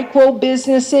micro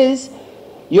businesses,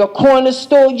 your corner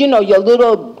store, you know, your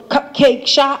little cupcake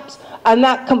shops are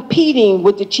not competing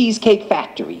with the cheesecake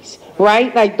factories,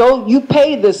 right? Like, though you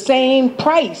pay the same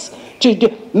price to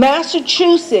do.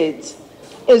 Massachusetts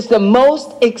is the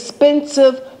most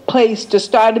expensive place to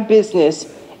start a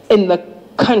business in the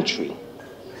country.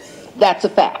 That's a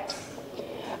fact.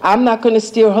 I'm not going to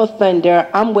steal her thunder.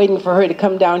 I'm waiting for her to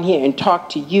come down here and talk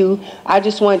to you. I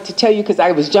just wanted to tell you, because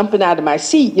I was jumping out of my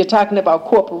seat, you're talking about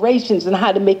corporations and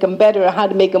how to make them better and how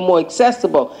to make them more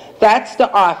accessible. That's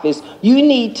the office. You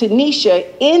need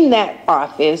Tanisha in that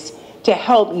office to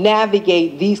help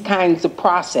navigate these kinds of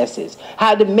processes.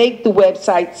 How to make the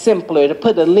website simpler, to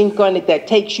put a link on it that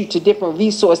takes you to different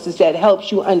resources that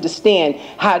helps you understand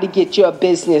how to get your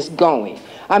business going.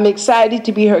 I'm excited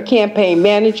to be her campaign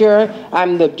manager.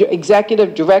 I'm the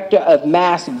executive director of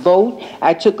Mass Vote.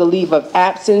 I took a leave of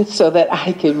absence so that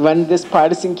I could run this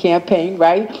partisan campaign,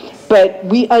 right? But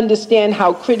we understand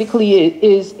how critically it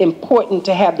is important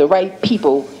to have the right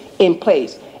people in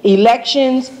place.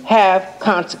 Elections have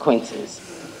consequences.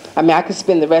 I mean, I could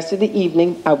spend the rest of the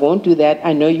evening. I won't do that.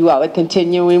 I know you all are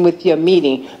continuing with your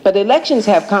meeting. But elections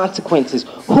have consequences.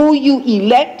 Who you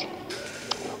elect,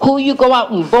 who you go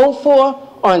out and vote for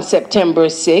on September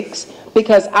 6th,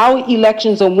 because our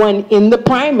elections are won in the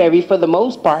primary for the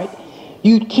most part.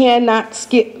 You cannot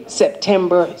skip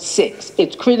September 6th.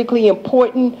 It's critically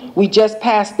important. We just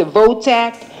passed the Votes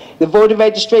Act. The voter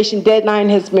registration deadline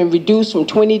has been reduced from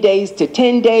 20 days to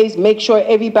 10 days. Make sure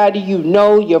everybody you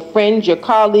know, your friends, your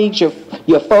colleagues, your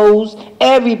foes,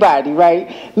 everybody,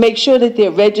 right? Make sure that they're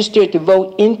registered to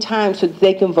vote in time so that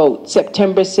they can vote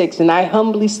September 6th. And I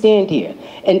humbly stand here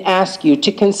and ask you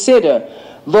to consider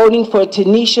voting for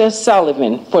Tanisha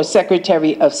Sullivan for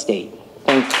Secretary of State.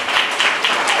 Thank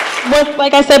you. Well,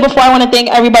 like I said before, I want to thank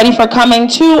everybody for coming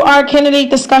to our candidate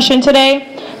discussion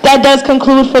today. That does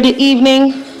conclude for the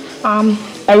evening.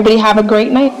 Everybody have a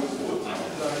great night.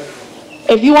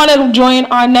 If you want to join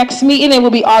our next meeting, it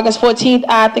will be August 14th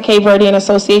at the Cape Verdean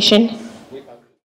Association.